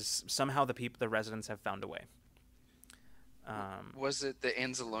is somehow the residents have found a way. Was it the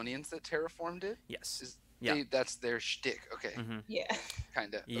Anzalonians that terraformed it? Yes. That's their shtick. Okay. Mm-hmm. Yeah.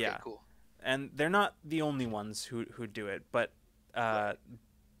 Kinda. Okay, Yeah. cool. And they're not the only ones who do it, but Right.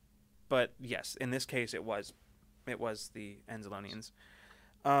 But yes, in this case, it was the Anzalonians.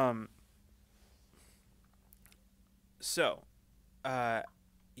 So,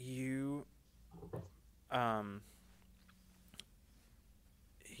 you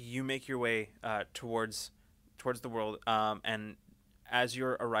make your way towards the world, and as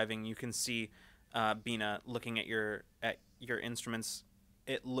you're arriving, you can see Bina, looking at your instruments,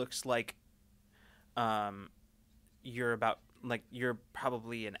 it looks like you're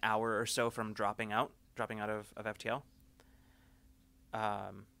probably an hour or so from dropping out of FTL.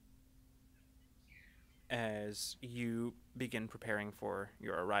 As you begin preparing for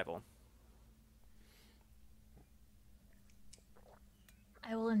your arrival.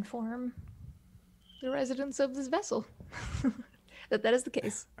 I will inform the residents of this vessel that is the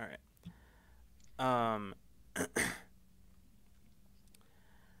case. All right.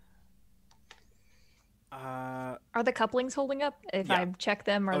 Are the couplings holding up? If Yeah. I check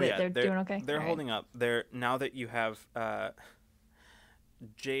them, or they're doing okay? They're All right. holding up. They're now that you have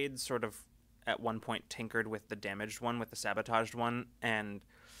Jade sort of at one point tinkered with the damaged one, with the sabotaged one, and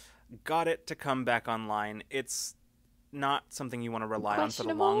got it to come back online. It's not something you want to rely on for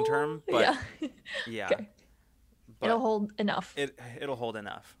the long term, but yeah. yeah. Okay. But It'll hold enough. It'll hold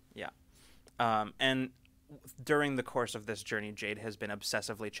enough. Yeah. And during the course of this journey, Jade has been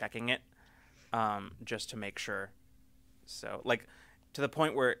obsessively checking it, just to make sure. So, like, to the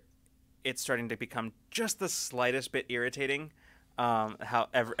point where it's starting to become just the slightest bit irritating. How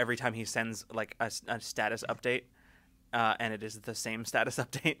every time he sends like a status update, and it is the same status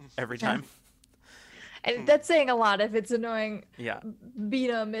update every time. And that's saying a lot if it's annoying. Yeah.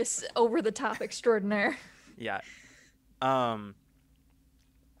 Bina Miss over the top extraordinaire. Yeah. But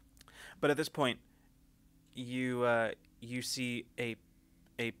at this point, you see a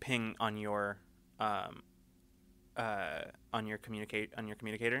ping on your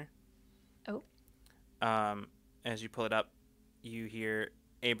communicator. Oh. As you pull it up, you hear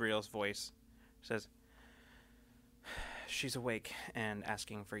Abriel's voice. It says, "She's awake and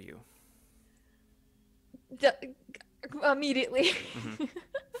asking for you." Immediately. Mm-hmm.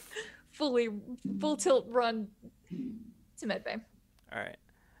 Full tilt run to medbay. All right.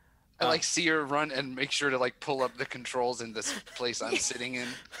 I like see her run and make sure to like pull up the controls in this place I'm sitting in.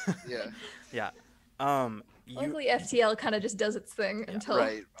 Yeah. Yeah. Luckily, FTL kind of just does its thing until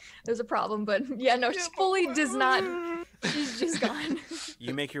Right. there's a problem. But yeah, no, she fully does not. She's just gone.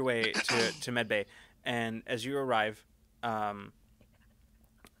 You make your way to medbay, and as you arrive,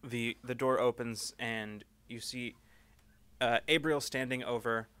 the door opens and you see Abriel standing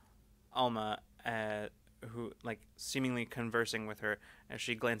over Alma, who like seemingly conversing with her. As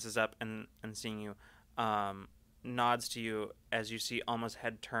she glances up and seeing you, nods to you as you see Alma's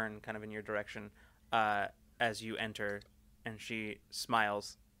head turn kind of in your direction as you enter, and she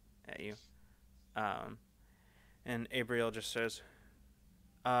smiles at you. And Abriel just says,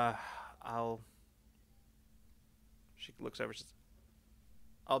 she looks over, she says,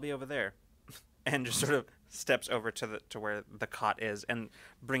 "I'll be over there," and just sort of steps over to where the cot is, and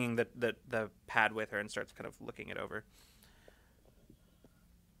bringing the pad with her, and starts kind of looking it over.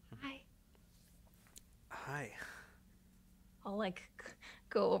 Hi. Hi. I'll like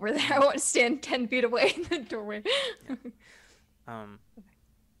go over there. I want to stand 10 feet away in the doorway.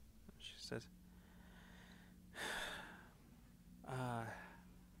 She says,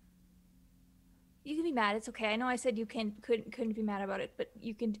 You can be mad. It's okay. I know I said you couldn't be mad about it, but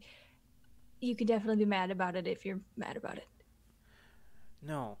you can definitely be mad about it if you're mad about it.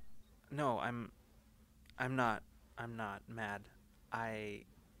 No, I'm not mad. I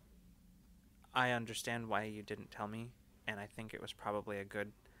understand why you didn't tell me, and I think it was probably a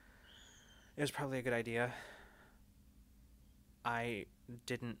good idea. I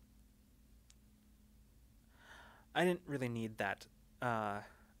didn't really need that. I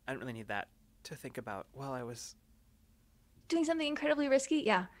didn't really need that to think about while I was Doing something incredibly risky?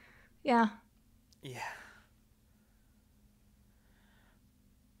 Yeah. Yeah.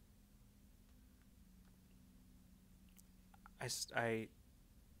 I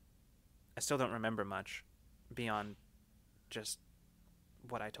still don't remember much beyond just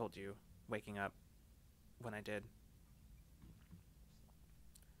what I told you waking up when I did.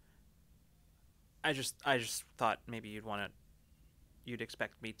 I just thought maybe you'd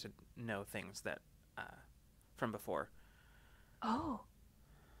expect me to know things that from before. Oh.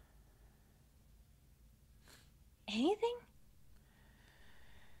 Anything?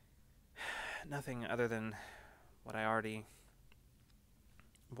 Nothing other than what I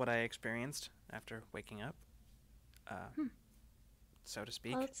experienced after waking up, so to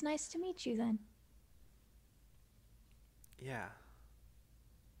speak. Well, it's nice to meet you then. Yeah.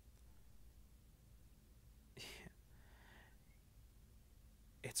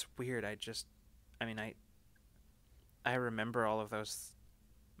 It's weird. I remember all of those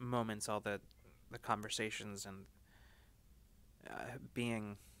moments, all the conversations, and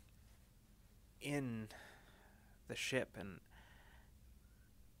being in the ship, and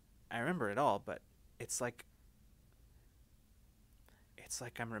I remember it all, but it's like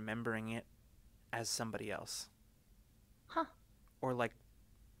I'm remembering it as somebody else. Huh. Or like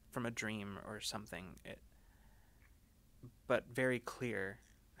from a dream or something. But very clear.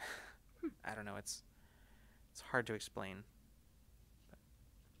 I don't know, it's hard to explain.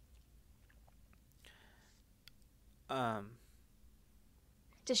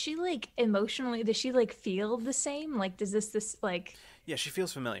 Does she like emotionally? Does she like feel the same? Like, does this like Yeah, she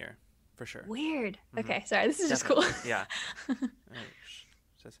feels familiar, for sure. weird? Mhm. Okay, sorry. This is just cool. Definitely, yeah. She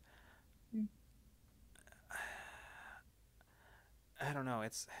says, I don't know.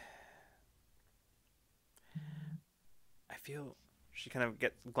 I feel. She kind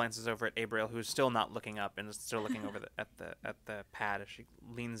of glances over at Abriel, who's still not looking up and is still looking over at the pad as she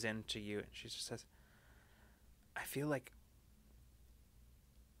leans into you, and she just says, I feel like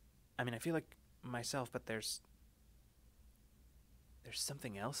myself, but there's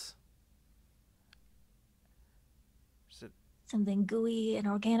something else. Something gooey and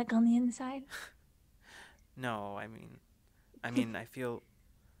organic on the inside. No, I mean, I feel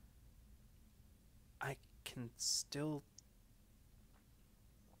I can still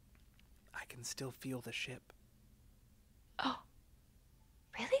feel the ship. Oh,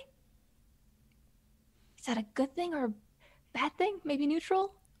 really? Is that a good thing or a bad thing? Maybe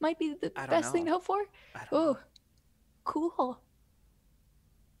neutral might be the I don't best thing to know. hope for. I don't Oh, know. cool.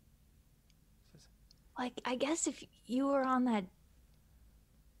 Like, I guess if you were on that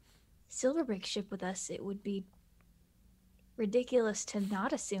Silverbrick ship with us, it would be ridiculous to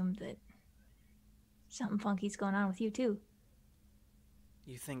not assume that something funky's going on with you too.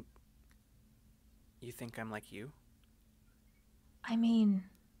 You think I'm like you? I mean,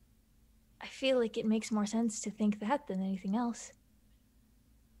 I feel like it makes more sense to think that than anything else.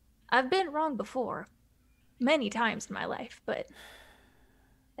 I've been wrong before, many times in my life, but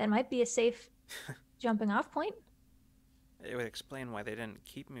that might be a safe jumping off point. It would explain why they didn't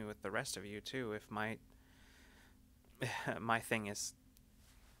keep me with the rest of you too. If my my thing is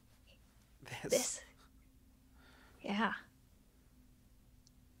this. Yeah.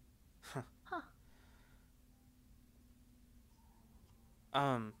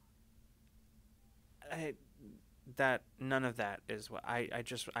 None of that is what I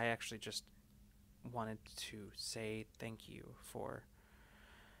actually just wanted to say thank you for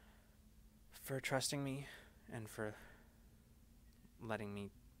trusting me and for letting me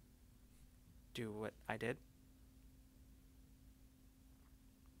do what I did.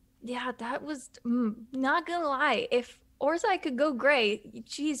 Yeah, that was not gonna lie. If Orzai could go gray,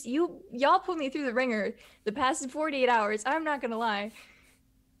 geez, y'all put me through the ringer the past 48 hours. I'm not gonna lie.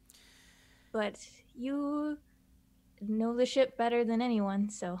 But you know the ship better than anyone,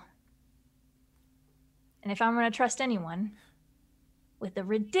 so. And if I'm gonna trust anyone with a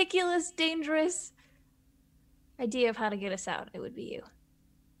ridiculous, dangerous idea of how to get us out, it would be you.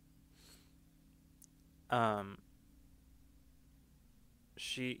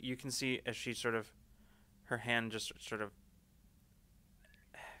 You can see as she sort of, her hand just sort of,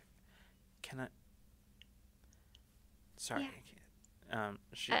 sorry. Yeah.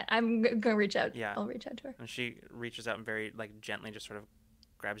 She, I'm gonna reach out. Yeah. I'll reach out to her. and she reaches out and very like gently just sort of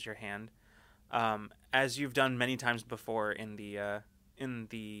grabs your hand, as you've done many times before in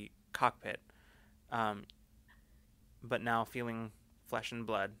the cockpit, but now feeling flesh and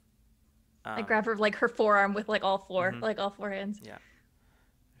blood. I grab her like her forearm with like all four, Mhm. like all four hands. Yeah.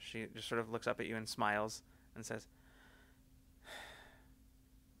 She just sort of looks up at you and smiles and says,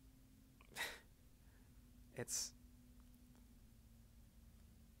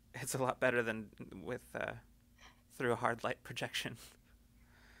 It's a lot better than with through a hard light projection.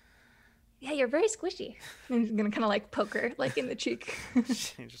 Yeah, you're very squishy. I'm gonna kind of like poke her like in the cheek.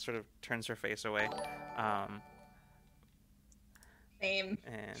 She just sort of turns her face away, Same.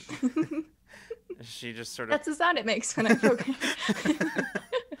 and she just sort of That's the sound it makes when I poke her.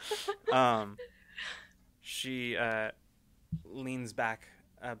 she leans back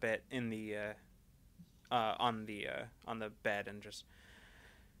a bit in the on the bed and just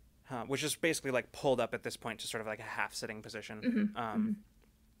which is basically like pulled up at this point to sort of like a half sitting position.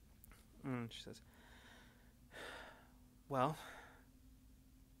 And she says, well,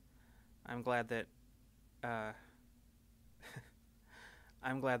 I'm glad that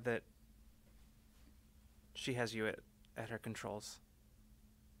she has you at her controls.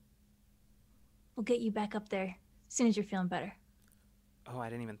 We'll get you back up there as soon as you're feeling better. Oh, I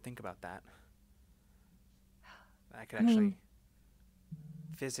didn't even think about that. I could I mean- actually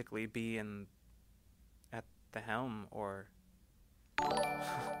physically be at the helm, or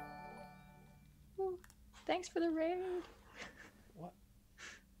Thanks for the raid. what?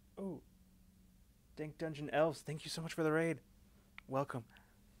 Oh, Dank Dungeon Elves, thank you so much for the raid. Welcome.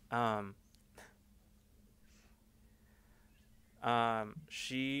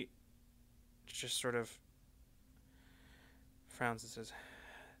 She just sort of frowns and says,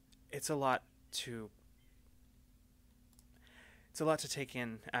 it's a lot to take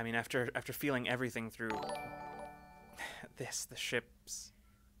in. I mean, after feeling everything through the ships,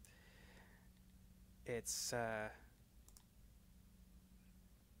 it's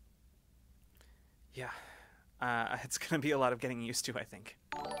it's gonna be a lot of getting used to, I think.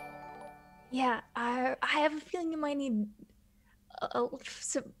 Yeah, I have a feeling you might need a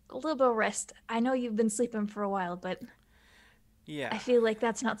little bit of rest. I know you've been sleeping for a while, but Yeah. I feel like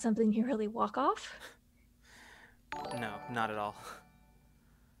that's not something you really walk off. No, not at all.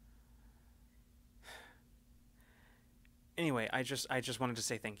 Anyway, I just wanted to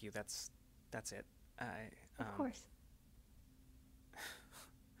say thank you. That's it. Of course.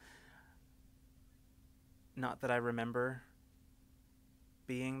 Not that I remember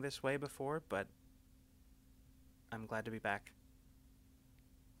being this way before, but I'm glad to be back.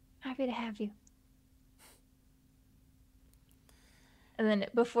 Happy to have you. And then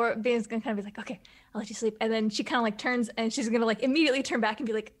before Bane's gonna kind of be like, okay, I'll let you sleep. And then she kind of like turns and she's gonna like immediately turn back and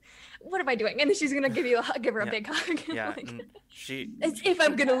be like, what am I doing? And then she's gonna give her a big hug. Yeah, Like, and she. as if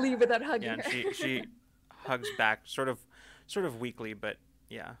I'm gonna leave without hugging Yeah, and her. she hugs back, sort of weakly, but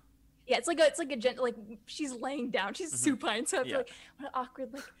yeah. Yeah, it's like a gentle, like she's laying down, she's supine, so I feel Yeah. like what an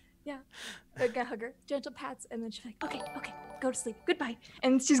awkward, like, yeah. I'm gonna hug her, gentle pats, and then she's like, okay, go to sleep, goodbye,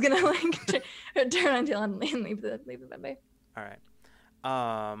 and she's gonna like turn on Dylan and leave the bed. All right.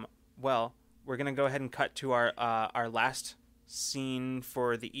 Well, we're gonna go ahead and cut to our last scene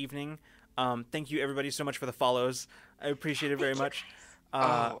for the evening. Thank you everybody so much for the follows. I appreciate it very much.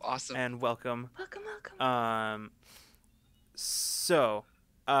 Awesome. And welcome. Welcome. So,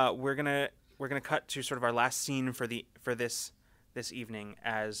 we're gonna cut to sort of our last scene for this evening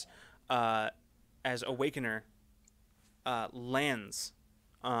as Awakener lands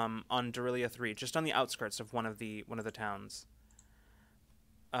on Darillia 3, just on the outskirts of one of the towns.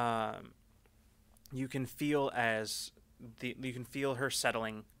 You can feel her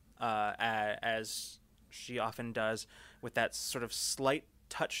settling as she often does, with that sort of slight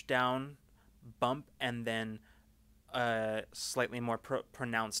touchdown bump and then a slightly more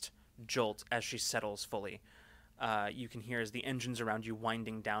pronounced jolt as she settles fully. You can hear as the engines around you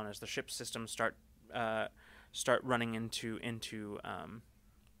winding down as the ship systems start running into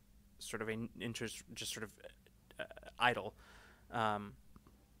sort of idle.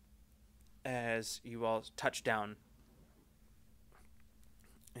 As you all touch down,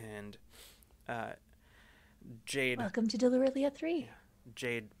 and Jade. Welcome to Darillia 3.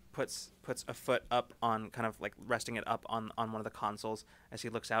 Jade puts a foot up on, kind of like resting it up on one of the consoles as he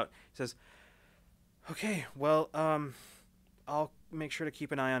looks out. He says, "Okay, well, I'll make sure to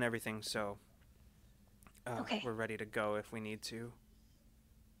keep an eye on everything, so Okay. we're ready to go if we need to.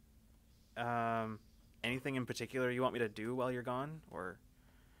 Anything in particular you want me to do while you're gone, or?"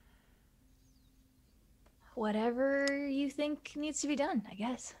 Whatever you think needs to be done, I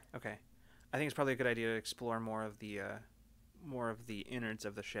guess. Okay, I think it's probably a good idea to explore more of the innards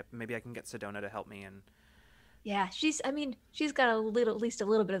of the ship. Maybe I can get Sedona to help me. And Yeah, she's got at least a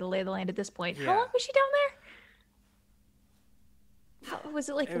little bit of the lay of the land at this point. Yeah. How long was she down there? How, was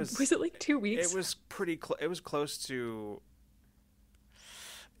it like was it like 2 weeks? it was pretty it was close to.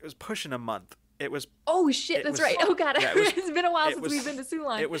 It was pushing a month. It was. Oh shit, that's was- right. Oh god, yeah, it was- it's been a while it since was- we've been to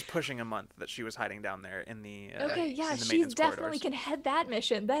Sulan. It was pushing a month that she was hiding down there in the. Okay, yeah, in the she maintenance definitely corridors. can head that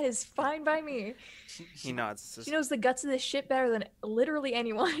mission. That is fine by me. He nods. Says, She knows the guts of this shit better than literally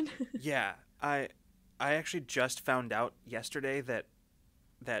anyone. Yeah, I actually just found out yesterday that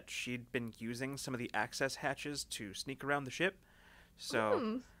she'd been using some of the access hatches to sneak around the ship.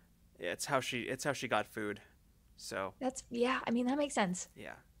 So it's how she got food. So That's that makes sense.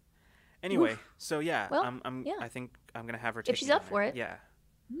 yeah. Anyway, so yeah, Well, yeah. I think I'm gonna have her take If she's me up down for there. it.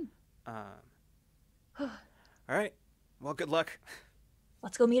 Yeah. All right. Well, good luck.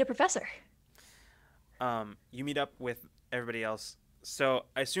 Let's go meet a professor. You meet up with everybody else. So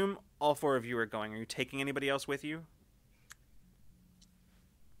I assume all four of you are going. Are you taking anybody else with you?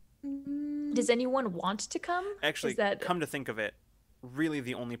 Does anyone want to come? Actually, Is that come to think of it, really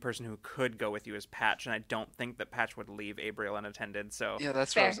the only person who could go with you is Patch, and I don't think that Patch would leave Abriel unattended. So Yeah,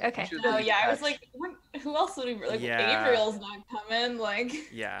 that's Fair, what I was- okay. should Oh leave yeah, I was Patch. like, who else would we like? Yeah. Gabriel's not coming. Like,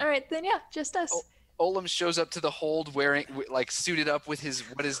 yeah. all right then? Yeah, just us. Oh. Olam shows up to the hold wearing like suited up with his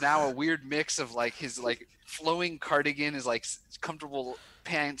what is now a weird mix of like his like flowing cardigan, his like comfortable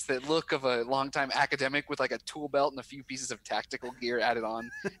pants that look of a longtime academic with like a tool belt and a few pieces of tactical gear added on,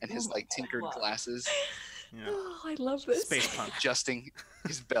 and his like tinkered glasses, You know, Oh, I love this. space punk. adjusting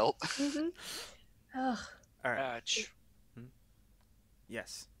his belt. Mm-hmm. Oh, All right. Patch.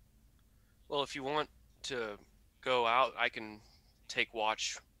 Yes. Well, if you want to go out, I can take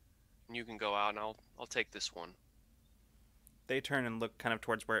watch, and you can go out, and I'll take this one. They turn and look kind of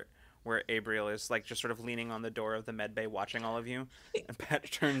towards where Abriel is, like just sort of leaning on the door of the med bay, watching all of you. And Pat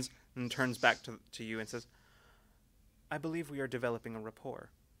turns back to you and says, "I believe we are developing a rapport."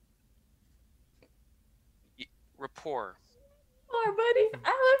 Rapport. poor buddy. I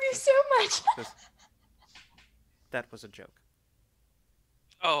love you so much. Says, "That was a joke.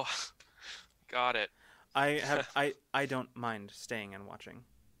 Oh, got it. I don't mind staying and watching."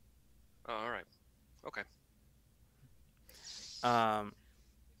 Oh, all right. Okay.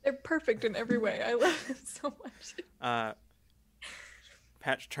 They're perfect in every way. I love them so much.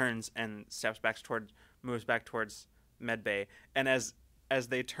 Patch turns and moves back towards medbay, and as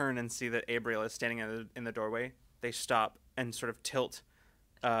they turn and see that Abriel is standing in the doorway, they stop and sort of tilt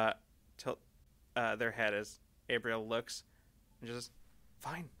their head as Abriel looks, and just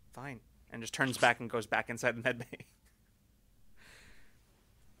fine, and just turns back and goes back inside the medbay.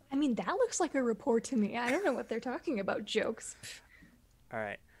 I mean, that looks like a rapport to me. I don't know what they're talking about. Jokes. All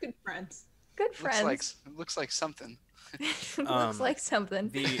right. Good friends. Good friends. Looks like something. Looks like something.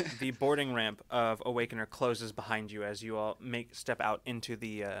 The boarding ramp of Awakener closes behind you as you all step out into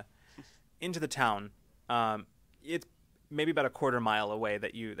the town. It's maybe about a quarter mile away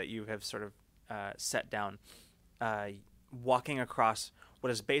that you have sort of set down, walking across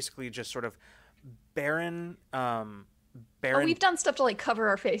what is basically just sort of barren. Oh, we've done stuff to like cover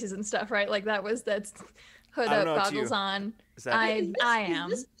our faces and stuff, right? Like that's hood I up, don't know, goggles on. Is that I am.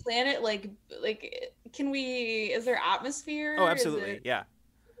 Is this planet like can we? Is there atmosphere? Oh, absolutely, yeah.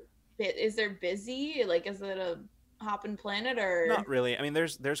 Is there busy? Like, is it a hopping planet or? Not really. I mean,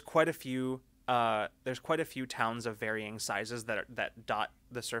 there's quite a few towns of varying sizes that dot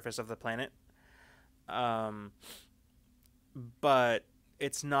the surface of the planet. But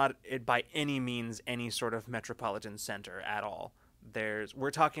it's not by any means any sort of metropolitan center at all.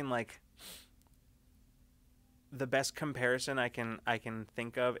 We're talking like the best comparison I can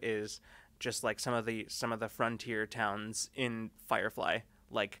think of is just like some of the frontier towns in Firefly.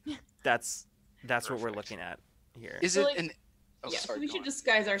 Like that's what we're Perfect. looking at here. Is So, it like- an? Oh, yeah, sorry. we go should on.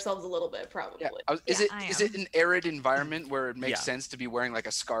 disguise ourselves a little bit, probably. Yeah. Is I it an arid environment where it makes Yeah. sense to be wearing like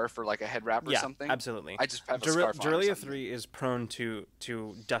a scarf or like a head wrap or Yeah, something? absolutely. I just have a scarf on. or Durelia something. 3 is prone to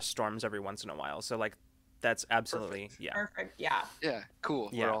dust storms every once in a while. So like that's absolutely yeah. Perfect. Yeah. Yeah,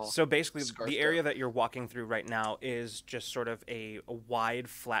 cool. We're Yeah. all So basically scarfed the area up. that you're walking through right now is just sort of a wide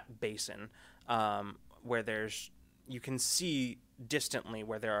flat basin where you can see distantly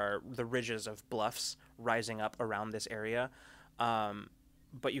where there are the ridges of bluffs rising up around this area.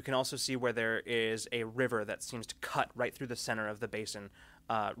 But you can also see where there is a river that seems to cut right through the center of the basin,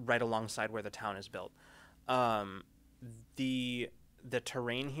 right alongside where the town is built. The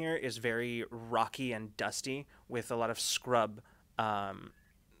terrain here is very rocky and dusty, with a lot of scrub,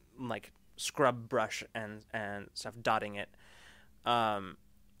 like scrub brush and stuff dotting it.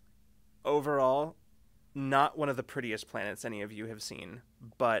 Overall, not one of the prettiest planets any of you have seen,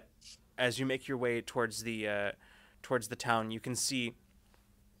 but as you make your way towards the town, you can see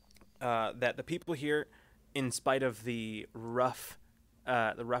that the people here, in spite of the rough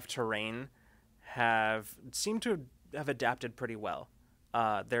terrain, seem to have adapted pretty well.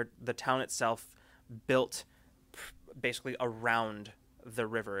 The town itself built basically around the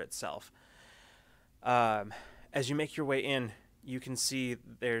river itself. As you make your way in, you can see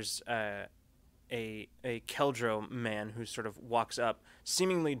there's a Keldro man who sort of walks up,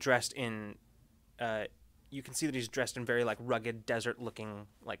 seemingly dressed in. You can see that he's dressed in very like rugged desert-looking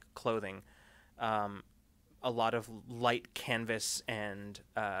like clothing, a lot of light canvas and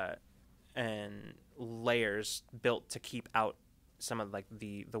layers built to keep out some of like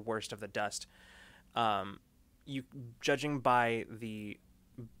the worst of the dust. Judging by the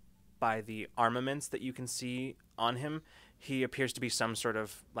armaments that you can see on him, he appears to be some sort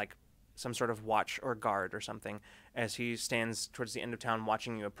of watch or guard or something, as he stands towards the end of town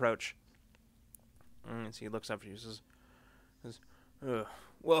watching you approach. As he looks up at you, says,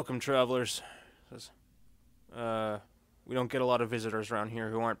 "Welcome, travelers." Says, "We don't get a lot of visitors around here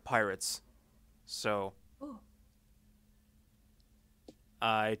who aren't pirates, so Oh.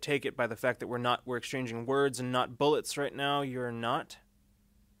 I take it by the fact that we're exchanging words and not bullets right now. You're not?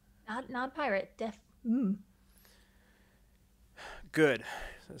 Not pirate. Good."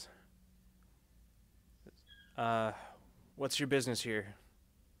 Says, "What's your business here?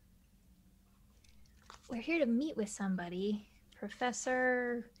 we're here to meet with somebody.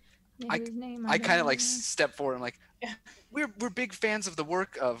 Professor. His name. I kind of like don't know. step forward. I'm like, Yeah. we're big fans of the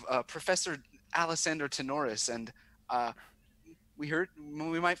work of Professor Alessander Tenoris, and we heard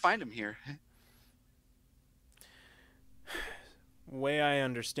we might find him here. Way I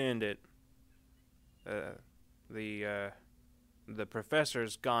understand it, the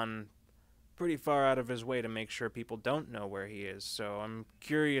professor's gone pretty far out of his way to make sure people don't know where he is. So I'm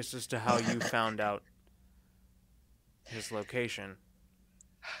curious as to how you found out his location.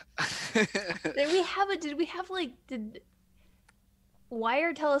 Did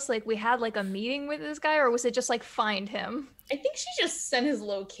Wire tell us like we had like a meeting with this guy, or was it just like find him? I think she just sent his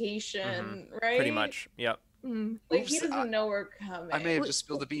location, right? Pretty much. Yep. Like he Oops, doesn't know we're coming. I may have just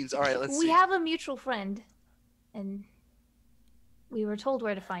spilled the beans. All right, let's We see. have a mutual friend, and we were told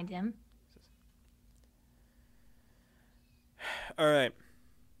where to find him. All right.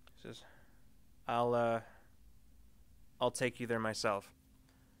 He says, I'll take you there myself.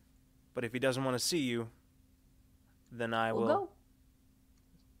 But if he doesn't want to see you, then I We'll will. go.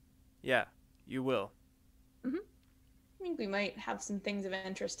 Yeah, you will. I think we might have some things of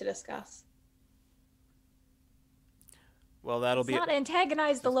interest to discuss. Well, that'll Let's be not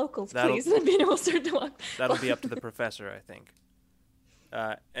antagonize the locals, that'll- please. And then we'll start to walk. that'll be up to the professor, I think.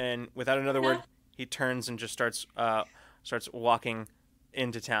 And without another word, he turns and just starts walking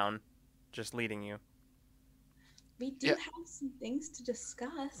into town, just leading you. We do Yeah. have some things to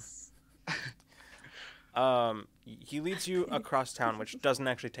discuss. He leads you across town, which doesn't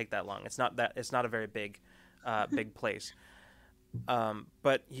actually take that long. It's not a very big place.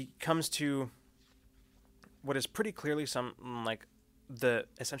 But he comes to what is pretty clearly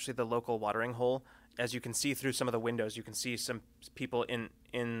essentially the local watering hole. As you can see through some of the windows, you can see some people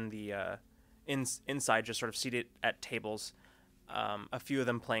inside, just sort of seated at tables. A few of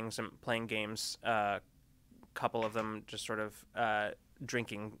them playing games. Couple of them just sort of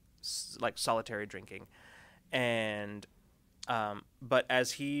drinking, like solitary drinking. And but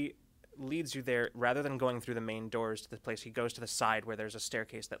as he leads you there, rather than going through the main doors to the place, he goes to the side where there's a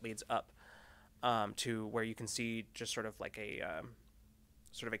staircase that leads up to where you can see just sort of like a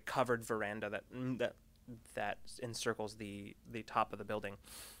covered veranda that encircles the top of the building,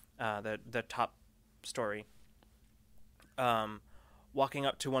 the top story. Walking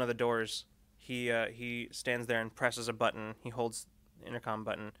up to one of the doors, he stands there and presses a button. He holds the intercom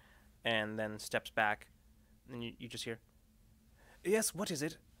button, and then steps back. And you just hear, "Yes, what is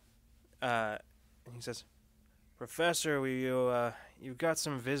it?" And he says, "Professor, you've got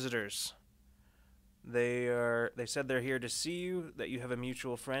some visitors. They said they're here to see you, that you have a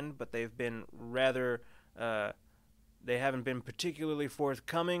mutual friend, but they've been rather they haven't been particularly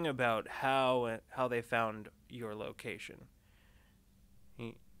forthcoming about how they found your location."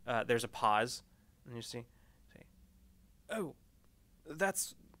 There's a pause, and you say, "Oh,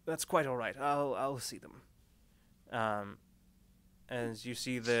 that's quite all right. I'll see them." As you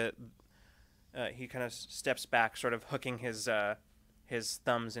see he kind of steps back, sort of hooking his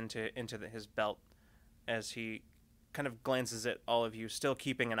thumbs into his belt, as he kind of glances at all of you, still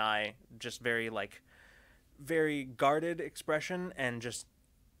keeping an eye, just very guarded expression, and just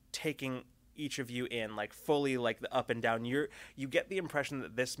taking each of you in, like fully, like the up and down. You get the impression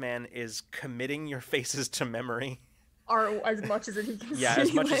that this man is committing your faces to memory. Or as much as he can. Yeah,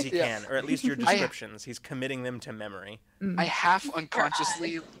 as much as he Yeah. can, or at least your descriptions. He's committing them to memory. I half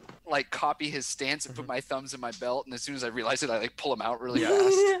unconsciously like copy his stance and put my thumbs in my belt, and as soon as I realize it, I like pull them out really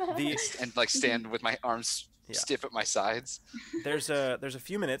fast The and like stand with my arms stiff at my sides. there's a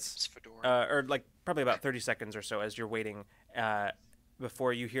few minutes, It's Fedora. or like probably about 30 seconds or so, as you're waiting,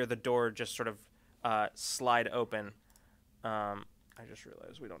 before you hear the door just sort of slide open. I just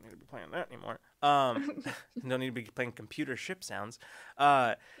realized we don't need to be playing that anymore. Don't need to be playing computer ship sounds.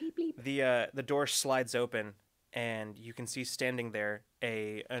 Bleep, bleep. The door slides open, and you can see standing there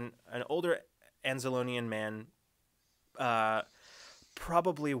an older Anzalonian man,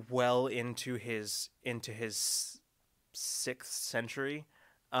 probably well into his 6th century.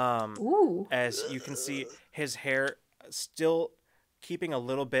 Ooh. As you can see, his hair still keeping a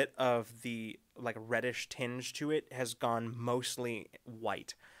little bit of the like reddish tinge to it, has gone mostly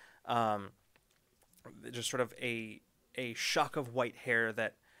white. Just sort of a shock of white hair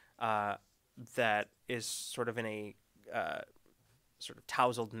that is sort of in a sort of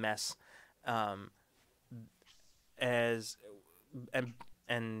tousled mess, as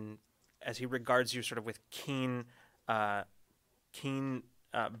he regards you sort of with keen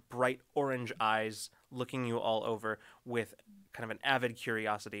bright orange eyes, looking you all over with kind of an avid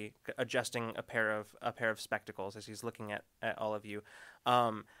curiosity, adjusting a pair of spectacles as he's looking at all of you.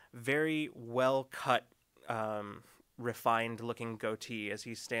 Very well cut refined-looking goatee as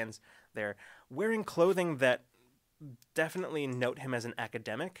he stands there, wearing clothing that definitely note him as an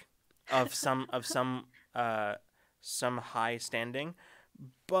academic of some high standing,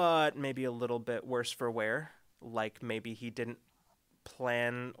 but maybe a little bit worse for wear. Like maybe he didn't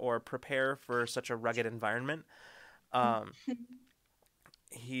plan or prepare for such a rugged environment.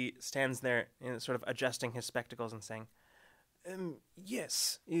 He stands there, sort of adjusting his spectacles and saying,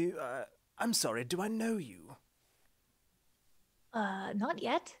 "Yes, I'm sorry. Do I know you?" Not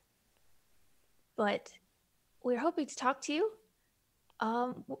yet. But we're hoping to talk to you.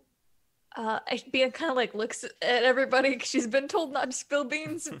 Bian kind of like looks at everybody 'cause she's been told not to spill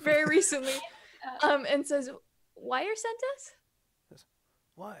beans very recently. And says, "Wire sent us?"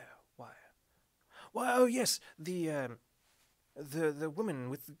 Why? Why? Oh yes, the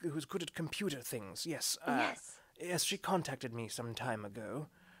woman who's good at computer things. Yes. Yes. Yes, she contacted me some time ago.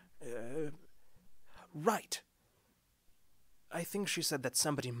 Right. I think she said that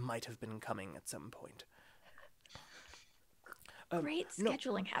somebody might have been coming at some point. Great no.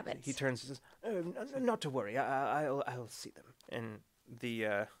 scheduling habits. He turns and says, "Not to worry. I'll see them." And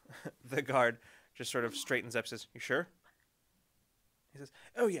the guard just sort of straightens up, says, "You sure?" He says,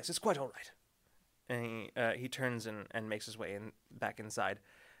 "Oh yes, it's quite all right." And he turns and makes his way back inside.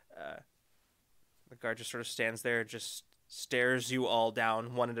 The guard just sort of stands there, just stares you all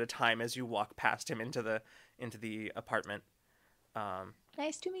down one at a time as you walk past him into the apartment.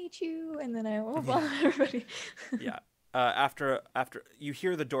 Nice to meet you. And then I will follow everybody. Yeah. After you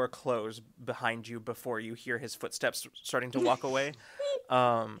hear the door close behind you before you hear his footsteps starting to walk away.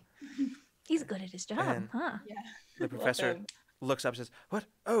 He's good at his job, and- huh? Yeah. The professor looks up and says, "What?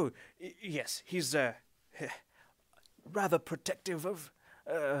 Oh, yes, he's rather protective of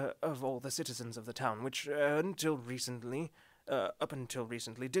all the citizens of the town, which up until recently,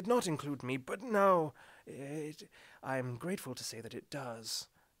 did not include me. But now, I'm grateful to say that it does.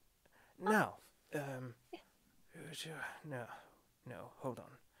 Now, no, hold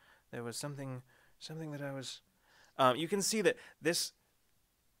on. There was something that I was. You can see that this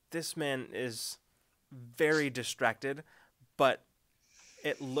man is very distracted, but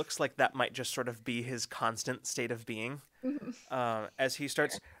it looks like that might just sort of be his constant state of being. As he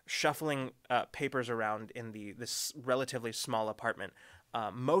starts shuffling papers around in this relatively small apartment,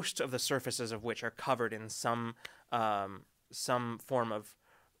 most of the surfaces of which are covered in some form of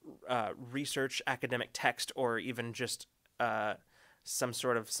research, academic text, or even just some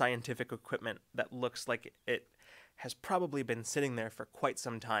sort of scientific equipment that looks like it has probably been sitting there for quite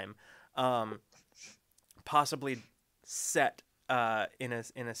some time, possibly set in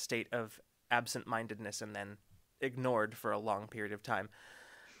a state of absent-mindedness and then ignored for a long period of time.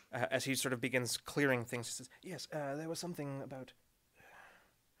 As he sort of begins clearing things, he says, "Yes, there was something about.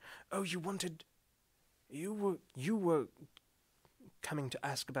 Oh, you were coming to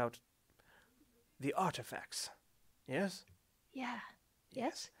ask about the artifacts, yes?" Yeah.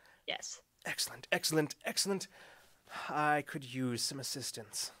 Yes? Yes. Excellent. I could use some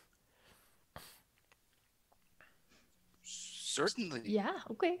assistance. Certainly. Yeah,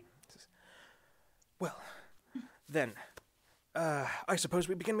 okay. Well, then, I suppose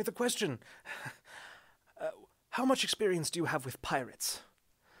we begin with a question. How much experience do you have with pirates?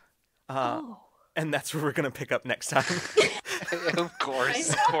 And that's where we're going to pick up next time. Of I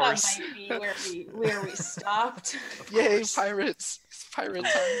course. thought that might be where we stopped. Yay, pirates. It's pirate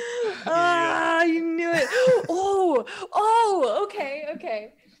time. Ah, you knew it. Oh,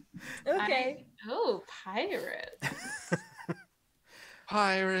 okay. Oh, pirate.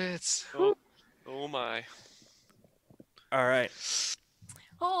 Pirates. Oh my. All right.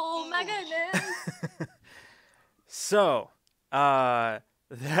 Oh my goodness. So,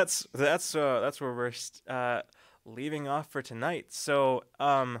 that's where we're leaving off for tonight. So,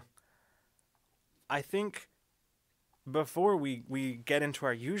 I think before we get into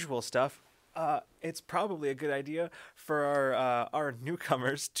our usual stuff, it's probably a good idea for our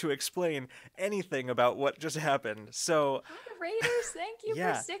newcomers to explain anything about what just happened. So, Hi, Raiders, thank you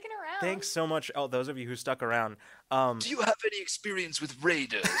Yeah. for sticking around. thanks so much, those of you who stuck around. Do you have any experience with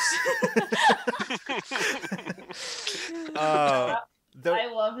raiders? I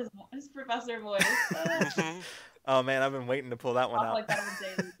love his professor voice. Oh man, I've been waiting to pull that one Talk out. like that on the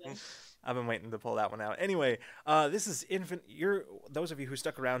daily thing. I've been waiting to pull that one out. Anyway, this is those of you who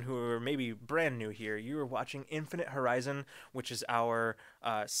stuck around who are maybe brand new here, you are watching Infinite Horizon, which is our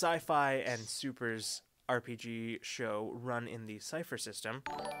sci-fi and supers RPG show run in the Cypher system.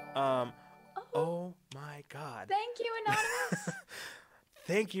 Oh my god. Thank you, Anonymous.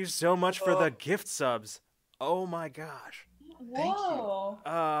 Thank you so much for the gift subs. Oh my gosh. Thank you. Whoa.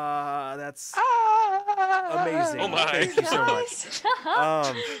 That's Ah! amazing. Oh my. Thank you so much.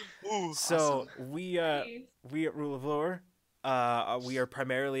 Ooh, So awesome. we Nice. at Rule of Lore, we are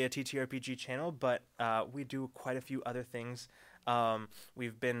primarily a TTRPG channel, but we do quite a few other things.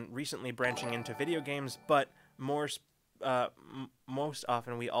 We've been recently branching into video games, but most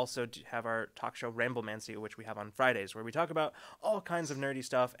often we also have our talk show Ramblemancy, which we have on Fridays, where we talk about all kinds of nerdy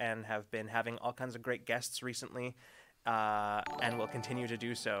stuff and have been having all kinds of great guests recently, and will continue to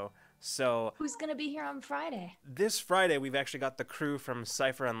do so. So Who's gonna be here on Friday? this Friday, we've actually got the crew from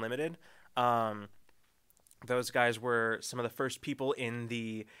Cypher Unlimited. Those guys were some of the first people in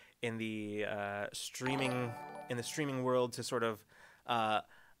the streaming world to sort of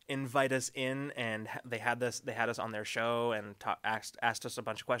invite us in, and they had us on their show and asked us a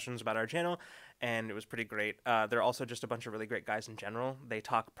bunch of questions about our channel, and it was pretty great. They're also just a bunch of really great guys in general. They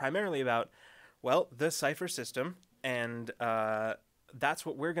talk primarily about, well, the Cypher system, and that's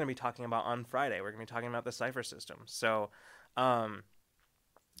what we're going to be talking about on Friday. We're going to be talking about the Cypher system. So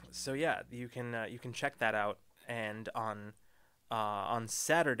yeah, you can check that out. And on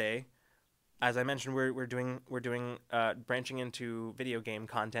Saturday, as I mentioned, we're doing branching into video game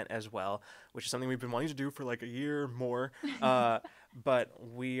content as well, which is something we've been wanting to do for like a year more. But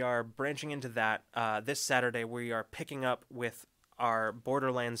we are branching into that. This Saturday, we are picking up with our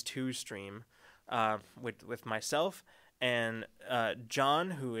Borderlands 2 stream, with myself and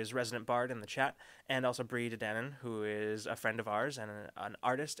John, who is Resident Bard in the chat, and also Bree Dedanen, who is a friend of ours and an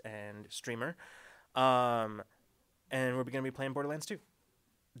artist and streamer. And we're going to be playing Borderlands 2.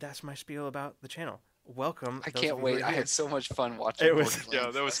 That's my spiel about the channel. Welcome. I those can't of you who wait. are I here. had so much fun watching. It was- Borderlands.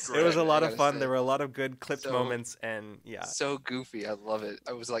 Yeah, that was That's great. It was a what I lot of gotta fun. say. There were a lot of good clipped So- moments, and yeah. So goofy. I love it.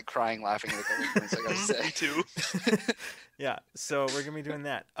 I was like crying, laughing at a couple of points. I gotta say. Me too. Yeah, so we're gonna be doing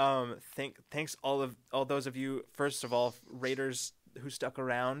that. Thanks all those of you. First of all, raiders who stuck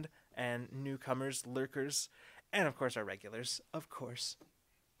around, and newcomers, lurkers, and of course our regulars, of course.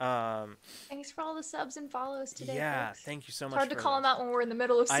 Thanks for all the subs and follows today. Yeah, folks. thank you so It's much. hard to for call those. them out when we're in the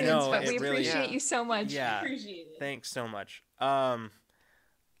middle of I scenes, know, but it we really- appreciate Yeah. you so much. Yeah, Appreciate it. thanks so much.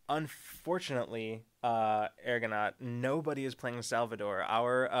 Unfortunately, Ergonaut, nobody is playing Salvador.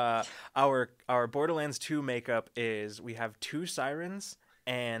 Our Borderlands 2 makeup is we have 2 sirens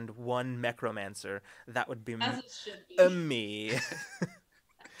and 1 necromancer. That would be As it should be. me.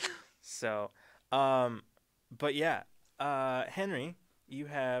 So, but yeah, Henry, you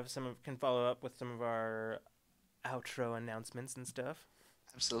have can follow up with some of our outro announcements and stuff.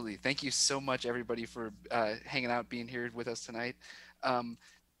 Absolutely. Thank you so much, everybody, for hanging out, being here with us tonight.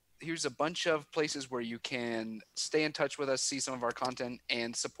 Here's a bunch of places where you can stay in touch with us, see some of our content,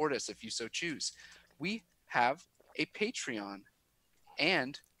 and support us if you so choose. We have a Patreon,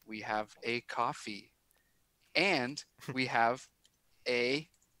 and we have a coffee, and we have a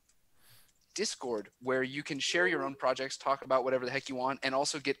Discord where you can share your own projects, talk about whatever the heck you want, and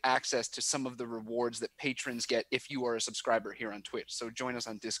also get access to some of the rewards that patrons get if you are a subscriber here on Twitch. So join us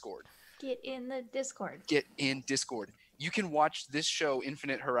on Discord. Get in the Discord. Get in Discord. You can watch this show,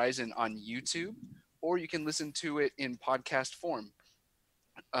 Infinite Horizon, on YouTube, or you can listen to it in podcast form.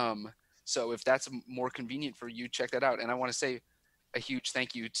 So if that's more convenient for you, check that out. And I want to say a huge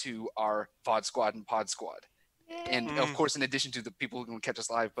thank you to our VOD Squad and Pod Squad. And of course, in addition to the people who can catch us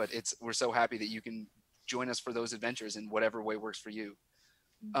live, but we're so happy that you can join us for those adventures in whatever way works for you.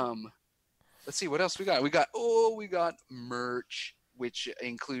 Let's see what else we got. We got merch, which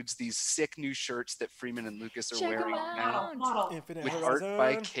includes these sick new shirts that Freeman and Lucas are Check 'em wearing out. now, Model. Infinite with art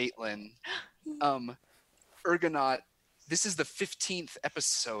by Horizon. Caitlin. Ergonaut. This is the 15th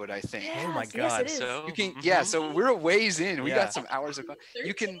episode, I think. Yes, Oh my yes, God. it is. So You can, mhm. yeah. So we're a ways in. We Yeah. got some hours of. 13?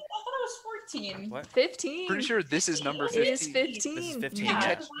 You can. I thought it was 14. What? 15. Pretty sure this is number It 15. is 15. This is 15, You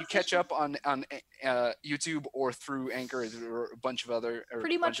yeah. catch up on YouTube or through Anchor or a bunch of other. Or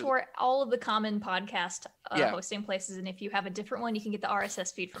Pretty a bunch much of- for all of the common podcast Yeah. hosting places. And if you have a different one, you can get the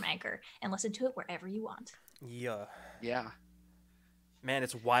RSS feed from Anchor and listen to it wherever you want. Yeah, Yeah. man,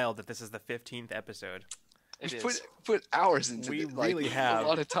 it's wild that this is the 15th episode. It We is. put hours into We it, like, really have. a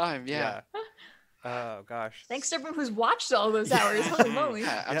lot of time. Yeah. Oh gosh. Thanks to everyone who's watched all those hours. Holy moly.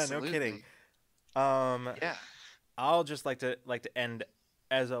 Yeah, Yeah, no absolutely. kidding. Yeah. I'll just like to end,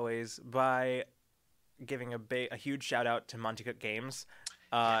 as always, by giving a huge shout out to Monty Cook Games.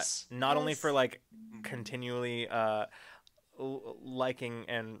 Yes. Not only for Yes. like continually liking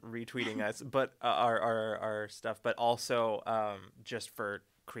and retweeting us, but our stuff, but also just for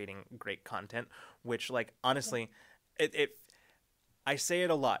creating great content. Which, like, honestly, it I say it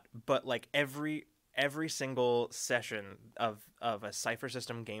a lot, but like every single session of a Cypher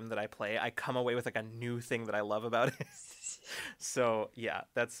System game that I play, I come away with like a new thing that I love about it. So yeah,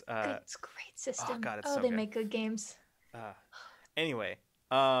 that's It's a great system. God, it's oh, so they good. make good games. Anyway,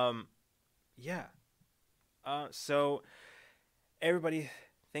 yeah. So everybody,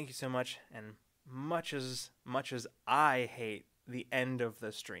 thank you so much. And much as I hate the end of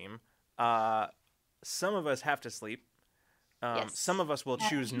the stream, some of us have to sleep. Yes. Some of us will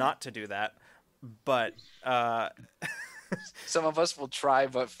choose not to do that, but Some of us will try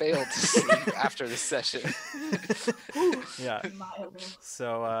but fail to sleep after the session. yeah. Mildly.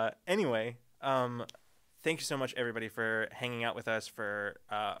 So anyway, thank you so much everybody for hanging out with us, for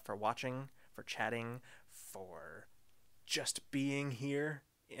watching, for chatting, for just being here,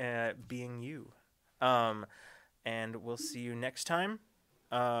 being you. And we'll see you next time.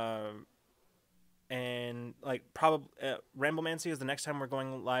 And like probably Ramblemancy is the next time we're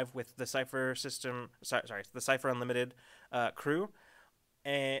going live with the Cypher system. Sorry, the Cypher Unlimited crew,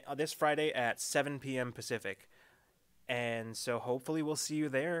 and this Friday at 7 p.m. Pacific. And so hopefully we'll see you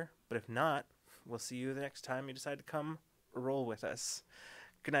there. But if not, we'll see you the next time you decide to come roll with us.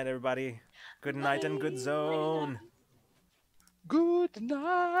 Good night, everybody. Good night and good zone. Good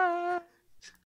night.